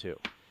messed up too.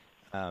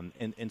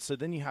 And so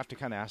then you have to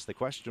kind of ask the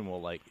question,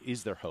 well, like,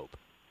 is there hope,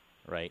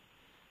 right?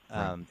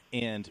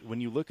 And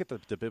when you look at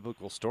the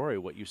biblical story,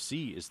 what you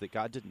see is that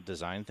God didn't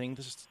design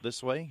things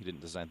this way. He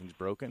didn't design things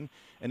broken,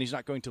 and he's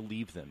not going to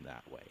leave them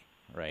that way,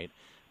 right?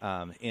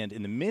 And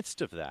in the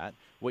midst of that,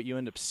 what you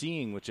end up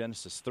seeing with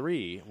Genesis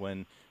 3,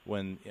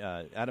 when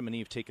Adam and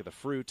Eve take of the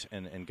fruit,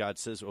 and God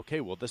says,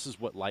 okay, well, this is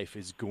what life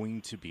is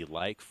going to be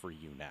like for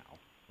you now,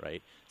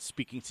 right?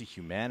 Speaking to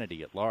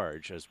humanity at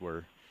large, as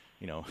we're,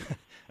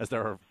 as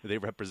they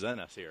represent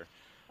us here,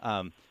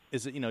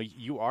 is that,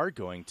 you are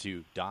going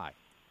to die.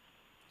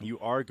 You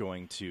are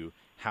going to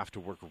have to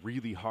work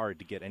really hard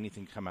to get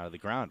anything to come out of the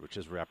ground, which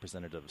is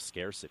representative of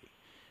scarcity.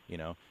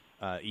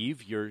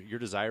 Eve, your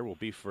desire will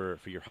be for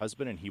your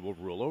husband, and he will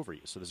rule over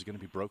you. So there's going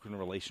to be broken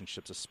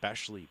relationships,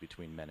 especially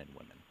between men and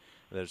women.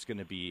 There's going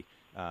to be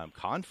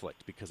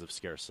conflict because of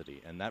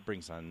scarcity, and that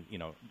brings on,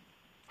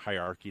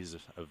 hierarchies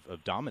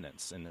of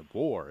dominance and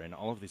war and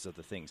all of these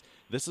other things.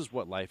 This is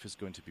what life is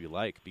going to be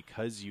like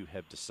because you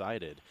have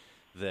decided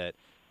that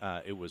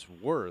it was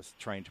worth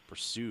trying to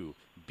pursue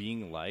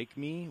being like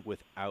me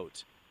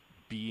without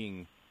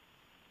being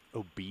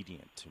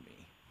obedient to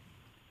me.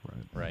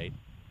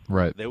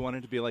 Right. They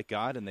wanted to be like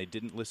God, and they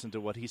didn't listen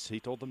to what he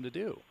told them to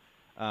do.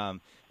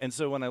 And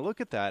so when I look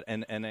at that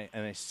and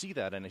I see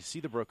that, and I see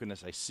the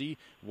brokenness, I see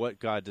what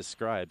God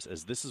describes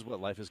as this is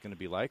what life is going to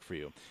be like for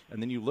you.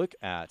 And then you look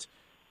at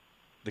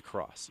the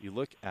cross, you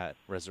look at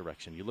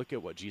resurrection, you look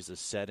at what Jesus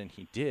said and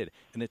he did,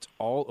 and it's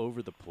all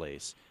over the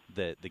place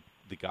that the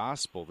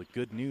gospel, the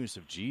good news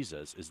of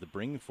Jesus, is the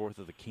bringing forth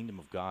of the kingdom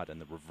of God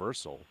and the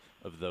reversal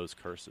of those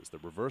curses, the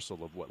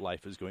reversal of what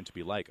life is going to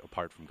be like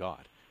apart from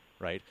God,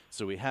 right?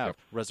 So we have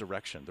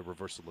resurrection, the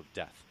reversal of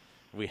death.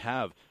 We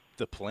have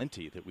the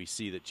plenty that we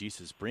see that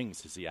Jesus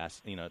brings as he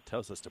asks,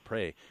 tells us to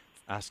pray,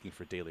 asking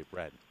for daily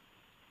bread.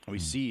 We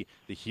see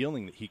the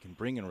healing that he can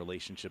bring in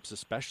relationships,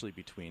 especially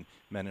between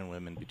men and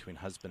women, between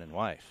husband and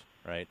wife,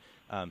 right?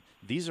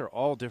 These are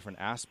all different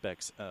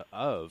aspects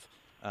of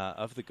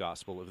the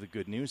gospel, of the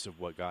good news of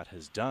what God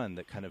has done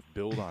that kind of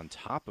build on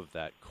top of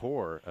that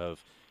core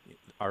of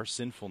our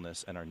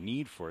sinfulness and our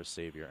need for a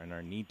Savior and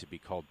our need to be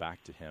called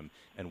back to him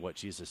and what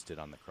Jesus did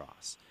on the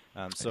cross.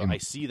 So I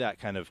see that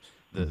kind of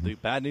the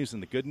bad news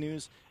and the good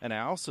news, and I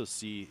also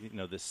see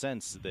the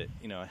sense that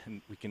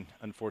and we can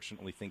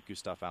unfortunately thank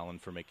Gustav Allen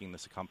for making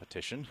this a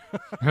competition,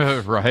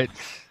 right?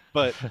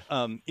 But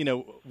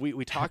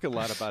we talk a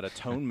lot about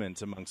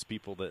atonement amongst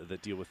people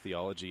that deal with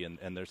theology,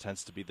 and there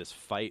tends to be this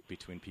fight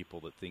between people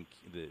that think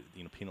the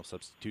penal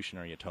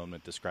substitutionary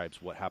atonement describes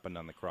what happened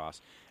on the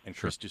cross, and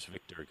Christus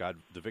Victor, God,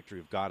 the victory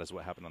of God, is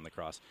what happened on the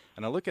cross.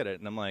 And I look at it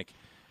and I'm like,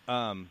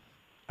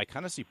 I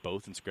kind of see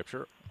both in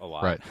Scripture a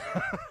lot. Right.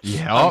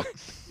 Yeah.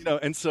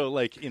 And so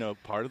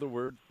part of the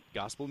word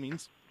gospel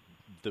means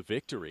the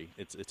victory.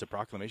 It's a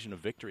proclamation of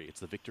victory. It's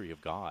the victory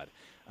of God.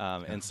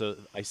 And so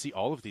I see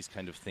all of these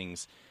kind of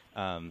things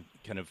kind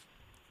of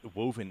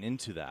woven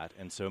into that.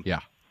 And so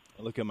I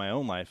look at my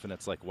own life and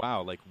it's like,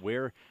 wow, like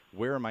where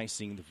am I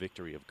seeing the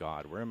victory of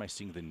God? Where am I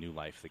seeing the new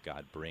life that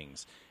God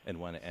brings?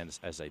 And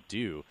as I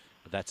do,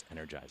 that's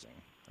energizing,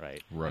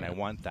 right? And I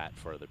want that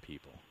for other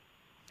people.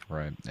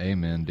 Right.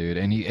 Amen, dude.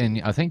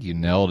 And I think you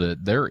nailed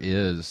it. There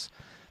is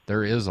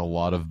a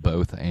lot of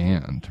both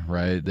and,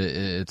 right?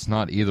 It's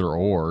not either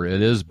or.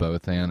 It is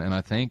both and. And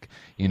I think,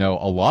 a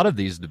lot of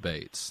these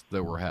debates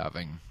that we're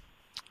having,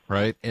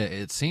 right,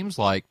 it seems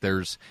like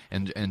there's,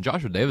 and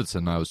Joshua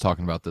Davidson and I was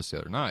talking about this the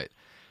other night, it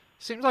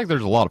seems like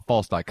there's a lot of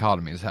false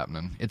dichotomies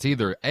happening. It's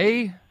either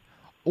A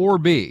or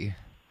B.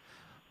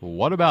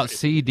 What about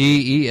C,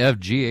 D, E, F,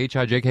 G, H,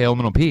 I, J, K, L, M,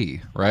 N, O,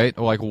 P, right?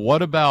 Like,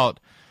 what about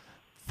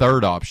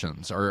third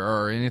options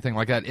or anything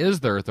like that?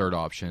 Is there a third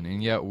option?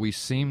 And yet we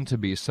seem to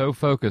be so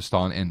focused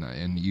on,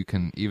 and you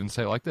can even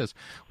say it like this,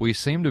 we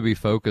seem to be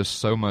focused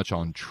so much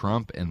on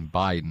Trump and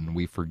Biden,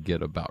 we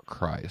forget about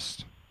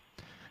Christ,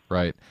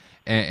 right?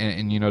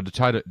 And to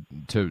try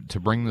to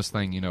bring this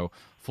thing,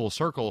 full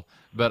circle,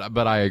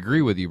 but I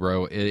agree with you,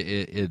 bro.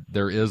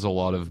 There is a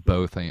lot of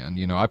both,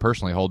 and I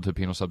personally hold to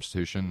penal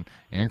substitution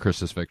and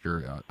Christus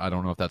Victor. I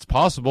don't know if that's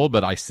possible,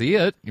 but I see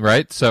it,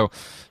 right? So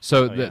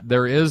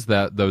there is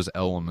those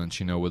elements,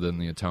 within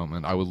the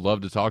atonement. I would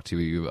love to talk to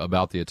you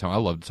about the atonement.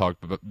 I love to talk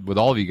with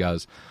all of you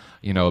guys,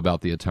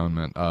 about the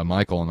atonement.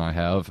 Michael and I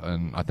have,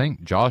 and I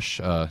think Josh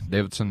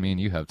Davidson, me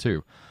and you have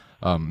too.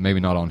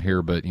 Maybe not on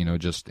here, but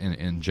just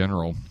in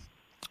general.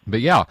 But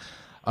yeah.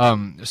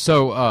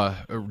 So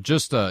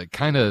just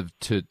kind of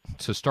to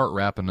start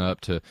wrapping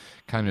up, to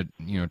kind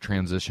of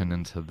transition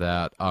into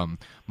that.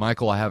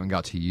 Michael, I haven't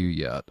got to you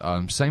yet.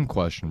 Same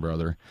question,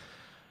 brother.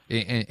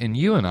 And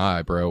you and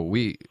I, bro,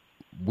 we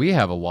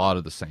have a lot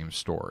of the same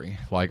story.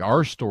 Like,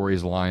 our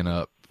stories line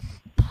up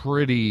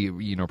pretty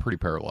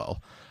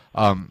parallel.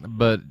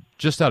 But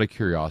just out of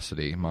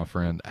curiosity, my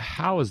friend,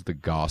 how has the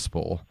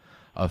gospel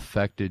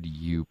affected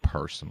you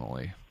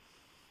personally?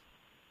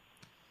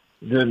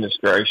 Goodness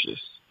gracious.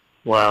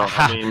 Wow.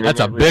 I mean, that's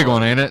a big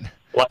one, ain't it?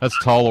 That's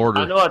tall order.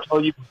 I know I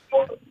told you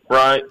before,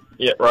 right?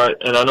 Yeah, right.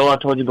 And I know I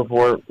told you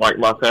before, like,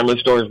 my family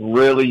story is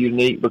really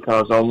unique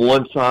because on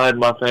one side,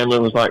 my family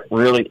was, like,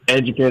 really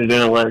educated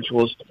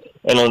intellectuals,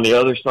 and on the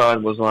other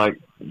side was, like,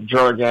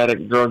 drug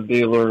addict, drug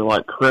dealer,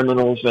 like,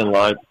 criminals, and,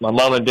 like, my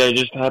mom and dad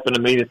just happened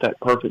to meet at that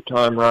perfect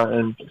time, right?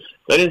 And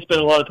they didn't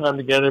spend a lot of time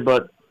together,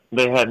 but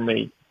they had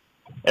me.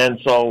 And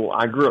so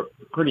I grew up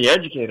pretty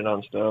educated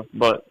on stuff,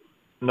 but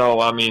no,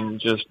 I mean,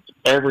 just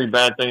every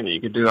bad thing that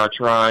you could do, I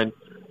tried.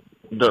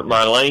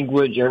 My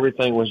language,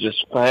 everything was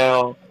just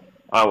foul.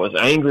 I was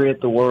angry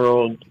at the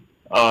world.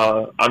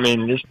 I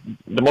mean, just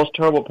the most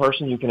terrible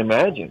person you can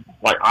imagine.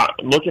 Like,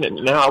 looking at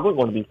me now, I wouldn't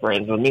want to be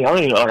friends with me. I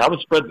don't even, like, I would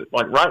spread,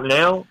 like, right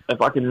now,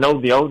 if I could know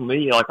the old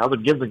me, like, I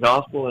would give the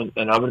gospel,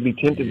 and I would be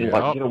tempted to,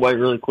 like, get away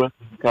really quick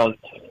because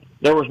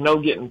there was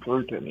no getting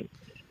through to me.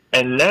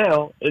 And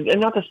now, and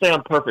not to say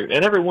I'm perfect,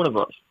 and every one of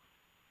us,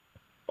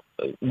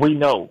 we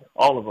know,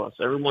 all of us,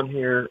 everyone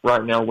here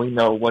right now, we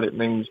know what it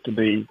means to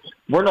be.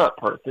 We're not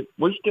perfect.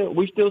 We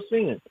still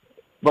sin.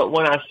 But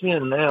when I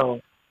sin now,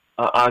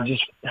 I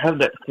just have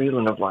that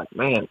feeling of, like,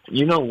 man,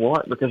 you know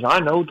what? Because I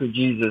know the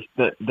Jesus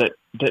that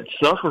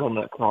suffered on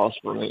that cross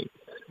for me,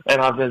 and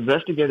I've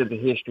investigated the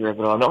history of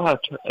it. I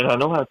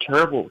know how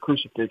terrible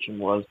crucifixion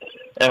was,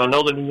 and I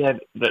know that he had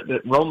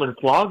that Roman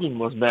flogging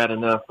was bad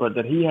enough, but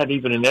that he had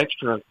even an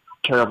extra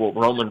terrible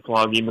Roman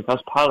flogging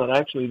because Pilate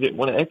actually didn't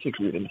want to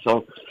execute him.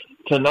 So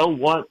to know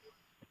what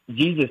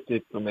Jesus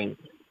did for me,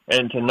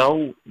 and to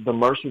know the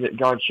mercy that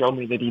God showed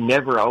me that he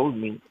never owed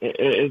me,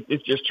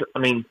 it's just, I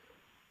mean,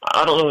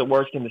 I don't know that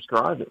words can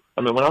describe it.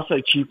 I mean, when I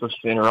say chief of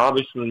sinner,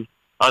 obviously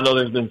I know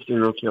there's been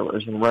serial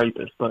killers and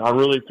rapists, but I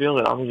really feel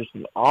that I was just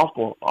an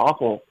awful,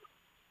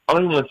 I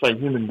don't even want to say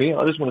human being,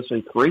 I just want to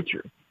say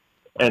creature.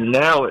 And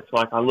now it's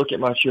like I look at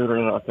my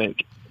children and I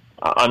think,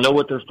 I know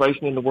what they're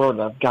facing in the world,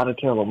 and I've got to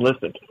tell them,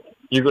 listen,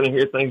 you're going to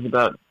hear things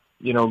about,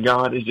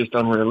 God is just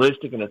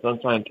unrealistic and it's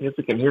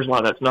unscientific, and here's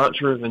why that's not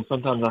true. And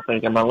sometimes I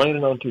think, am I laying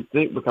it on too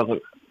thick? Because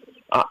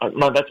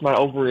that's my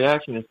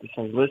overreaction, is to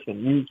say,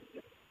 listen, you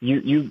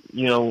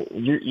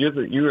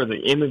are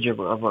the image of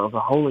a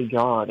holy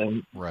God,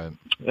 and right.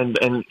 And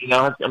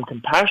I'm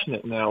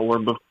compassionate now,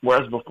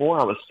 whereas before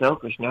I was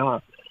selfish.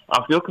 Now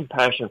I feel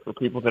compassion for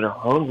people that are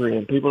hungry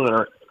and people that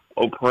are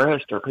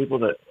oppressed, or people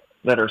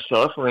that are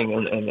suffering,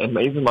 and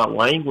even my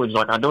language.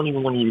 Like, I don't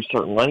even want to use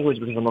certain language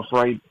because I'm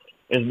afraid,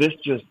 is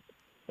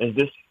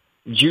this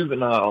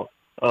juvenile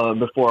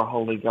before a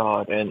holy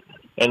God? And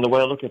the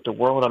way I look at the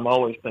world, I'm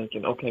always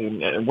thinking, okay,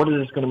 what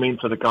is this going to mean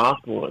for the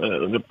gospel?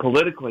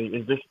 Politically,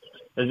 is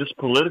this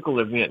political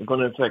event going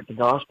to affect the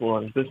gospel?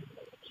 And is this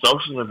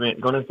social event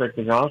going to affect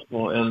the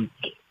gospel? And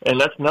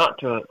that's not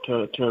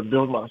to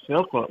build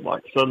myself up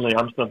like suddenly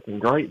I'm something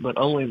great, but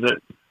only that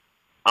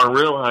I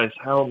realize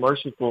how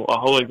merciful a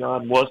holy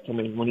God was to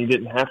me when he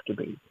didn't have to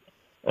be,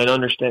 and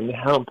understanding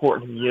how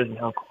important he is and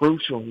how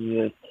crucial he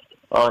is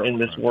in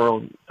this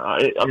world.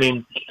 I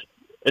mean,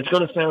 it's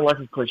going to sound like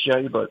a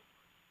cliche, but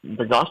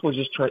the gospel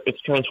just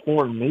it's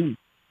transformed me.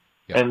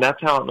 Yep. And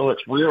that's how I know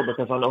it's real,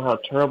 because I know how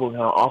terrible and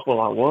how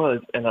awful I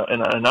was, and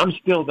I'm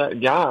still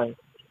that guy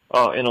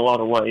in a lot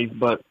of ways,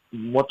 but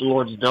what the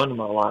Lord's done in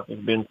my life has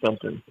been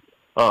something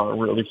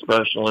really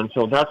special. And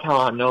so that's how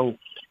I know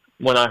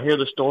when I hear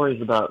the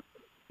stories about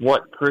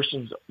what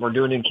Christians were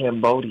doing in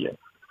Cambodia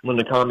when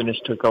the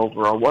communists took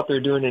over, or what they're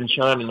doing in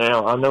China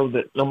now. I know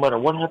that no matter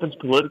what happens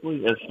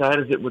politically, as sad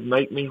as it would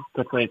make me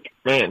to think,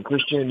 man,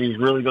 Christianity is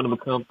really going to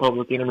become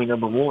public enemy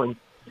number one,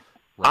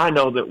 right. I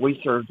know that we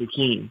serve the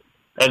King,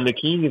 and the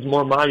King is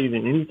more mighty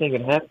than anything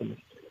that happens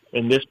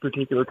in this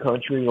particular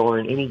country or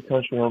in any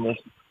country on this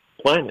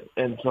planet.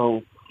 And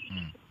so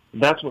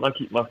that's what I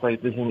keep my faith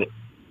is in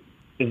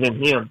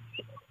him.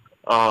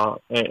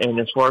 And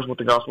as far as what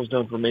the gospel's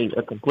done for me,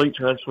 a complete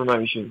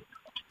transformation.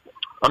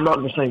 I'm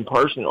not the same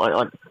person.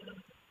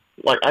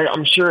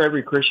 I'm sure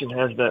every Christian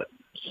has that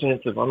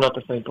sense of I'm not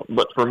the same,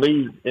 but for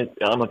me,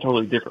 I'm a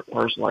totally different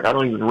person. Like, I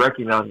don't even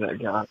recognize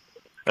that guy,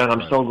 and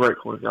I'm so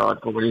grateful to God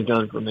for what he's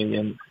done for me.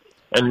 And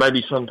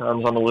maybe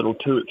sometimes I'm a little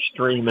too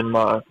extreme in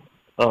my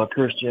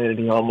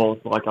Christianity,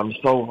 almost like I'm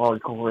so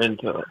hardcore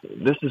into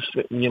this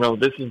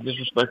is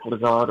disrespectful to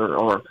God,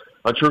 or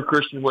a true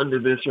Christian wouldn't do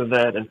this or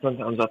that. And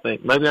sometimes I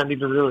think maybe I need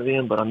to reel it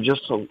in, but I'm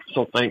just so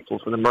thankful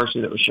for the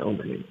mercy that was shown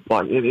to me.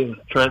 Like, it has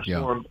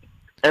transformed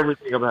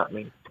everything about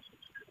me.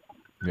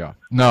 Yeah.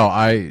 No,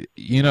 I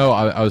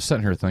was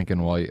sitting here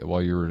thinking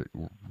while you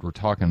were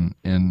talking,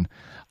 and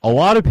a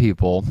lot of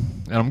people,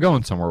 and I'm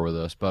going somewhere with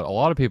this, but a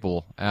lot of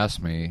people ask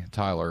me,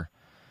 Tyler,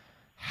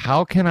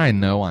 how can I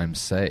know I'm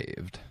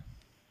saved?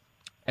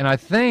 And I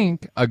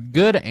think a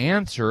good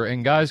answer,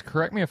 and guys,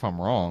 correct me if I'm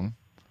wrong,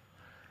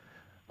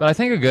 but I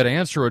think a good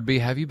answer would be,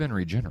 have you been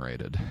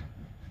regenerated?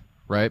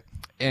 Right?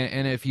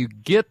 And if you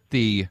get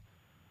the,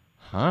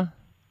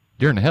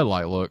 deer in the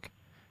headlight look,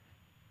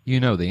 you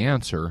know the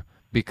answer,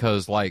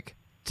 because like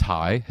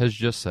Ty has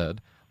just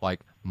said, like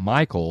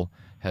Michael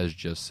has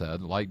just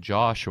said, like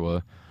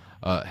Joshua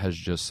has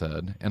just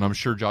said, and I'm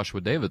sure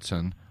Joshua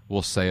Davidson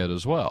will say it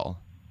as well,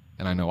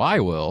 and I know I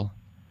will,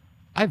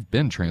 I've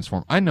been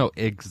transformed. I know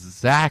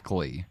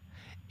exactly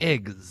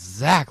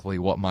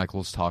what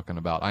Michael's talking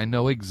about. I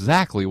know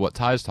exactly what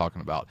Ty's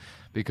talking about,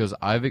 because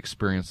I've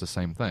experienced the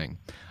same thing.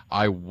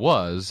 I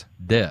was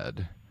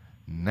dead.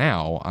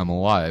 Now I'm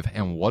alive.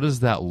 And what does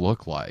that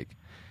look like?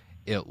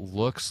 It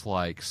looks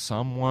like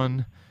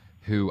someone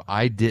who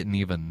I didn't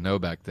even know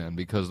back then,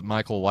 because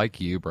Michael, like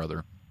you,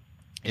 brother,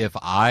 if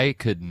I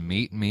could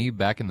meet me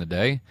back in the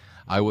day,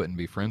 I wouldn't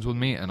be friends with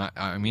me. And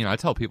I mean, I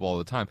tell people all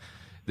the time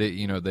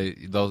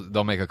that,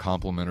 they'll make a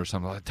compliment or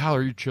something like,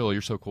 Tyler, you're chill,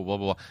 you're so cool, blah,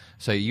 blah, blah.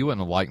 Say, you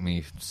wouldn't have liked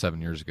me 7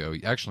 years ago.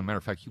 Actually, matter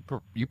of fact,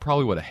 you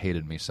probably would have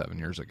hated me 7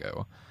 years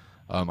ago.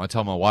 I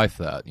tell my wife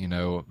that,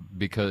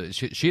 because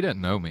she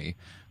didn't know me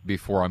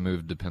before I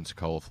moved to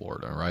Pensacola,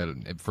 Florida, right?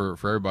 For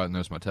everybody that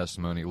knows my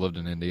testimony, lived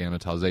in Indiana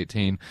until I was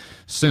 18.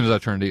 As soon as I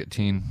turned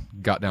 18,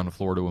 got down to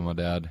Florida with my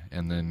dad,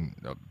 and then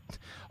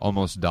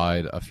almost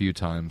died a few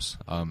times.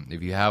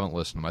 If you haven't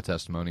listened to my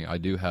testimony, I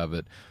do have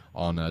it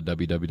on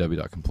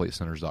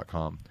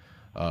www.completesinners.com,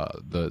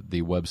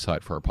 the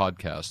website for our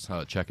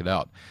podcast. Check it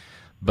out.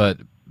 But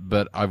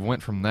I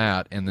went from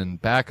that, and then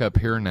back up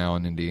here now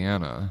in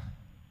Indiana.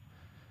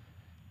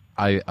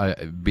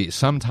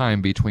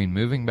 Sometime between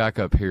moving back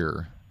up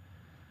here,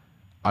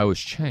 I was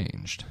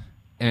changed,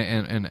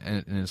 and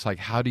it's like,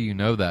 how do you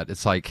know that?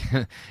 It's like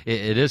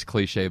it is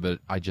cliche, but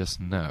I just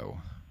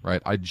know,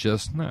 right? I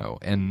just know,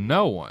 and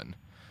no one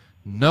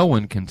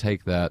can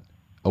take that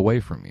away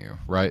from you,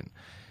 right?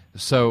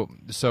 So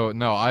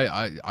no,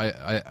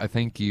 I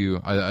think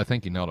you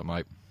nailed it,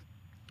 Mike.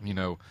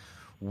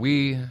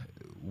 We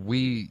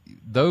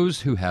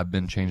those who have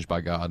been changed by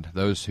God,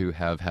 those who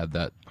have had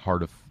that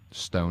heart of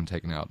stone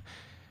taken out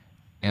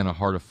and a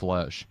heart of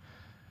flesh.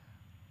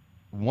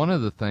 One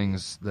of the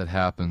things that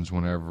happens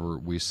whenever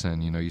we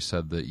sin, you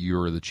said that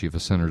you are the chief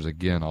of sinners.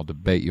 Again, I'll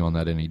debate you on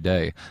that any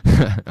day.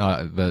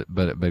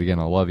 But again,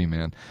 I love you,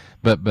 man.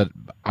 But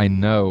I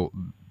know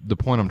the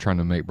point I'm trying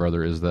to make,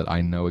 brother, is that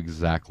I know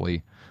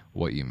exactly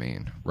what you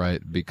mean,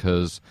 right?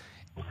 Because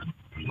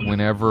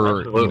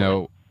whenever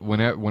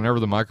whenever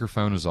the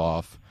microphone is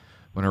off,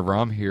 whenever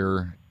I'm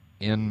here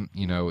in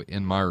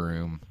my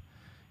room,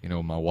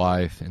 my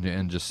wife,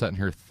 and just sitting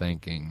here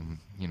thinking,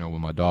 with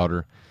my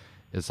daughter,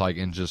 it's like,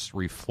 and just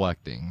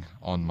reflecting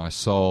on my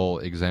soul,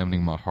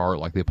 examining my heart,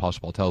 like the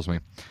Apostle Paul tells me,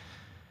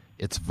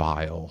 it's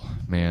vile,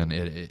 man.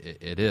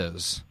 It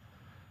is.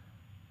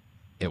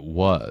 It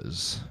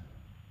was.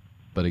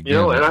 But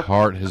again, the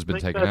heart has been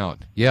taken out.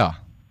 Yeah.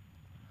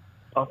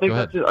 I think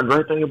that's a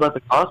great thing about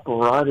the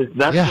gospel, right? Is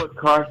that's what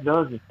Christ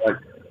does. It's like,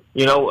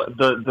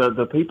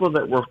 the people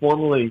that were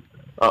formerly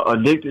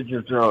addicted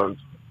to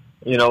drugs,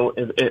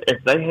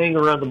 if they hang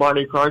around the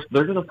body of Christ,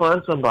 they're going to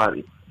find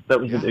somebody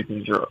that was addicted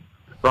to drugs,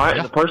 right?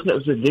 And the person that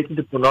was addicted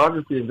to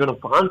pornography is going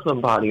to find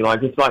somebody.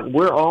 Like, it's like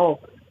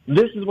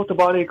this is what the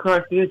body of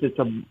Christ is.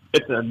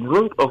 It's a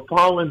group of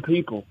fallen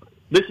people.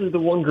 This is the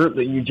one group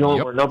that you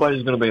join where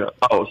nobody's going to be like,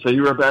 oh, so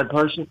you're a bad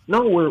person?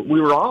 No, we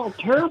were all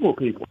terrible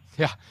people.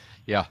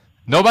 Yeah.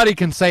 Nobody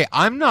can say,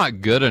 I'm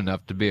not good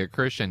enough to be a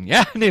Christian.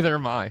 Yeah, neither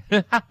am I.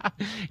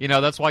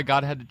 That's why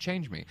God had to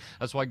change me.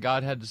 That's why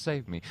God had to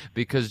save me.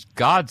 Because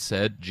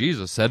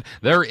Jesus said,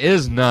 there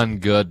is none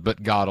good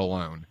but God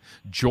alone.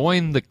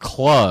 Join the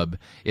club.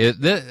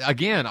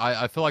 Again,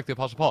 I feel like the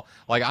Apostle Paul.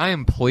 Like, I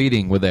am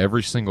pleading with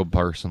every single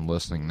person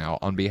listening now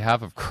on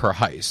behalf of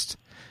Christ,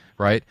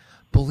 right?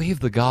 Believe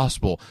the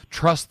gospel.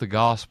 Trust the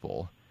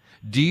gospel.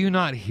 Do you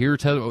not hear?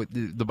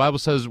 The Bible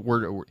says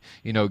we're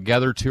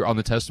gather on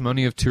the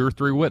testimony of 2 or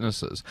 3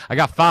 witnesses. I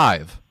got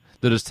 5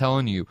 that is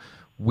telling you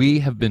we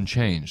have been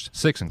changed.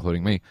 6,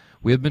 including me.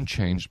 We have been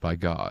changed by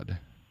God.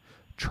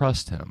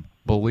 Trust Him.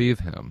 Believe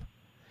Him.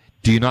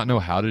 Do you not know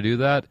how to do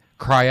that?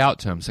 Cry out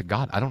to Him. Say,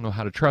 God, I don't know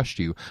how to trust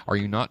You. Are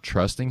you not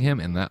trusting Him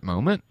in that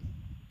moment?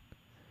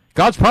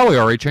 God's probably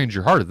already changed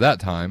your heart at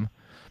that time.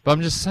 But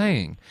I'm just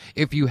saying,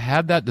 if you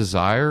had that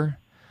desire,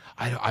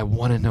 I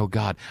want to know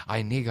God.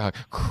 I need God.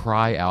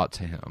 Cry out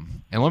to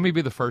Him. And let me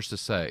be the first to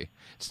say,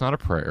 it's not a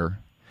prayer.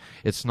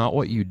 It's not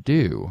what you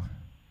do.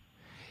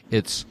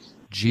 It's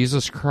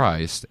Jesus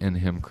Christ and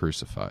Him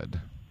crucified.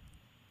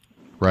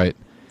 Right?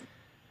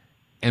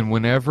 And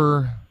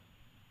whenever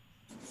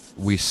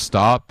we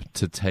stop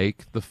to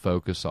take the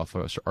focus off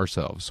of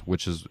ourselves,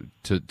 which is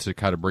to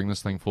kind of bring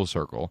this thing full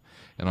circle,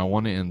 and I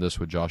want to end this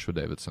with Joshua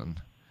Davidson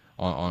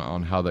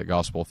on how that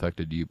gospel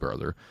affected you,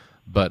 brother.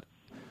 But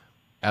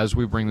as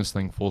we bring this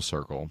thing full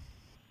circle,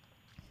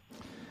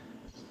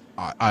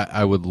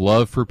 I would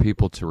love for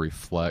people to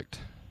reflect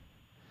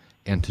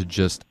and to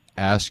just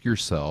ask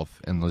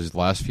yourself in these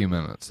last few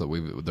minutes that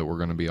we're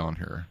going to be on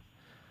here,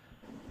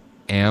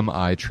 am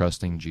I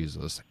trusting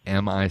Jesus?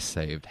 Am I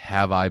saved?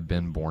 Have I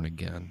been born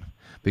again?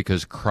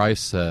 Because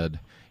Christ said,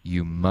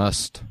 you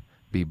must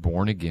be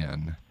born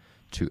again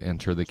to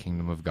enter the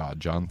kingdom of God,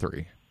 John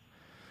 3.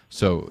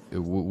 So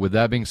with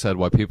that being said,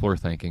 while people are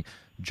thinking,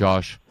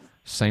 Josh,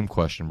 same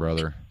question,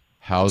 brother.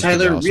 How's the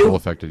gospel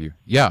affected you?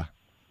 Yeah.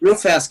 Real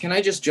fast, can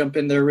I just jump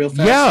in there real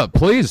fast? Yeah,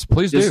 please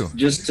do.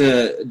 Just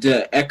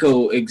to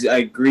echo,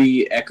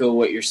 echo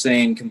what you're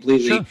saying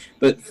completely. Sure.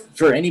 But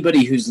for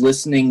anybody who's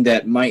listening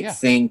that might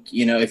think,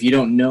 if you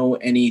don't know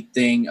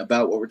anything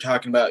about what we're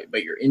talking about,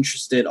 but you're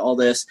interested, all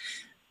this,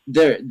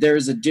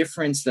 there's a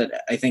difference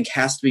that I think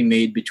has to be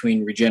made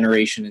between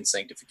regeneration and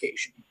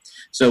sanctification.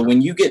 So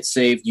when you get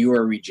saved, you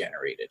are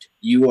regenerated.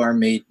 You are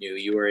made new.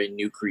 You are a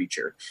new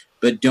creature.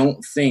 But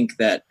don't think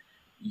that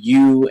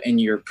you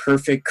and your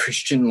perfect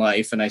Christian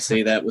life, and I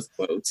say that with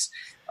quotes,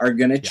 are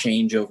going to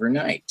change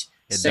overnight.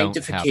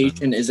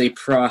 Sanctification is a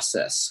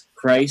process.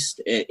 Christ,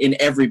 in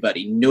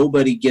everybody,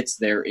 nobody gets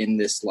there in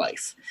this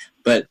life.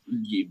 But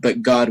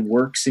God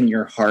works in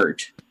your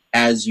heart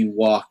as you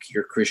walk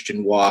your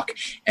Christian walk,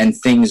 and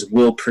things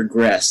will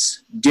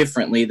progress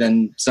differently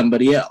than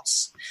somebody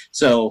else.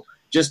 So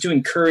just to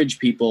encourage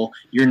people,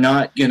 you're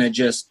not going to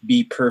just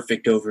be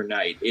perfect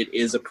overnight. It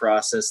is a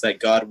process that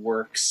God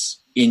works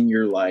in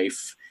your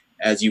life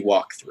as you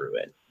walk through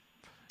it.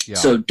 Yeah.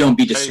 So don't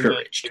be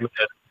discouraged.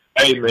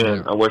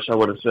 Amen. I wish I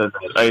would have said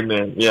that.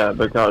 Amen. Yeah,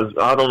 because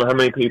I don't know how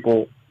many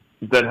people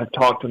that have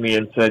talked to me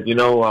and said,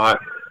 I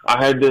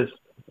had this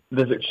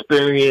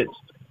experience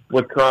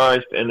with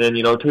Christ, and then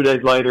 2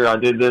 days later I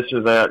did this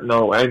or that.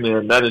 No,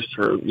 amen. That is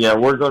true. Yeah,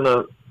 we're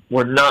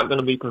not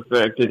gonna be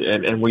perfected,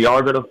 and we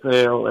are gonna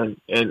fail,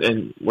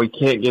 and we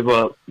can't give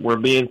up. We're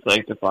being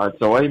sanctified.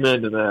 So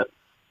amen to that.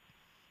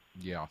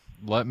 Yeah.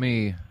 Let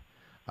me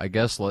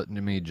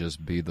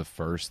just be the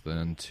first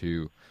then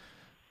to.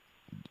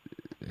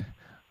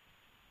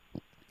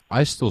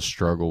 I still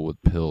struggle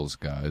with pills,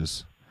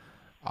 guys.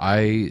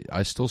 I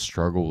still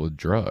struggle with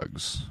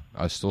drugs.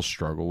 I still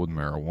struggle with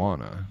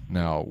marijuana.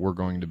 Now, we're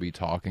going to be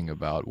talking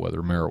about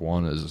whether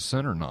marijuana is a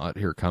sin or not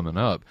here coming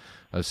up.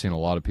 I've seen a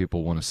lot of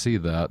people want to see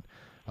that.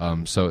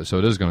 So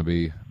it is going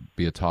to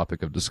be a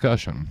topic of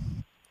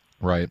discussion,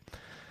 right?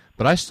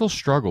 But I still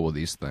struggle with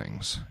these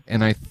things.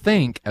 And I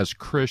think as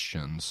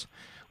Christians,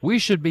 we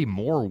should be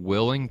more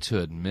willing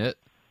to admit,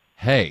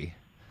 hey,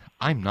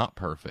 I'm not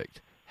perfect.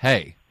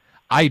 Hey,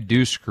 I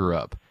do screw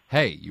up.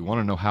 Hey, you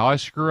want to know how I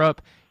screw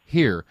up?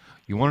 Here,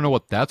 you want to know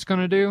what that's going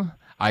to do?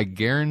 I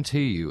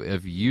guarantee you,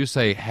 if you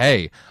say,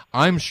 hey,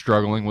 I'm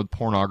struggling with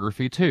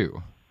pornography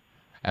too.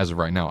 As of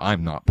right now,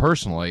 I'm not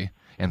personally,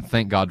 and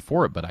thank God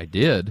for it, but I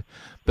did.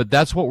 But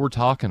that's what we're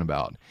talking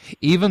about.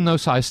 Even though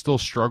I still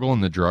struggle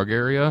in the drug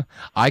area,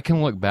 I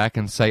can look back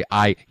and say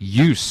I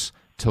used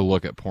to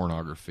look at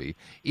pornography.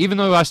 Even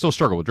though I still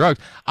struggle with drugs,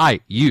 I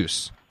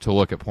used to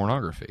look at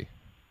pornography.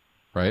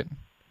 Right?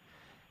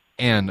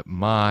 And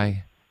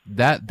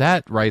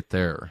that right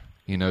there,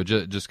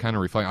 just kind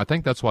of reflect. I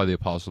think that's why the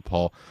Apostle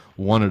Paul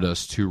wanted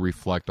us to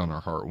reflect on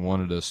our heart,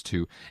 wanted us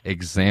to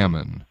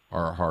examine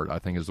our heart, I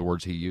think is the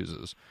words he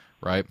uses,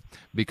 right?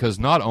 Because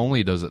not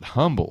only does it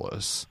humble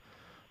us,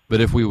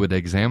 but if we would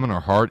examine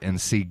our heart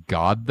and see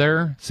God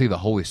there, see the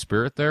Holy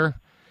Spirit there,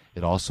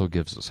 it also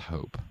gives us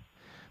hope.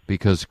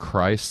 Because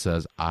Christ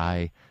says,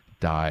 I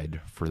died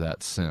for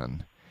that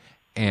sin.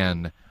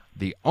 And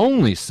the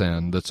only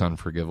sin that's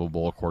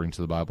unforgivable, according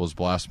to the Bible, is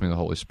blasphemy of the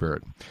Holy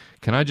Spirit.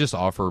 Can I just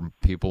offer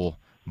people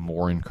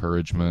more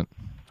encouragement?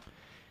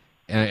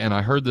 And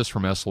I heard this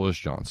from S. Lewis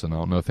Johnson. I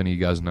don't know if any of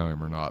you guys know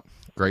him or not.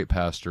 Great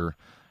pastor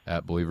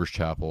at Believers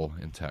Chapel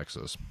in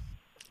Texas.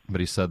 But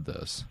he said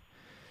this.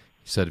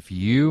 He said, if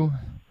you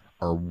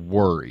are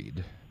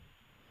worried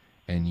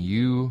and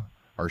you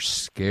are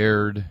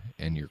scared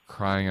and you're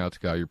crying out to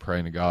God, you're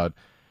praying to God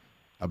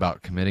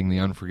about committing the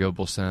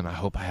unforgivable sin, I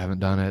hope I haven't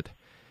done it.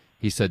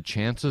 He said,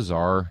 chances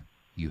are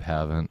you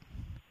haven't.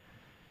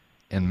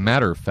 And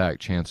matter of fact,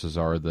 chances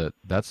are that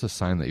that's a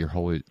sign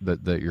that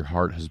that your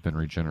heart has been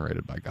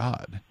regenerated by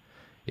God.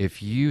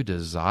 If you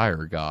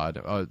desire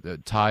God,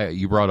 Ty,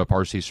 you brought up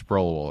R.C.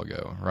 Sproul a while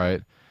ago,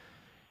 right?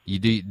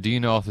 Do you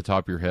know off the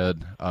top of your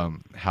head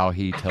how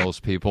he tells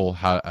people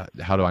how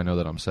do I know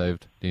that I'm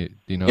saved? Do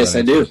you know? Yes, that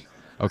I do.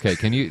 Okay,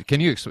 can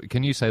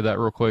you say that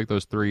real quick?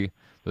 Those three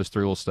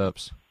little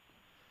steps.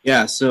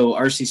 Yeah, so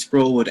R.C.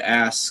 Sproul would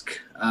ask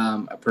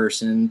a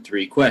person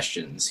 3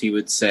 questions. He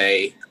would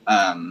say,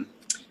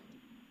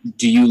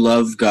 do you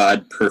love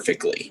God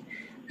perfectly?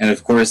 And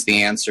of course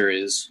the answer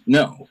is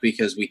no,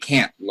 because we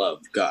can't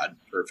love God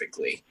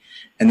perfectly.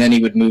 And then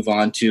he would move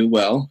on to,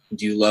 well,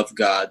 do you love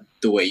God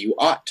the way you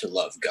ought to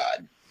love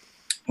God?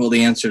 Well,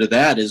 the answer to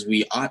that is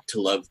we ought to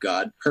love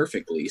God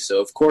perfectly.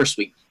 So of course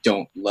we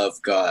don't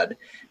love God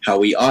how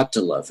we ought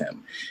to love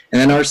him.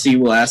 And then R.C.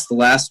 will ask the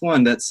last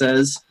one that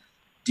says,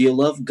 do you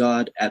love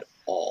God at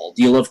all?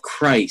 Do you love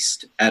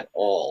Christ at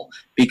all?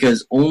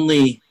 Because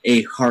only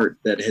a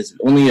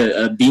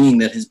being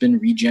that has been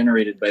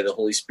regenerated by the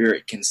Holy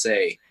Spirit can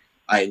say,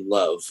 I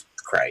love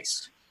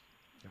Christ.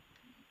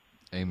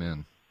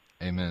 Amen.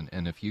 Amen.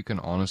 And if you can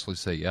honestly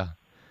say, yeah,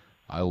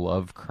 I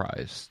love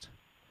Christ,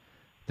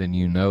 then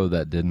you know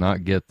that did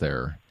not get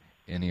there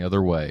any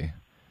other way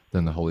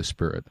than the Holy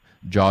Spirit.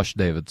 Josh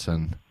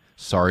Davidson,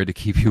 sorry to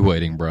keep you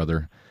waiting,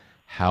 brother.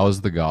 How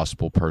has the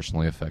gospel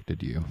personally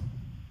affected you?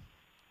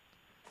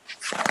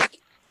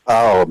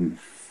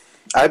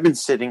 I've been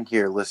sitting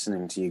here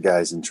listening to you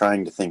guys and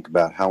trying to think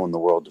about how in the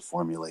world to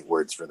formulate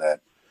words for that.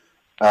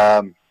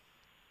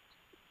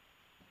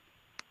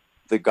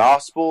 The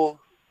gospel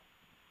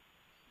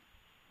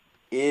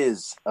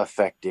is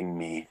affecting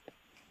me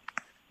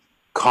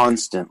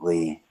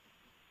constantly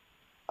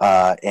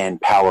and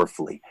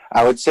powerfully.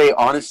 I would say,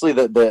 honestly,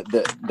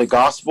 the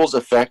gospel's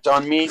effect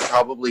on me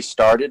probably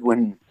started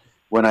when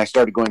I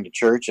started going to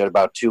church at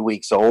about 2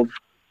 weeks old,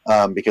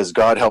 because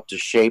God helped to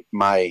shape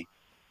my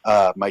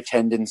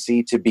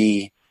tendency to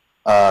be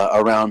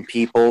around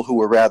people who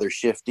were rather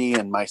shifty,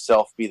 and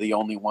myself be the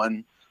only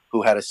one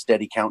who had a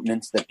steady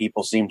countenance that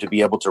people seemed to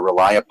be able to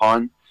rely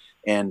upon.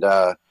 And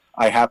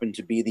I happened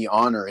to be the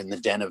honor in the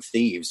den of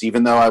thieves,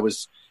 even though I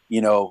was,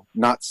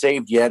 not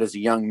saved yet as a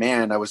young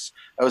man. I was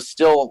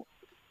still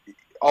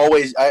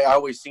I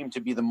always seemed to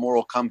be the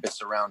moral compass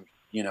around,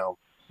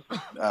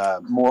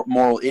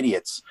 moral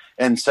idiots.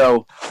 And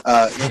so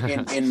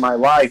in my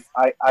life,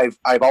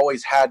 I've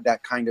always had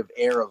that kind of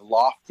air of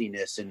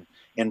loftiness and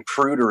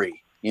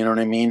prudery. You know what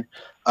I mean?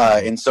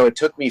 And so it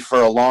took me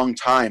for a long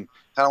time,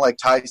 kind of like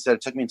Ty said,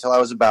 it took me until I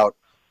was about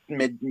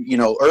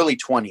early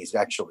 20s,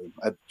 actually,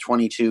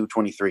 22,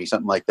 23,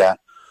 something like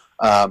that,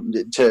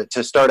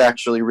 to start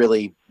actually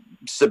really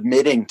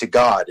submitting to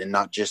God and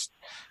not just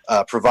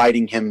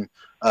providing him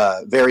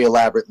very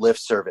elaborate lip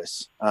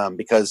service,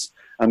 because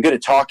I'm good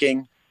at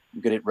talking,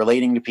 I'm good at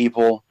relating to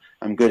people,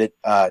 I'm good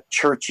at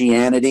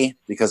churchianity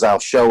because I'll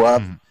show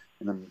up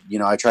and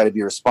then, I try to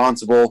be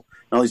responsible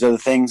and all these other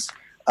things.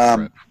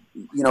 Right.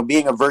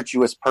 Being a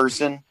virtuous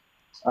person,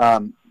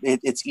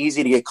 it's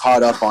easy to get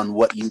caught up on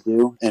what you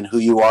do and who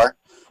you are.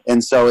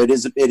 And so it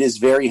is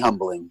very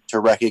humbling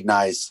to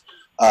recognize,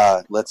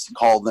 let's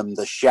call them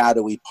the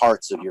shadowy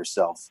parts of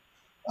yourself.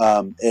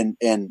 And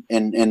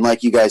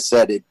like you guys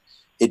said,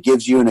 it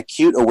gives you an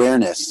acute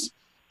awareness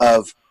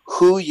of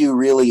who you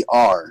really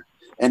are,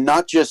 and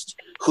not just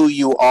who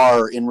you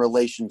are in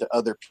relation to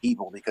other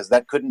people, because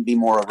that couldn't be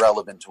more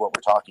irrelevant to what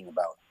we're talking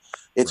about.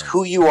 It's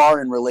who you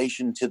are in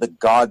relation to the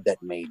God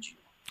that made you.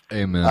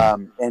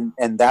 Amen.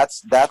 And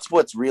that's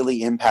what's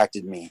really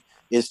impacted me,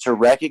 is to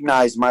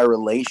recognize my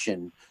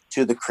relation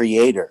to the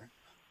Creator.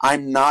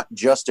 I'm not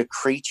just a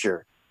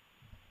creature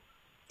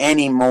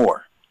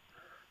anymore.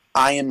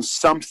 I am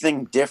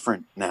something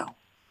different now.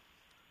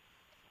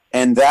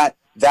 And that's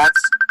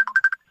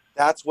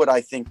what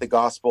I think the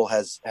gospel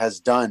has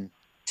done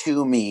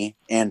to me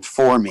and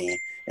for me,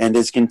 and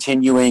is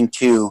continuing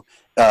to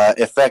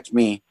affect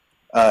me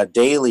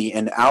daily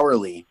and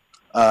hourly,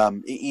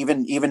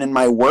 even in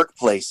my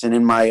workplace and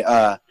in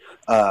my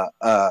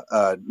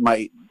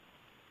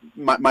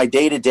my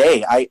day to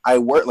day. I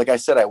work, like I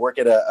said, I work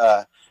at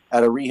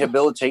a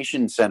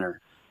rehabilitation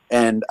center,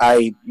 and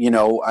I'm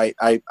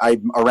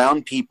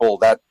around people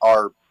that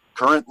are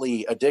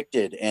currently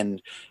addicted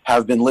and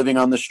have been living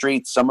on the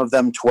streets, some of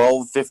them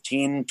 12,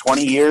 15,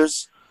 20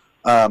 years.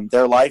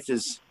 Their life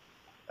is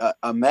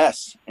a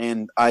mess,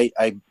 and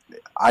I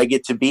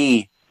get to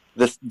be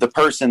the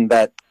person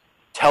that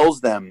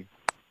tells them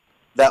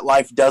that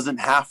life doesn't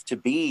have to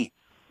be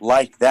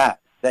like that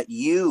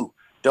you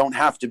don't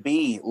have to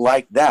be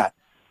like that,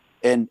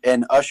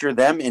 and usher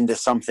them into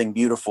something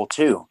beautiful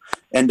too.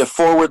 And to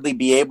forwardly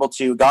be able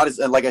to, God is,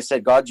 like I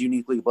said, God's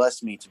uniquely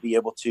blessed me to be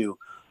able to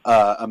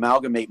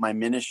amalgamate my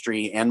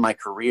ministry and my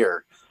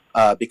career,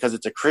 because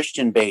it's a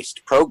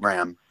Christian-based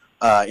program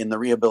in the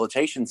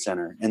rehabilitation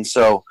center. And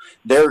so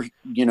they're,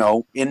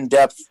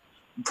 in-depth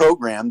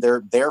program.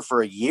 They're there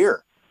for a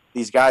year.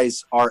 These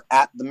guys are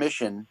at the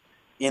mission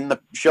in the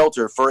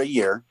shelter for a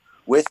year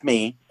with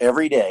me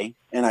every day.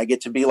 And I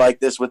get to be like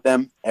this with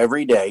them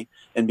every day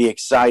and be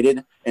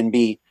excited and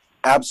be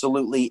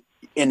absolutely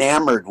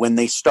enamored when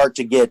they start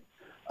to get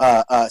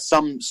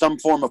some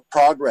form of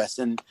progress.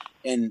 And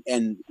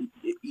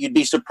you'd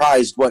be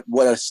surprised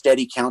what a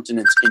steady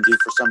countenance can do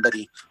for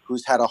somebody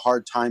who's had a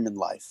hard time in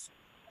life.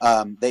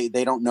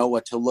 They don't know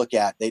what to look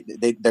at.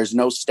 There's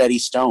no steady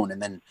stone.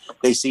 And then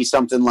they see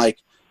something like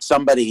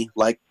somebody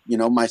like,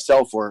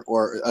 myself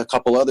or a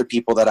couple other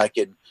people that I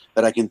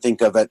can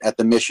think of at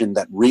the mission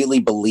that really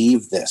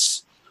believe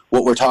this,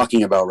 what we're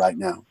talking about right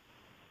now.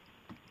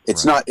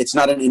 It's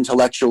not an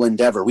intellectual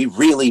endeavor. We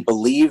really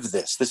believe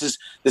this. This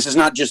is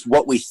not just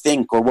what we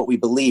think or what we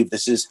believe.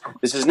 This is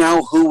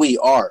now who we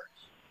are.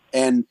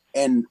 And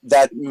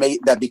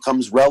that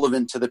becomes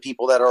relevant to the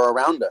people that are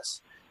around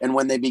us. And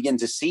when they begin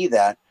to see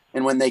that,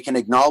 and when they can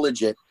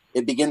acknowledge it,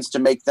 it begins to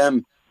make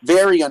them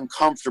very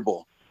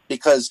uncomfortable,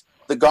 because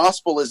the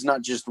gospel is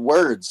not just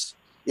words.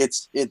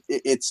 It's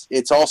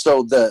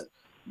also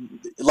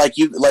like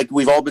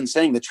we've all been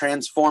saying, the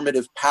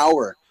transformative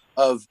power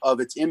of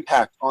its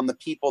impact on the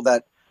people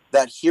that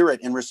hear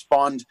it and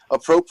respond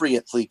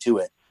appropriately to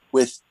it.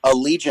 with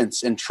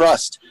allegiance and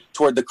trust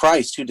toward the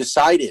Christ who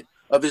decided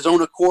of his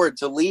own accord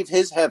to leave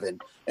his heaven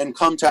and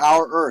come to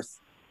our earth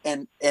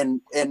and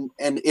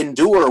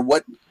endure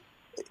what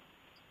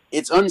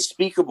it's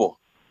unspeakable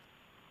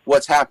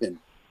what's happened.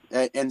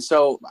 And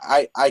so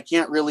I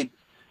can't really,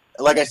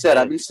 like I said,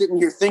 I've been sitting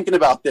here thinking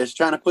about this,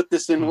 trying to put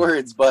this in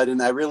words, but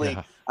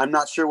I'm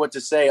not sure what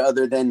to say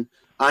other than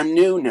I'm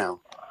new now.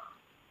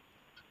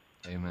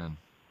 Amen.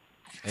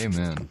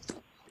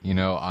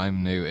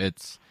 I'm new.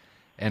 It's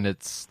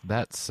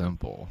that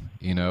simple.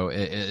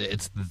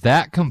 It's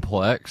that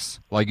complex,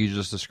 like you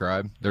just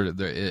described.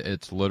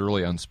 It's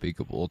literally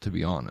unspeakable, to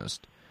be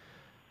honest.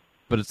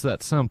 But it's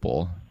that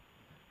simple.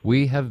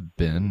 We have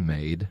been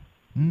made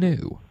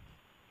new.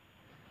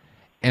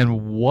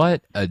 And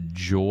what a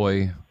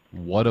joy,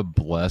 what a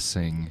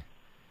blessing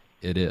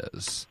it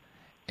is.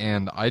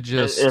 And I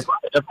just... If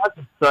I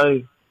could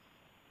say...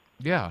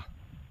 Yeah.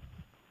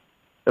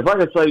 If I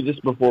could say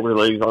just before we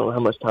leave, I don't know how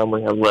much time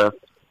we have left,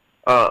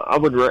 I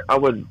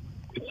would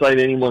say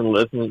to anyone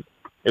listening,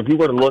 if you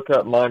were to look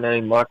up my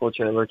name, Michael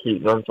Chandler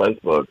Keaton, on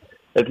Facebook,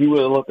 if you were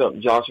to look up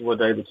Joshua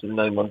Davidson's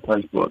name on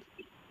Facebook,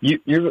 you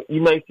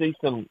may see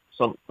some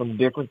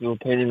difference of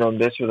opinion on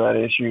this or that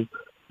issue.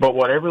 But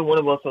what every one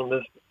of us on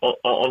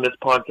this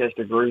podcast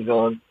agrees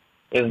on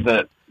is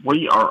that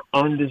we are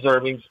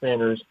undeserving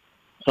sinners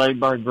saved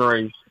by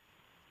grace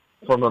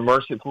from a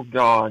merciful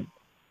God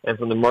and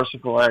from the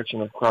merciful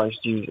action of Christ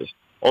Jesus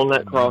on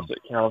that cross at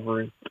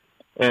Calvary,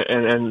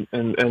 and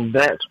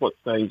that's what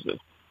saves us.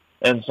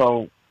 And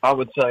so I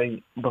would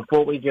say,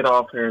 before we get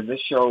off here,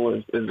 this show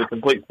is the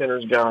Complete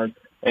Sinner's Guide,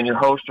 and your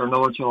hosts are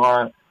Noah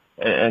Chelliah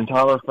and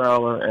Tyler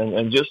Fowler.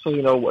 And just so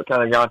you know what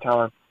kind of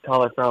guy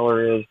Tyler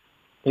Fowler is,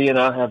 he and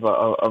I have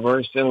a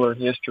very similar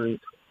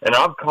history. And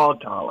I've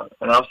called Tyler,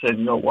 and I've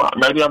said, what?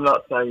 Maybe I'm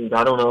not saved.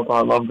 I don't know if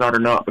I love God or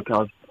not,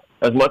 because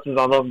as much as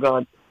I love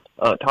God,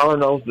 Tyler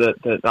knows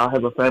that I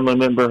have a family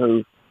member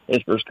who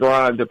is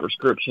prescribed a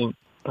prescription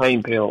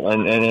pain pill.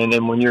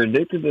 And when you're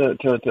addicted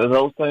to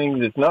those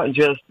things, it's not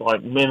just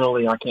like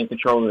mentally, I can't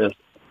control this.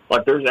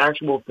 Like, there's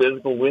actual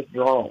physical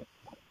withdrawal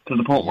to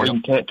the point where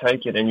you can't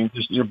take it, and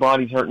your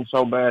body's hurting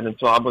so bad. And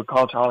so I would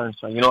call Tyler and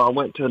say, I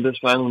went to this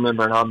family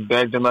member and I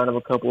begged him out of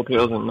a couple of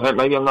pills, and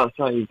maybe I'm not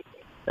saved.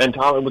 And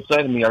Tyler would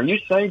say to me, are you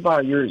saved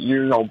by your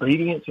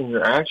obedience and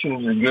your action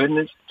and your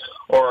goodness,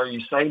 or are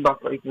you saved by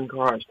faith in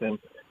Christ?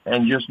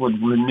 And just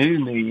would renew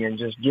me and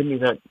just give me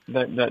that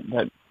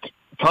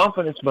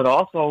confidence, but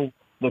also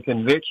the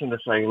conviction to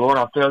say, Lord,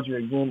 I failed you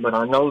again, but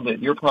I know that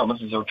your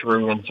promises are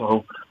true. And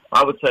so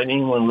I would say to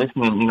anyone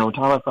listening,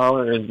 Tyler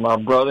Fowler is my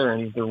brother,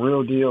 and he's the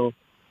real deal.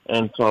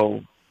 And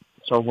so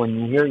when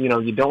you hear, you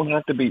don't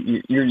have to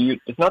be,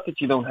 it's not that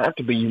you don't have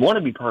to be, you want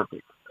to be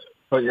perfect,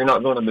 but you're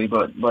not going to be.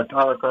 But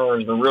Tyler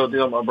Fowler is the real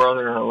deal, my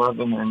brother, and I love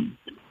him. And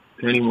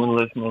to anyone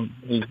listening,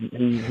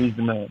 he's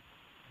the man.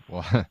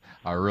 Well,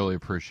 I really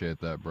appreciate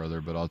that, brother,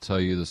 but I'll tell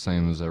you the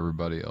same as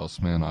everybody else,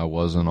 man. I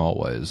wasn't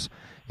always,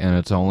 and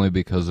it's only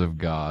because of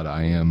God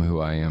I am who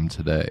I am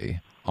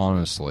today,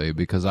 honestly,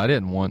 because I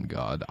didn't want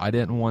God. I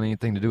didn't want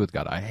anything to do with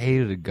God. I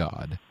hated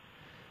God,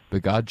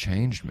 but God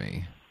changed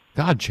me.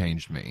 God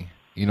changed me.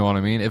 You know what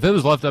I mean? If it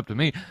was left up to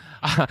me,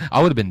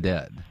 I would have been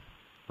dead,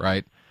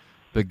 right?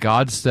 But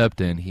God stepped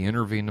in. He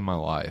intervened in my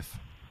life,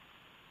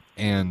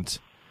 and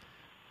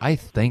I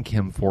thank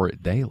him for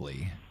it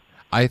daily.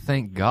 I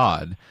thank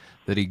God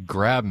that he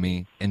grabbed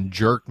me and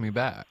jerked me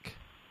back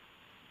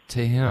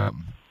to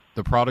him.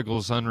 The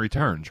prodigal son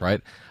returns, right?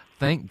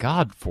 Thank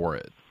God for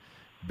it.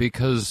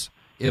 Because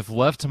if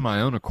left to my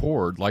own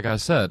accord, like I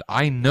said,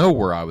 I know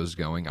where I was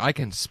going. I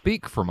can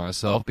speak for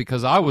myself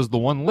because I was the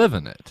one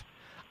living it.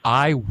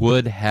 I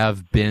would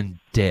have been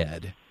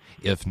dead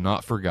if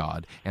not for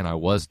God, and I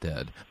was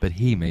dead, but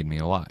he made me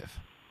alive.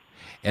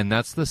 And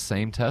that's the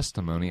same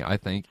testimony I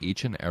think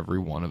each and every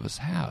one of us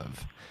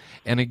have.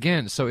 And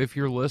again, so if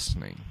you're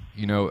listening,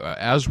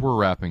 as we're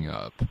wrapping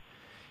up,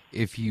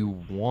 if you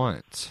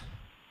want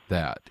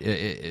that,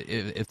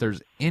 if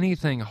there's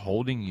anything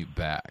holding you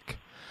back,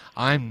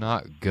 I'm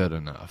not good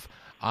enough,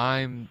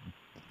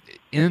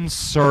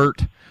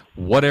 insert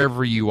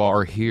whatever you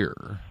are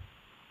here,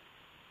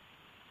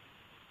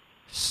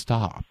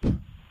 stop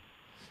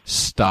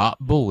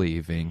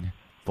believing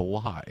the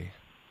lie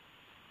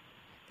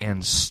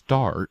and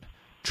start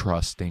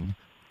trusting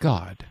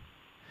God.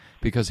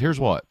 Because here's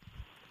what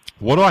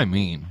do I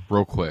mean,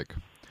 real quick?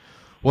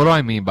 What do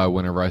I mean by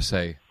whenever I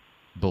say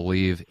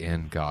believe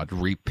in God?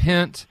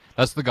 Repent,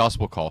 that's the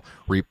gospel call.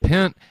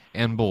 Repent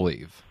and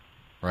believe,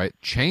 right?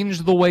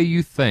 Change the way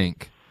you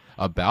think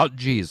about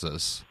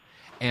Jesus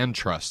and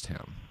trust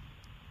him.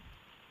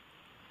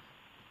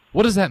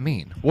 What does that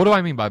mean? What do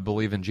I mean by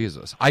believe in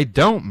Jesus? I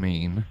don't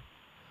mean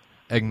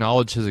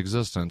acknowledge his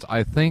existence.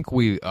 I think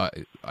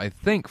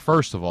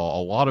first of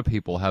all, a lot of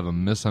people have a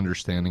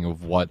misunderstanding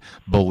of what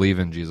believe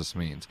in Jesus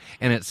means.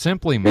 And it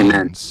simply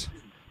means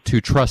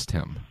to trust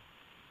him.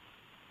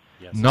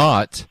 Yes.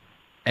 Not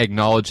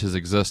acknowledge his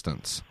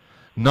existence.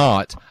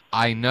 Not,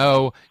 I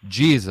know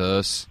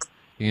Jesus,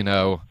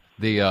 the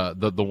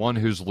one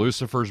who's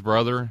Lucifer's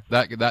brother,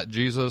 that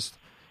Jesus,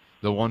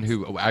 the one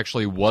who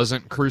actually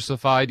wasn't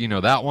crucified,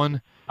 that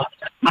one.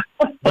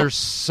 There's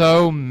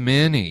so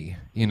many,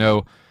 and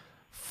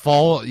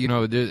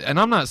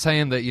I'm not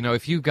saying that,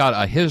 if you've got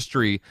a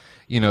history,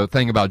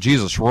 thing about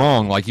Jesus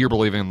wrong, like you're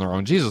believing in the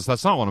wrong Jesus,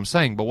 that's not what I'm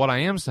saying. But what I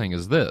am saying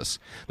is this: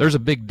 there's a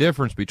big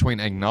difference between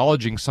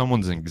acknowledging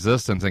someone's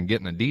existence and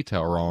getting a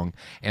detail wrong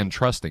and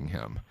trusting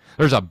him.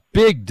 There's a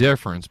big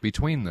difference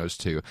between those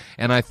two.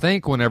 And I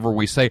think whenever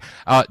we say,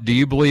 do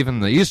you believe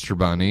in the Easter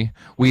Bunny,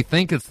 we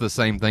think it's the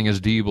same thing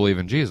as do you believe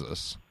in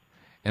Jesus?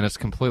 And it's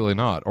completely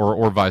not,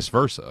 or vice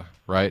versa,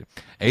 right?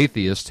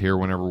 Atheists here,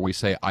 whenever we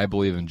say, I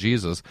believe in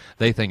Jesus,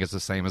 they think it's the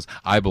same as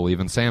I believe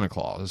in Santa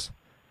Claus.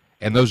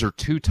 And those are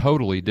two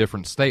totally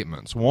different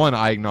statements. One,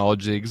 I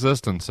acknowledge the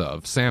existence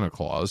of Santa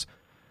Claus.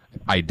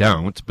 I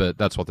don't, but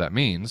that's what that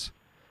means.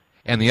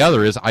 And the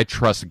other is, I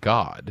trust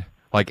God,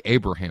 like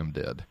Abraham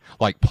did,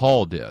 like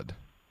Paul did,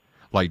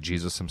 like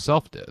Jesus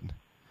himself did.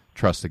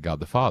 Trusted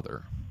God the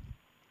Father,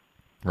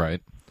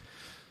 right?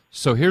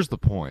 So here's the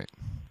point.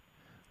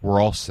 We're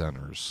all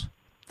sinners.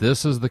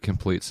 This is the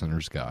Complete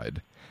Sinner's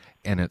Guide,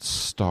 and it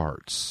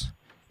starts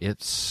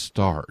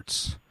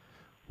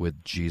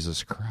with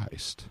Jesus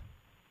Christ.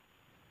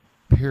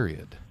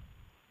 Period.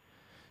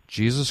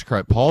 Jesus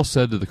Christ. Paul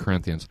said to the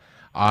Corinthians,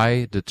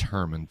 I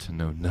determined to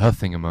know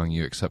nothing among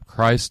you except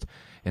Christ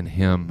and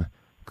him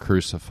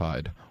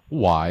crucified.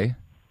 Why?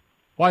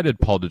 Why did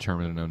Paul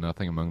determine to know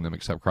nothing among them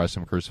except Christ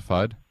and him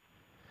crucified?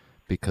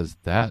 Because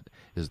that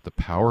is the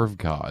power of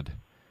God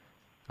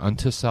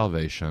unto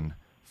salvation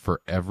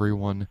for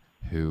everyone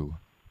who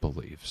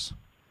believes.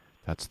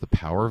 That's the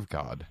power of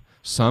God.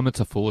 Some, it's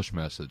a foolish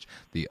message.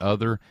 The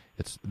others,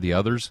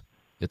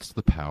 it's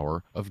the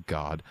power of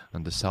God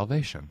unto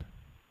salvation.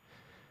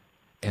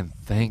 And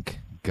thank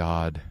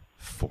God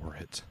for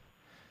it.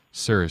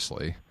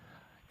 Seriously.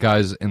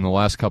 Guys, in the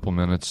last couple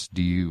minutes,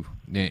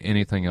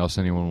 anything else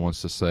anyone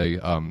wants to say?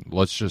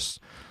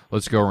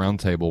 Let's go around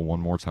the table one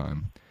more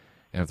time.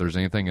 And if there's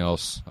anything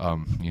else, a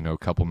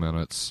couple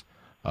minutes,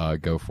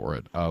 go for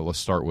it. Let's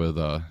start with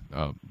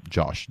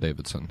Josh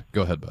Davidson.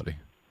 Go ahead, buddy.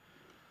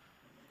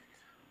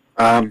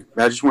 I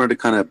just wanted to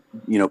kind of,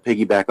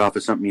 piggyback off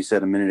of something you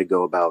said a minute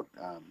ago about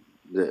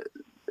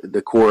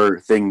the core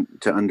thing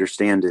to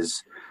understand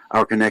is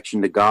our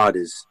connection to God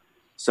is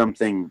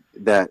something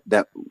that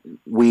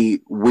we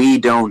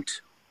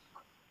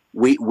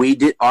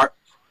did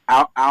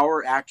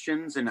our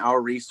actions and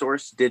our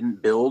resource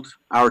didn't build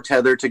our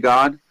tether to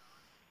God,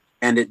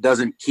 and it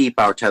doesn't keep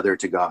our tether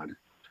to God.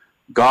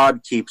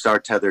 God keeps our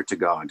tether to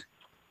God,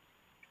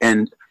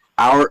 and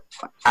our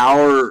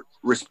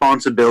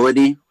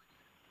responsibility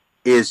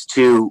is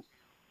to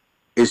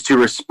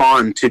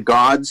respond to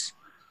God's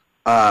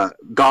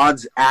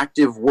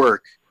active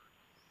work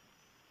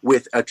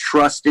with a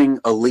trusting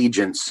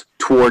allegiance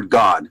toward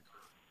God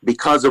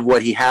because of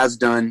what he has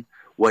done,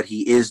 what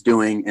he is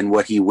doing, and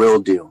what he will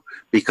do,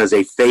 because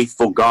a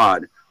faithful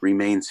God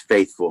remains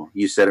faithful.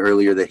 You said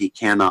earlier that he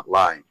cannot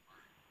lie.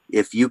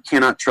 If you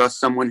cannot trust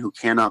someone who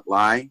cannot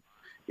lie,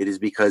 it is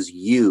because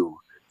you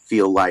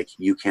feel like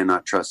you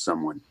cannot trust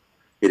someone.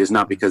 It is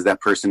not because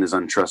that person is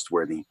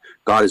untrustworthy.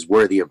 God is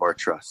worthy of our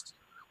trust.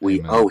 We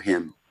Amen. owe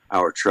him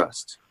our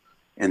trust.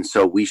 And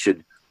so we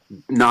should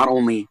not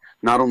only,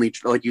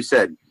 like you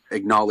said,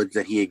 acknowledge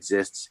that he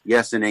exists.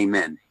 Yes and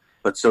amen.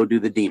 But so do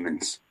the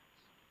demons.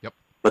 Yep.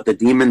 But the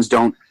demons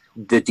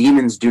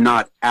do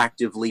not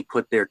actively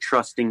put their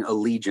trusting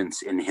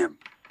allegiance in him.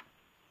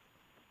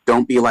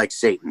 Don't be like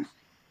Satan.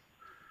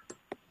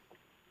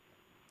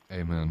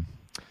 Amen.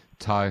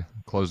 Ty,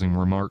 closing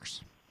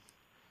remarks?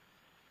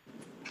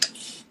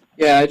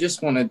 Yeah, I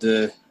just wanted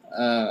to,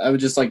 I would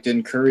just like to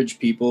encourage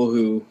people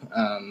who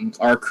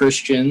are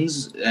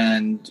Christians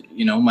and,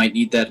 might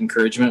need that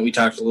encouragement. We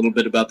talked a little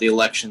bit about the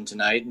election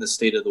tonight and the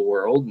state of the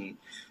world, and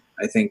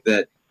I think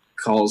that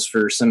calls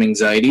for some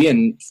anxiety.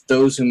 And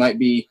those who might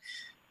be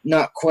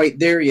not quite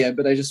there yet,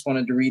 but I just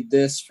wanted to read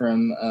this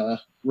from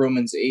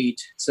Romans 8. It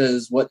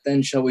says, "What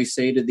then shall we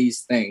say to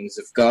these things?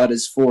 If God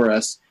is for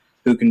us,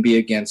 who can be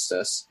against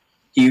us?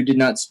 He who did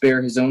not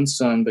spare his own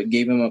son, but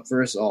gave him up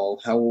for us all,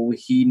 how will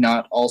he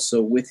not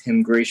also with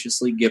him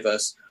graciously give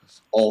us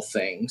all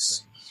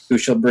things? Who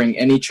shall bring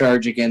any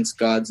charge against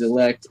God's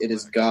elect? It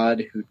is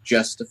God who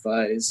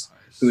justifies.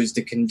 Who is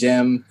to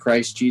condemn?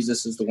 Christ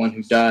Jesus is the one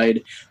who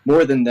died.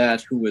 More than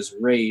that, who was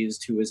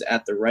raised, who is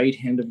at the right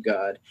hand of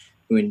God,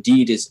 who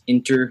indeed is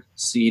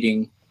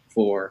interceding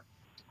for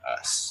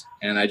us."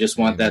 And I just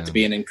want that to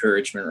be an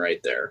encouragement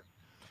right there.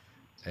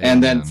 Amen.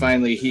 And then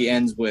finally, he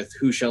ends with,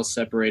 "Who shall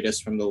separate us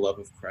from the love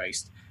of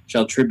Christ?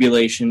 Shall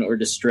tribulation or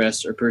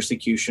distress or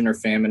persecution or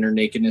famine or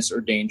nakedness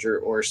or danger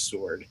or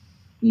sword?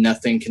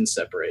 Nothing can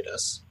separate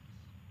us."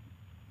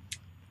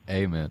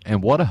 Amen.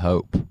 And what a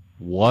hope.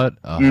 What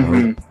a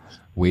hope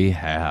we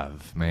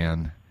have,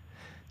 man.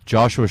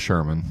 Joshua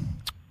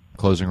Sherman,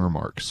 closing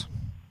remarks.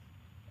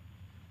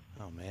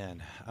 Oh,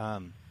 man.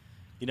 I'm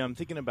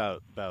thinking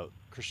about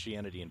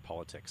Christianity and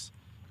politics,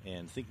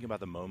 and thinking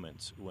about the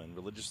moment when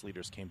religious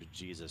leaders came to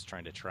Jesus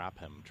trying to trap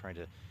him, trying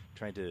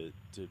to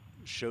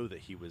show that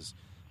he was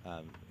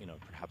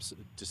perhaps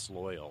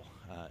disloyal,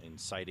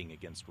 inciting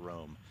against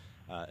Rome,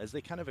 as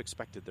they kind of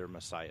expected their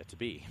Messiah to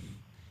be.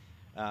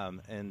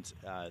 And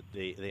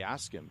they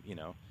ask him,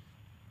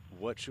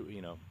 what should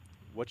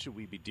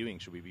we be doing?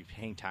 Should we be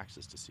paying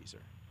taxes to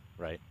Caesar,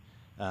 right?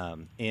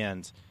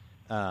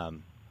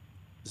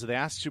 So they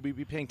ask, should we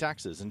be paying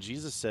taxes? And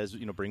Jesus says,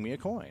 bring me a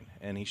coin.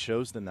 And he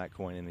shows them that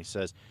coin, and he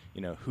says,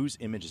 whose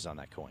image is on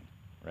that coin,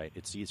 right?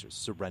 It's Caesar's.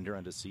 Surrender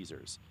unto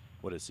Caesar's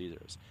what is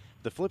Caesar's.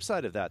 The flip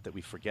side of that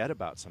we forget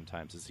about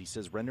sometimes is he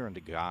says, render unto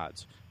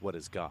God's what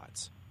is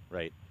God's,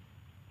 right?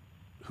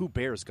 Who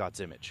bears God's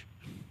image?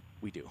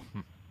 We do.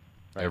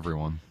 Right?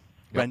 Everyone.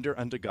 Yep. Render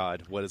unto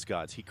God what is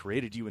God's. He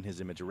created you in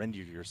his image. Render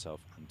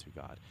yourself unto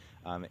God.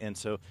 And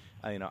so,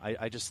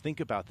 I just think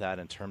about that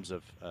in terms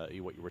of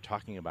what you were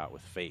talking about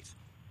with faith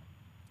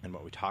and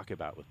what we talk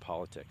about with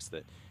politics,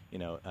 that,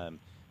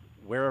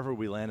 wherever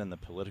we land in the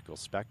political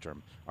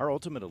spectrum, our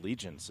ultimate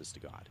allegiance is to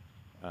God.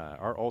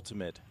 Our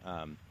ultimate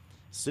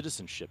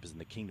citizenship is in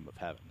the kingdom of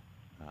heaven.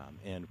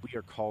 And we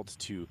are called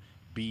to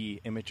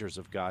be imagers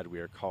of God. We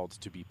are called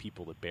to be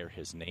people that bear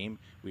his name.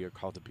 We are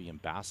called to be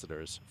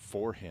ambassadors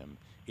for him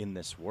in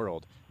this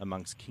world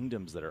amongst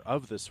kingdoms that are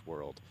of this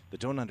world, that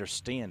don't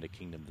understand a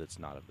kingdom that's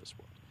not of this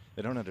world.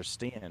 They don't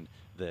understand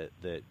that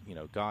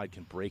God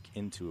can break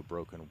into a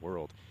broken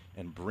world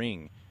and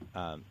bring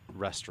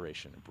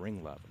restoration and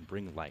bring love and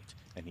bring light.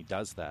 And he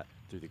does that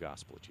through the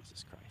gospel of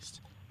Jesus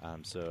Christ.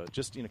 So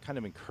just, kind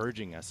of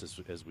encouraging us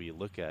as we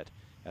look at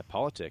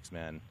politics,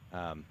 man,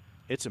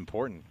 it's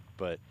important,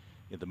 but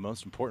the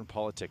most important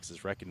politics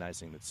is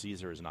recognizing that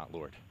Caesar is not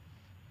Lord.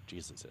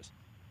 Jesus is.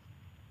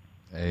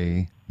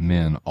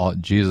 Amen.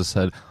 Jesus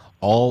said,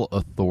 all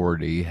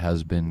authority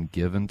has been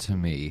given to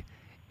me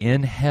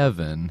in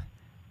heaven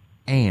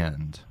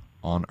and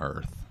on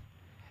earth.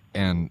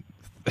 And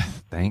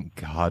thank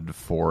God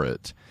for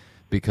it.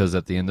 Because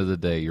at the end of the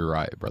day, you're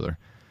right, brother.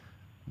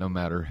 No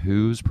matter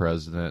who's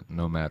president,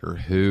 no matter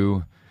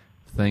who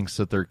thinks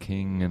that they're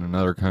king in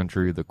another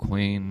country, the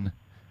queen,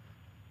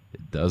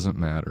 it doesn't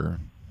matter.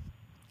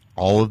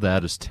 All of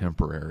that is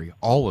temporary.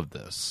 All of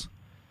this.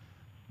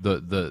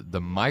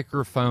 The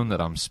microphone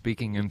that I'm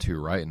speaking into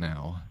right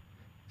now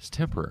is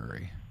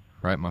temporary.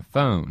 Right? My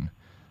phone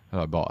that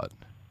I bought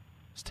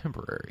is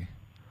temporary.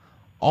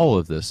 All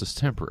of this is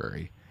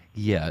temporary.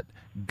 Yet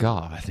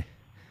God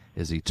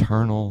is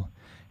eternal,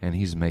 and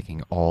he's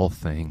making all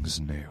things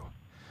new.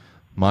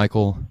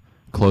 Michael,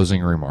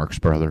 closing remarks,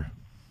 brother.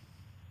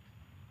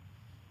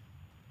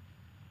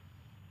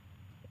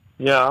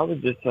 Yeah, I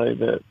would just say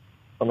that,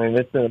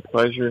 it's been a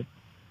pleasure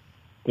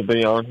to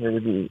be on here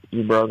with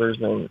you brothers.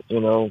 And,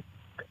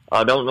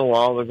 I don't know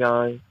all the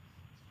guys.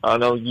 I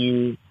know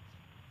you,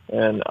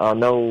 and I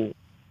know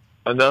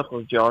enough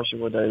of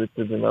Joshua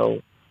Davidson to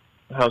know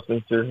how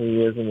sincere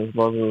he is in his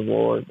love of the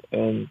Lord.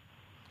 And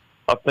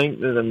I think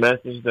that the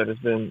message that has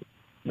been,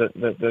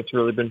 that's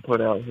really been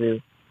put out here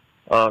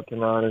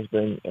tonight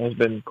has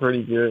been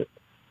pretty good.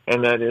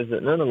 And that is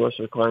that none of us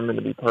are claiming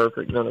to be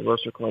perfect. None of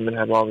us are claiming to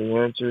have all the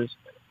answers.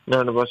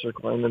 None of us are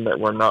claiming that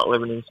we're not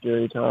living in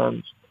scary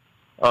times.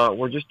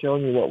 We're just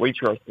telling you what we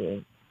trust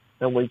in,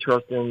 and we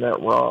trust in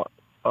that rock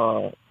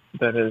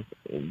that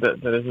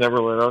has never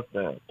let us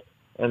down,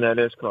 and that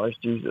is Christ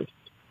Jesus.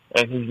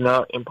 And he's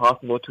not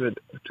impossible to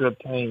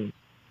obtain.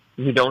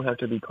 You don't have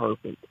to be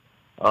perfect.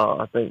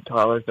 I think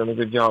Tyler's done a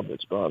good job of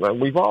explaining that.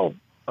 We've all,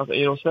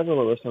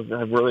 several of us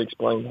have really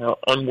explained how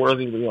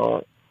unworthy we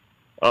are.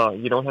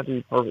 You don't have to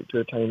be perfect to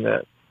attain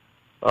that.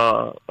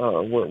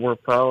 We're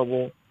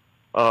fallible.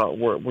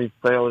 We've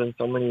failed in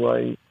so many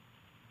ways.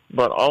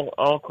 But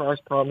all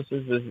Christ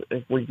promises is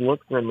if we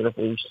look for him and if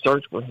we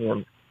search for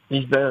him,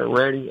 he's there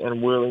ready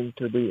and willing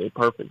to be a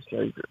perfect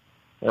Savior.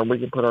 And we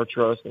can put our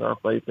trust and our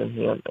faith in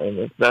him. And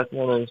if that's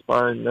one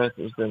inspiring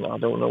message, then I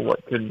don't know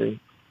what could be.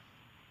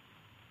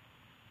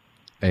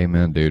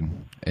 Amen, dude.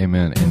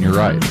 Amen. And you're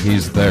right.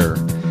 He's there.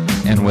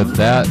 And with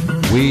that,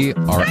 we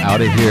are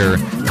out of here.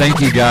 Thank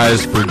you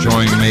guys for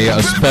joining me.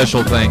 A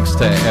special thanks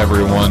to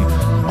everyone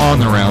on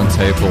the round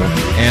table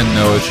and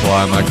Noah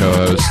Chelliah, my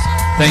co-host.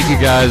 Thank you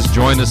guys.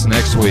 Join us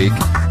next week.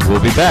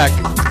 We'll be back.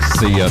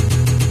 See ya.